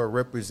company. You are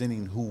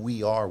representing who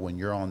we are when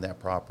you're on that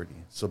property.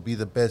 So be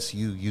the best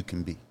you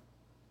can be.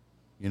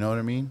 You know what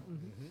I mean?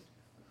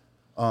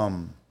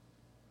 Mm-hmm.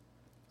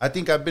 I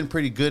think I've been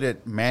pretty good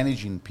at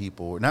managing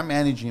people. Not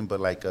managing, but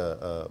like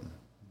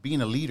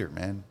being a leader,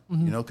 man.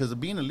 Mm-hmm. You know, because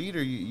being a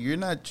leader, you're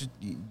not just...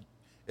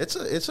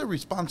 It's a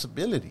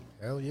responsibility.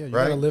 Hell yeah, you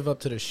right? got to live up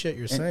to the shit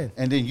you're saying.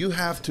 And then you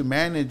have to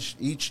manage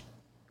each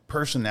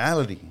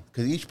personality,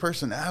 because each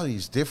personality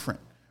is different,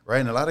 right?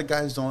 And a lot of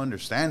guys don't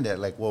understand that.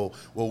 Like, well,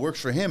 what works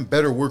for him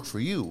better work for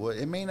you. Well,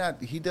 it may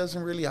not. He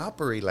doesn't really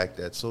operate like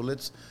that. So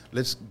let's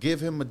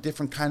give him a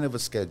different kind of a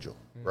schedule,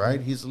 mm-hmm.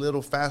 right? He's a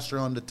little faster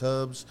on the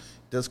tubs,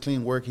 does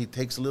clean work. He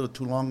takes a little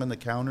too long on the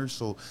counters.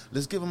 So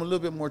let's give him a little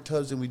bit more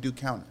tubs than we do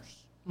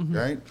counters, mm-hmm.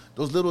 right?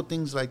 Those little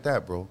things like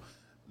that, bro.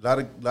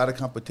 A lot of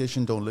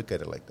competition don't look at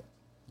it like that.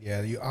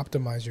 Yeah, you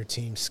optimize your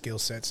team's skill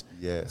sets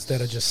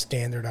instead of just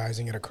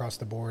standardizing it across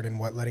the board and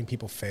letting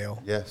people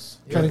fail. Yes.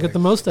 Trying to get the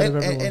most out of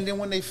everyone. And then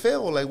when they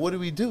fail, like, what do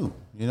we do?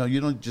 You know, you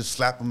don't just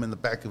slap them in the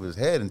back of his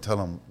head and tell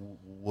him,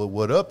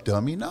 what up,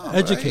 dummy? No.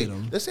 Educate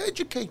them. Let's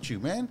educate you,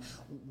 man.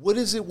 What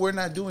is it we're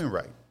not doing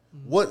right?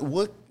 Mm-hmm.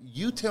 What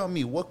you tell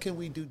me, what can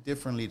we do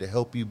differently to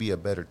help you be a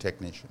better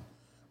technician?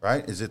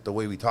 Right? Is it the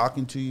way we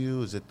talking to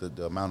you? Is it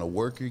the amount of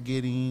work you're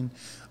getting?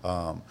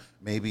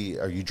 Maybe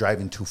are you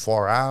driving too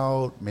far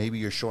out? Maybe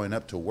you're showing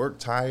up to work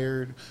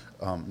tired.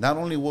 Not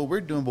only what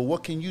we're doing, but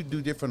what can you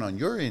do different on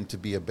your end to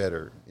be a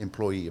better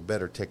employee, a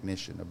better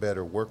technician, a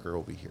better worker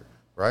over here,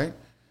 right?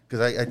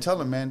 Because I tell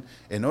them, man,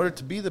 in order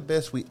to be the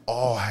best, we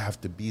all have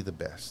to be the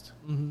best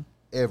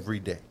every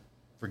day.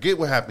 Forget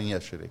what happened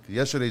yesterday, because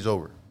yesterday's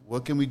over.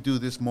 What can we do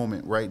this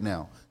moment right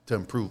now to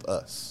improve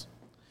us?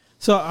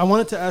 So I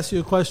wanted to ask you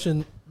a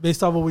question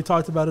based on what we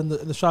talked about in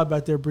the shop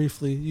back there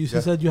briefly, you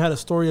said you had a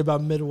story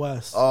about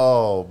Midwest.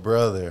 Oh,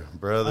 brother.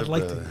 I'd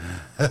like to.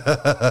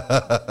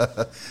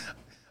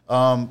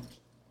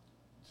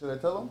 Should I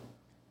tell him?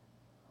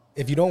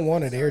 If you don't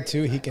want it aired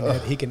too, he can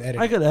edit.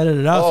 I could edit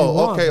it out. If you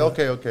want,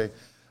 okay.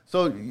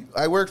 So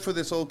I worked for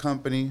this old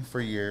company for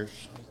years,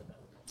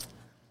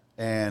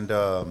 and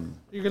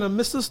you're gonna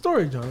miss the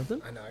story,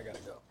 Jonathan. I know. I gotta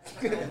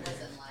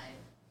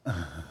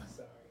go.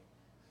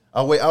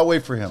 I'll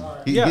wait for him.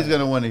 He's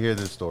gonna want to hear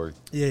this story.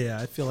 Yeah.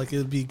 I feel like it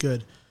would be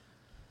good.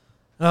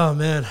 Oh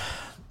man,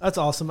 that's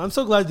awesome. I'm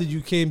so glad that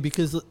you came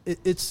because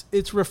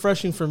it's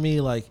refreshing for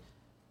me, like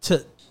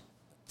to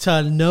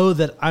know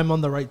that I'm on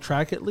the right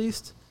track at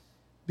least.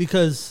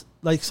 Because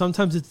like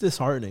sometimes it's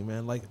disheartening,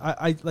 man. Like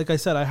I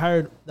said, I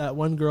hired that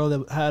one girl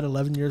that had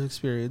 11 years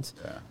experience,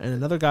 and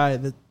another guy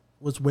that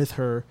was with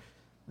her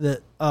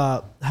that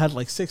had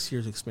like 6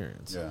 years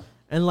experience. Yeah,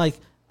 and like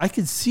I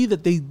could see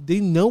that they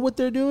know what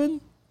they're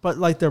doing, but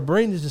like their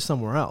brain is just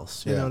somewhere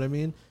else. You know what I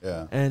mean?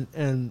 Yeah.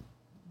 And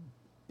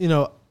you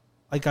know,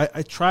 like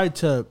I tried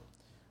to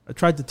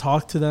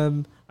talk to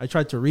them. I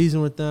tried to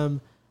reason with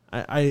them.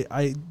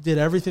 I did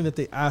everything that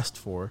they asked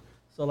for.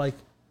 So like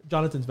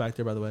Jonathan's back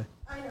there, by the way.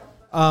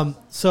 I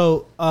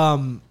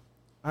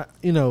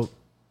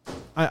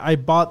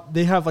bought,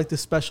 they have like this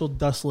special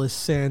dustless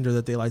sander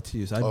that they like to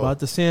use. I bought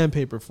the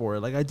sandpaper for it.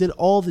 Like I did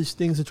all these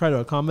things to try to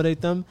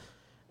accommodate them.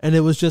 And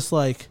it was just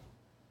like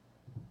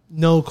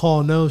no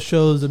call, no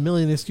shows, a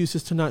million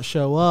excuses to not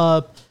show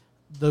up.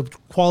 The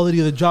quality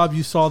of the job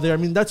you saw there. I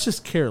mean, that's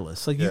just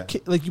careless. Like you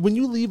can't, like when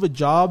you leave a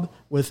job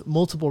with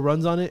multiple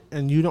runs on it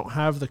and you don't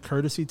have the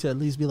courtesy to at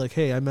least be like,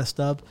 hey, I messed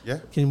up. Yeah.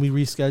 Can we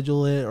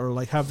reschedule it? Or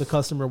like have the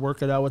customer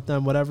work it out with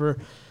them, whatever.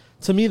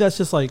 To me, that's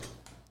just like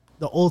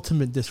the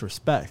ultimate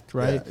disrespect,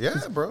 right? Yeah,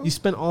 bro. You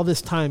spent all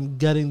this time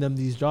getting them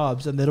these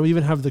jobs and they don't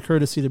even have the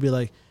courtesy to be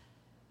like,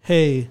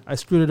 hey, I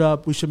screwed it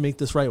up. We should make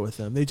this right with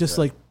them. They just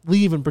like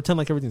leave and pretend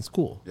like everything's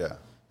cool. Yeah.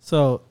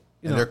 So,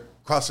 you know. They're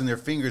crossing their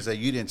fingers that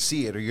you didn't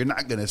see it or you're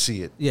not going to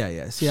see it.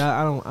 Yeah. See,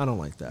 I don't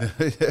like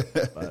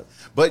that.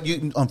 but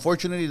you,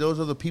 unfortunately, those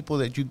are the people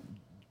that you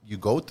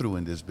go through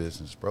in this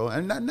business, bro.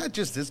 And not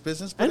just this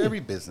business, but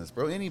every business,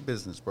 bro. Any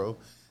business, bro.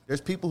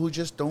 There's people who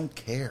just don't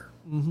care.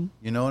 Mm-hmm.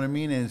 You know what I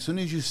mean? And as soon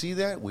as you see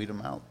that, weed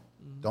them out.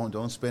 Mm-hmm.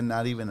 Don't spend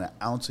not even an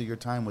ounce of your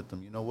time with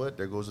them. You know what?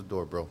 There goes the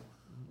door, bro.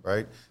 Mm-hmm.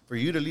 Right? For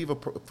you to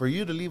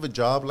leave a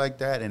job like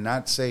that and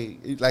not say,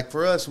 like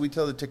for us, we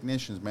tell the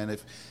technicians, man,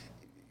 if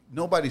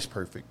nobody's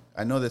perfect.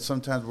 I know that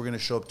sometimes we're going to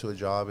show up to a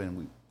job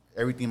and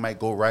everything might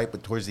go right,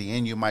 but towards the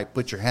end you might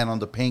put your hand on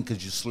the paint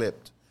because you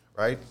slipped,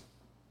 right?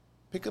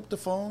 Pick up the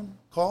phone,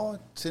 call,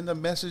 send a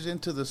message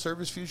into the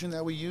service fusion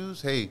that we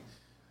use. Hey,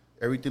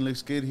 everything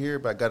looks good here,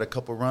 but I got a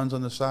couple runs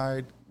on the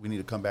side. We need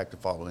to come back the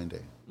following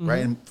day,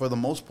 right? And for the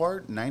most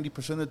part,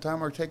 90% of the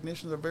time, our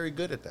technicians are very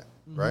good at that,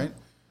 right?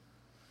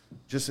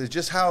 It's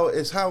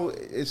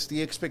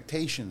the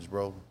expectations,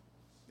 bro.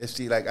 It's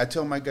like I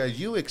tell my guys,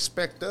 you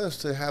expect us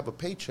to have a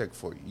paycheck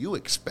for you. You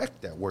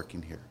expect that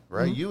working here,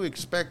 right? Mm-hmm. You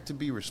expect to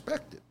be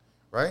respected,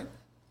 right?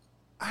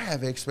 I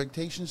have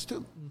expectations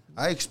too. Mm-hmm.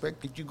 I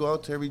expect that you go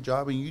out to every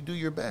job and you do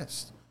your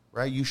best,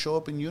 right? You show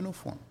up in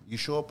uniform. You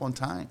show up on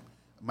time.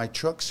 My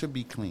truck should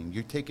be clean.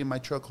 You're taking my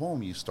truck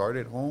home. You start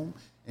at home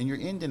and you're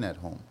ending at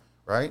home,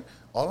 right?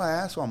 All I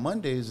ask on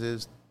Mondays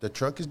is the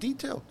truck is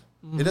detailed.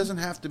 Mm-hmm. It doesn't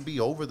have to be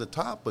over the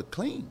top, but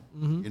clean.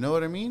 Mm-hmm. You know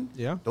what I mean?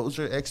 Yeah. Those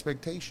are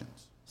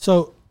expectations.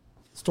 So,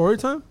 story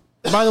time?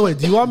 By the way,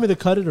 do you want me to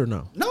cut it or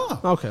no? No.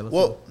 Okay. Let's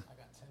go. I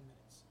got 10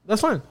 minutes.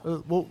 That's fine.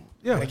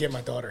 Yeah. I get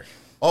my daughter.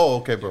 Oh,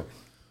 okay, bro.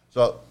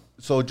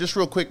 So just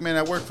real quick, man,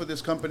 I worked for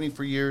this company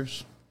for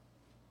years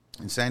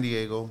in San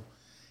Diego,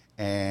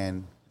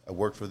 and I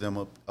worked for them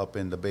up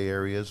in the Bay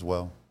Area as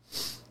well.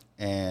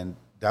 And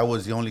that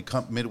was the only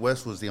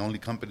Midwest was the only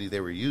company they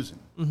were using,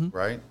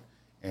 right?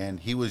 And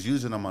he was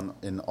using them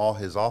in all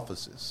his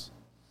offices.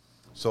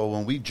 So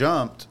when we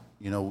jumped,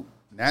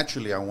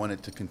 naturally I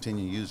wanted to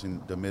continue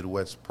using the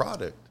Midwest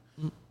product.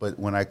 But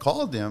when I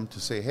called them to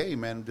say, hey,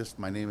 man,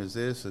 my name is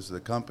this is the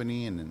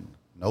company, and then,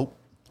 nope,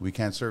 we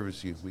can't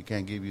service you. We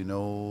can't give you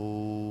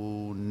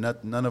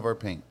none of our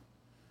paint.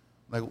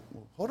 Like,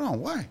 hold on,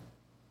 why?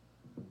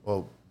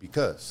 Well,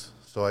 because.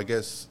 So I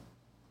guess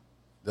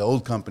the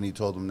old company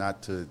told them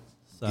not to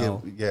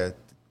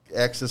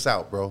X us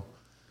out, bro.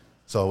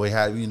 So we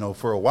had,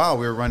 for a while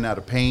we were running out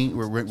of paint.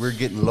 We're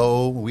getting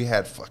low. We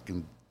had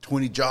fucking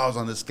 20 jobs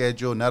on the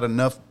schedule, not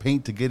enough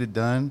paint to get it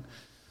done.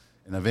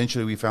 And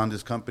eventually we found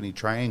this company,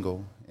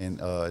 Triangle, in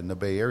the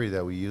Bay Area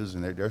that we use,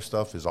 and their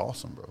stuff is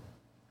awesome, bro.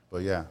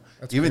 But yeah,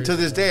 that's even to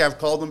this day, I've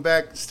called them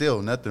back.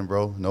 Still nothing,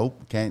 bro.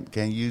 Nope, can't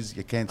use.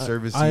 You can't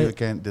service you. I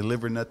can't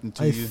deliver nothing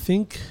to you.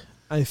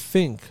 I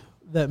think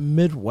that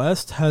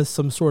Midwest has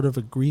some sort of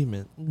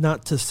agreement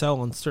not to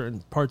sell in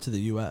certain parts of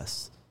the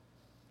U.S.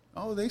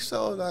 Oh, they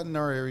sell that in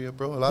our area,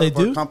 bro. A lot of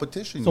our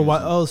competition. So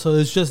why? Oh, so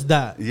it's just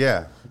that.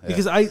 Yeah.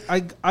 Because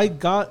I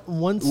got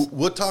once.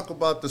 We'll talk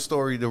about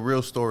the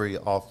real story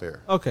off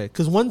air. Okay,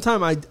 because one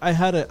time I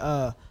had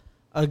a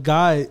a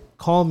guy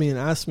called me and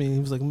asked me, he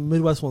was like,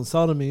 Midwest won't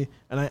sell to me.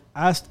 And I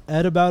asked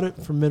Ed about it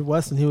from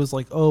Midwest, and he was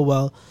like, oh,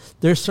 well,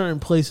 there's certain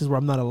places where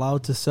I'm not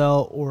allowed to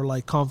sell, or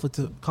like conflicts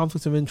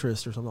of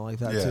interest or something like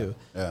that too.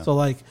 Yeah. So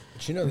like,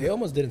 But you know, they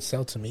almost didn't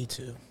sell to me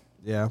too.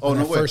 yeah. Oh, When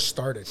no I way. first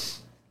started,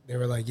 they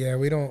were like, yeah,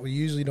 we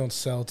usually don't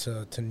sell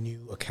to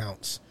new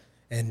accounts.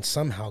 And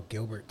somehow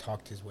Gilbert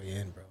talked his way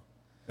in, bro.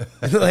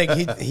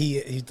 Like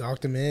he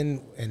talked them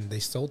in, and they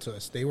sold to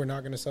us. They were not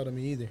going to sell to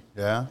me either.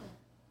 Yeah.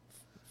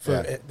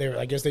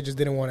 I guess they just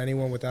didn't want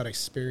anyone without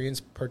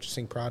experience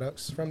purchasing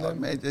products from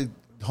them. Man,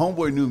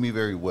 homeboy knew me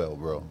very well,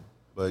 bro.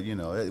 But, you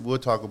know, we'll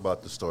talk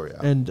about the story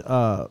out. And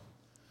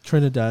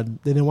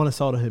Trinidad, they didn't want to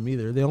sell to him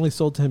either. They only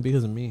sold to him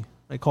because of me.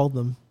 I called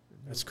them.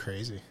 That's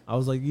crazy. I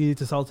was like, you need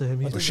to sell to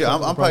him. He's Well, shit, I'm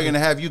probably going to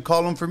have you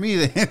call him for me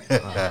then. Shit,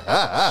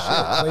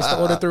 place the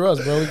order through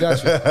us, bro. We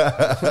got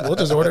you. We'll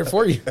just order it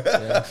for you.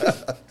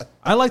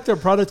 I like their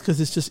product because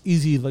it's just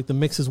easy. Like the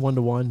mix is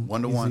 1-to-1.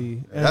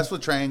 1-to-1. That's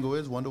what Triangle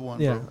is, 1-to-1,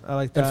 yeah, bro. I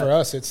like that. And for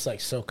us, it's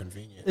like so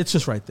convenient. It's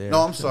just right there.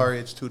 No, I'm sorry.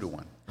 It's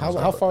 2-to-1.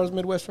 How far is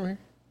Midwest from here?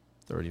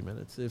 30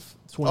 minutes. If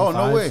Oh, 25,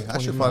 no way. I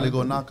should 25. probably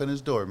go knock on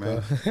his door,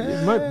 man.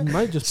 It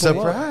might just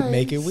pull up. Surprise.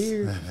 Make it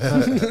weird.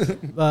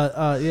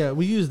 But yeah,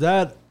 we use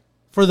that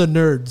for the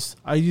nerds.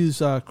 I use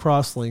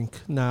Crosslink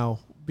now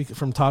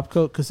from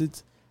Topcoat because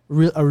it's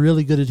a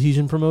really good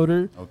adhesion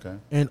promoter. Okay.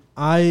 And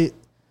I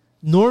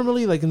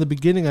normally, like in the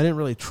beginning, I didn't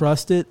really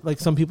trust it. Like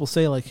some people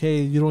say, like,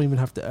 "Hey, you don't even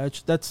have to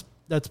etch." That's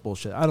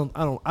bullshit. I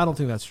don't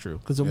think that's true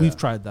because we've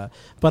tried that.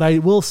 But I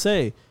will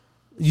say,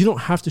 you don't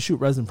have to shoot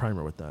resin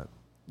primer with that.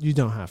 You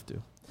don't have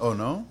to. Oh,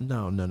 no?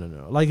 No.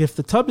 Like if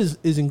the tub is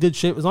in good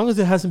shape, as long as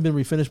it hasn't been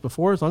refinished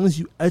before, as long as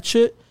you etch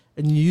it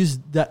and you use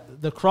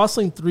that, the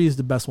Crosslink 3 is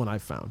the best one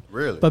I've found.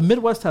 Really? But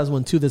Midwest has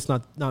one too that's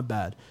not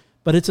bad.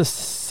 But it's a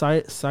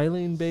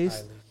silane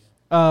based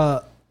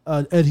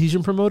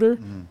adhesion promoter.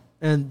 Mm.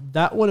 And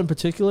that one in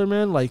particular,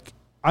 man, like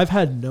I've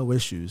had no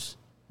issues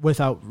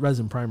without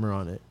resin primer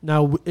on it.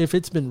 Now, if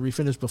it's been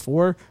refinished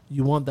before,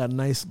 you want that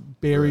nice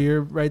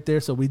barrier right there.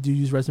 So we do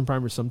use resin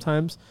primer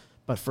sometimes.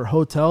 But for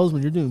hotels,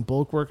 when you're doing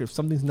bulk work, if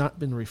something's not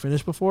been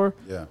refinished before,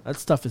 that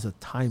stuff is a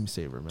time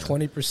saver, man.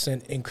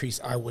 20% increase,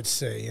 I would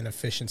say, in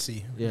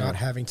efficiency. Not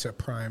having to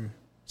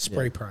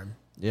spray prime.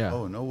 Yeah.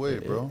 Oh, no way,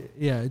 bro.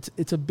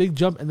 It's a big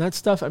jump. And that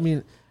stuff, I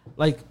mean,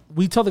 like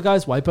we tell the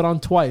guys, wipe it on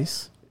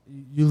twice.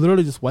 You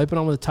literally just wipe it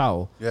on with a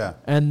towel. Yeah.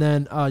 And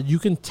then you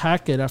can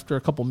tack it after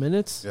a couple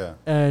minutes. Yeah.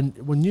 And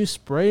when you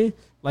spray,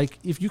 like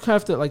if you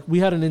have to, like we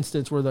had an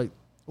instance where like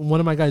one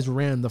of my guys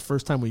ran the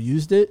first time we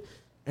used it.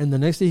 And the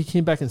next day he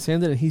came back and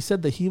sanded it, and he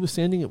said that he was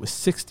sanding it with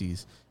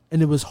 60s,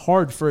 and it was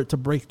hard for it to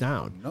break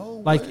down.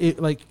 No way.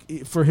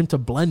 For him to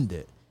blend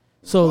it.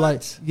 So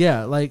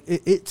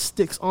it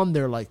sticks on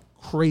there like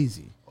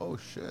crazy. Oh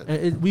shit.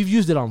 And we've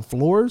used it on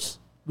floors.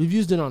 We've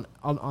used it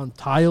on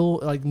tile,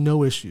 like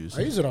no issues.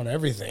 I use it on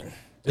everything.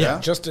 Yeah.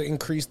 Just to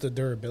increase the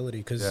durability,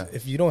 because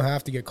if you don't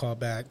have to get called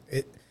back,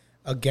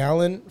 a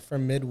gallon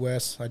from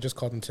Midwest, I just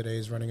called them today,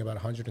 is running about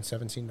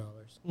 $117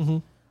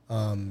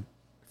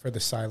 for the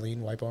silane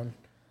wipe-on.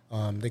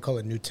 They call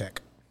it New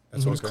Tech.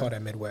 That's what it's called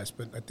at Midwest.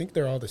 But I think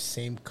they're all the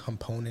same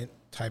component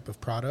type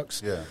of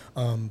products. Yeah.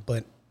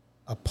 But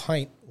a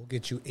pint will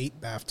get you 8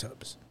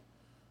 bathtubs.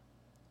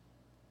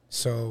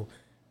 So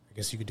I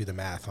guess you could do the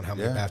math on how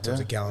many bathtubs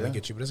a gallon will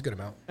get you, but it's a good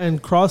amount.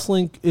 And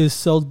Crosslink is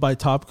sold by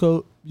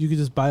Topcoat. You can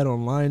just buy it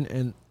online.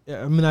 And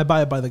I mean, I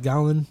buy it by the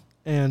gallon.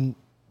 And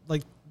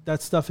like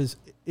that stuff is...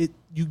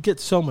 You get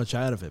so much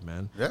out of it,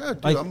 man. Yeah,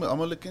 dude, like, I'm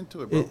gonna look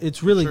into it, bro.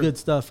 It's really good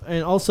stuff.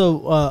 And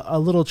also, a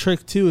little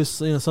trick too is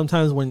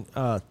sometimes when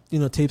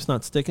tape's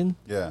not sticking.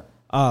 Yeah.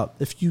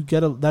 If you get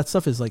that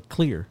stuff is like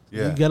clear.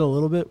 Yeah. You get a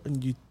little bit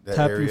and you That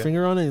tap area. your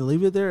finger on it and you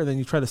leave it there, and then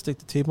you try to stick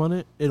the tape on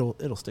it.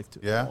 It'll stick to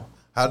it. Yeah.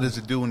 How does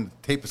it do when the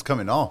tape is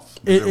coming off?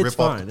 Does It's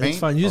fine. It's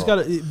fine. You just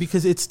got to,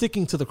 because it's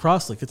sticking to the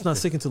Crosslink. It's not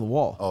sticking to the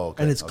wall. Oh,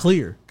 okay. And it's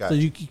clear, Gotcha. so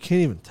you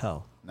can't even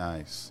tell.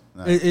 Nice.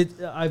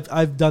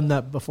 I've done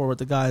that before with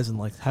the guys and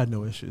like had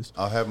no issues.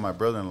 I'll have my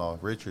brother-in-law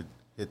Richard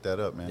hit that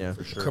up, man. Yeah.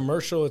 For sure.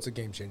 Commercial, it's a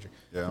game changer.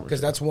 Yeah.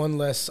 Because that's one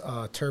less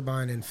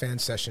turbine and fan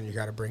session you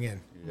got to bring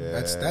in.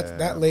 Yeah,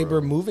 That labor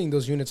bro. moving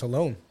those units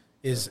alone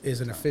is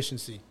an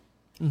efficiency.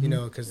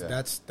 Because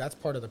that's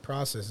part of the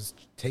process. Is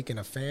taking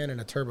a fan and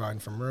a turbine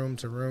from room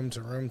to room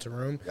to room to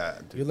room. Yeah,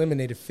 dude. You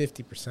eliminated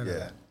 50% of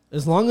that.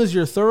 As long as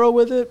you're thorough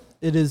with it,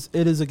 it is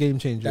a game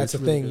changer. That's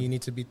It's the really thing. good. You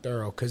need to be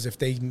thorough, because if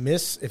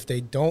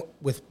they don't,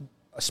 with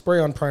a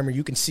spray-on primer,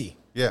 you can see.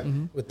 Yeah.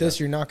 With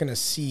this, you're not going to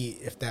see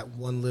if that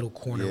one little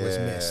corner was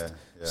missed.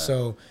 Yeah.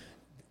 So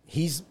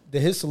his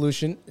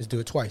solution is do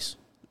it twice.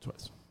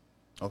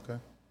 Okay.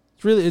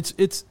 It's really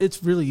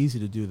it's really easy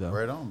to do though.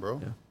 Right on, bro.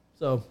 Yeah.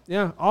 So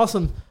yeah,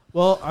 awesome.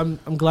 Well, I'm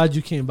glad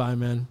you came by,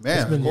 man. Man,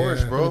 It's been- of course,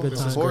 been a bro. good Of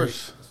time.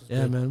 course.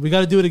 Yeah, man. We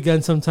got to do it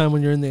again sometime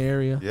when you're in the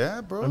area.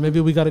 Yeah, bro. Or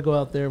maybe we got to go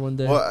out there one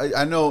day. Well,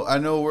 I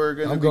know we're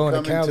gonna be going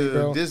to coming Cali, to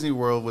bro. Disney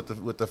World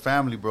with the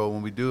family, bro.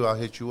 When we do, I'll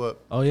hit you up.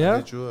 Oh, yeah? I'll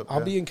hit you up.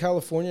 I'll be in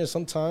California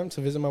sometime to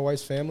visit my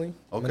wife's family.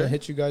 I'm Okay. gonna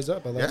hit you guys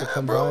up. I'd like to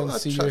come bro. by and I'll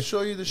see try you. to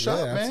show you the shop,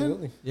 man.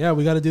 Absolutely. Yeah,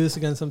 we got to do this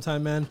again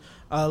sometime, man.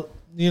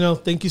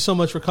 Thank you so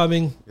much for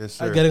coming. Yes,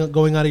 sir.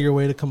 Going out of your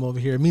way to come over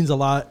here. It means a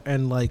lot.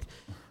 And like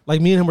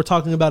me and him were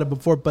talking about it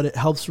before, but it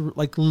helps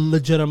like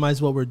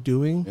legitimize what we're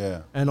doing.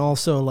 Yeah. And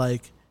also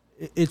like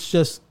it's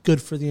just good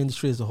for the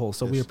industry as a whole.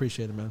 So we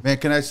appreciate it, man. Man,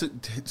 can I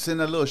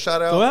send a little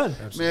shout out? Go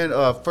ahead. Man,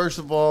 first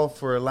of all,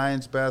 for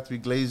Aliiance Bath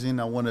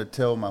Reglazing, I want to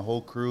tell my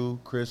whole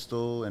crew,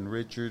 Crystal and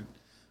Richard,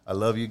 I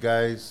love you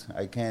guys.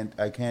 I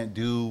can't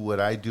do what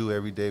I do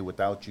every day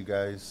without you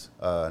guys.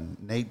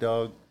 Nate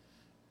Dogg,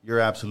 you're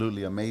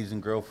absolutely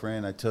amazing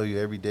girlfriend. I tell you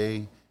every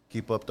day,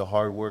 keep up the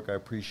hard work. I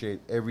appreciate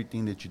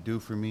everything that you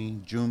do for me.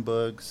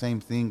 Junebug, same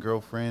thing,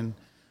 girlfriend.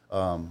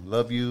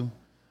 Love you.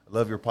 I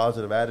love your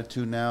positive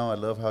attitude now. I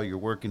love how you're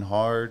working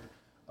hard.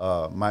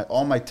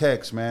 All my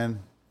texts,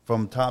 man,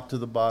 from top to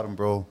the bottom,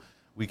 bro.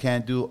 We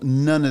can't do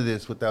none of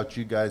this without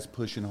you guys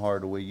pushing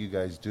hard the way you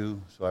guys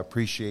do. So I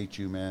appreciate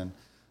you, man.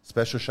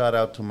 Special shout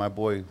out to my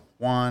boy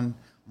Juan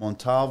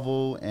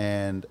Montalvo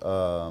and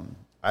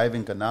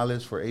Ivan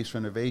Canales for Ace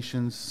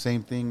Renovations.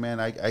 Same thing, man.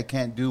 I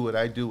can't do what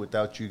I do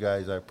without you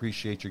guys. I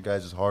appreciate your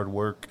guys' hard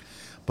work.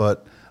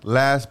 But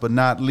last but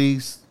not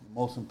least,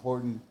 most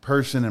important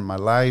person in my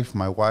life,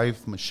 my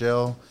wife,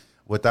 Michelle.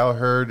 Without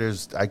her,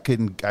 I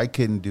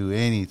couldn't do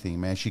anything,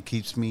 man. She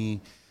keeps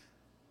me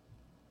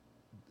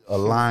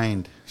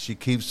aligned. She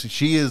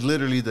is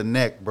literally the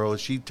neck, bro.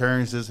 She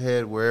turns his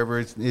head wherever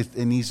it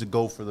needs to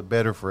go for the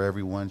better for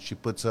everyone. She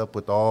puts up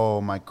with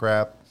all my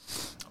crap,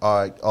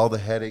 all the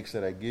headaches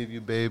that I give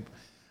you, babe.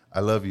 I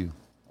love you.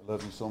 I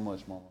love you so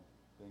much, mama.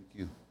 Thank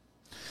you.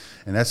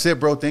 And that's it,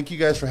 bro. Thank you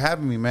guys for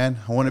having me, man.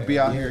 I want to be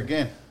out here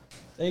again.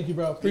 Thank you,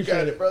 bro. You Appreciate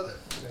got it. it, brother.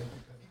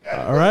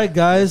 All right,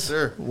 guys. Yes,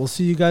 sir. We'll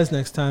see you guys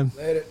next time.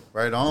 Later.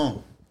 Right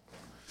on.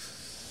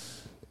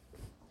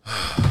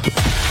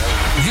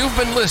 You've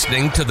been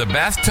listening to the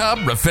Bathtub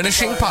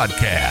Refinishing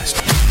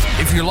Podcast.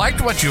 If you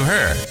liked what you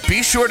heard,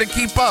 be sure to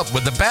keep up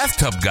with the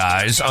Bathtub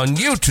Guys on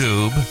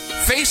YouTube,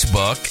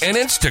 Facebook, and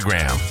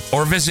Instagram,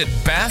 or visit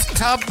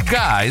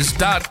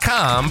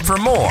BathTubGuys.com for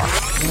more.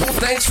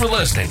 Thanks for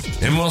listening,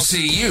 and we'll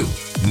see you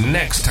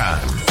next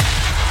time.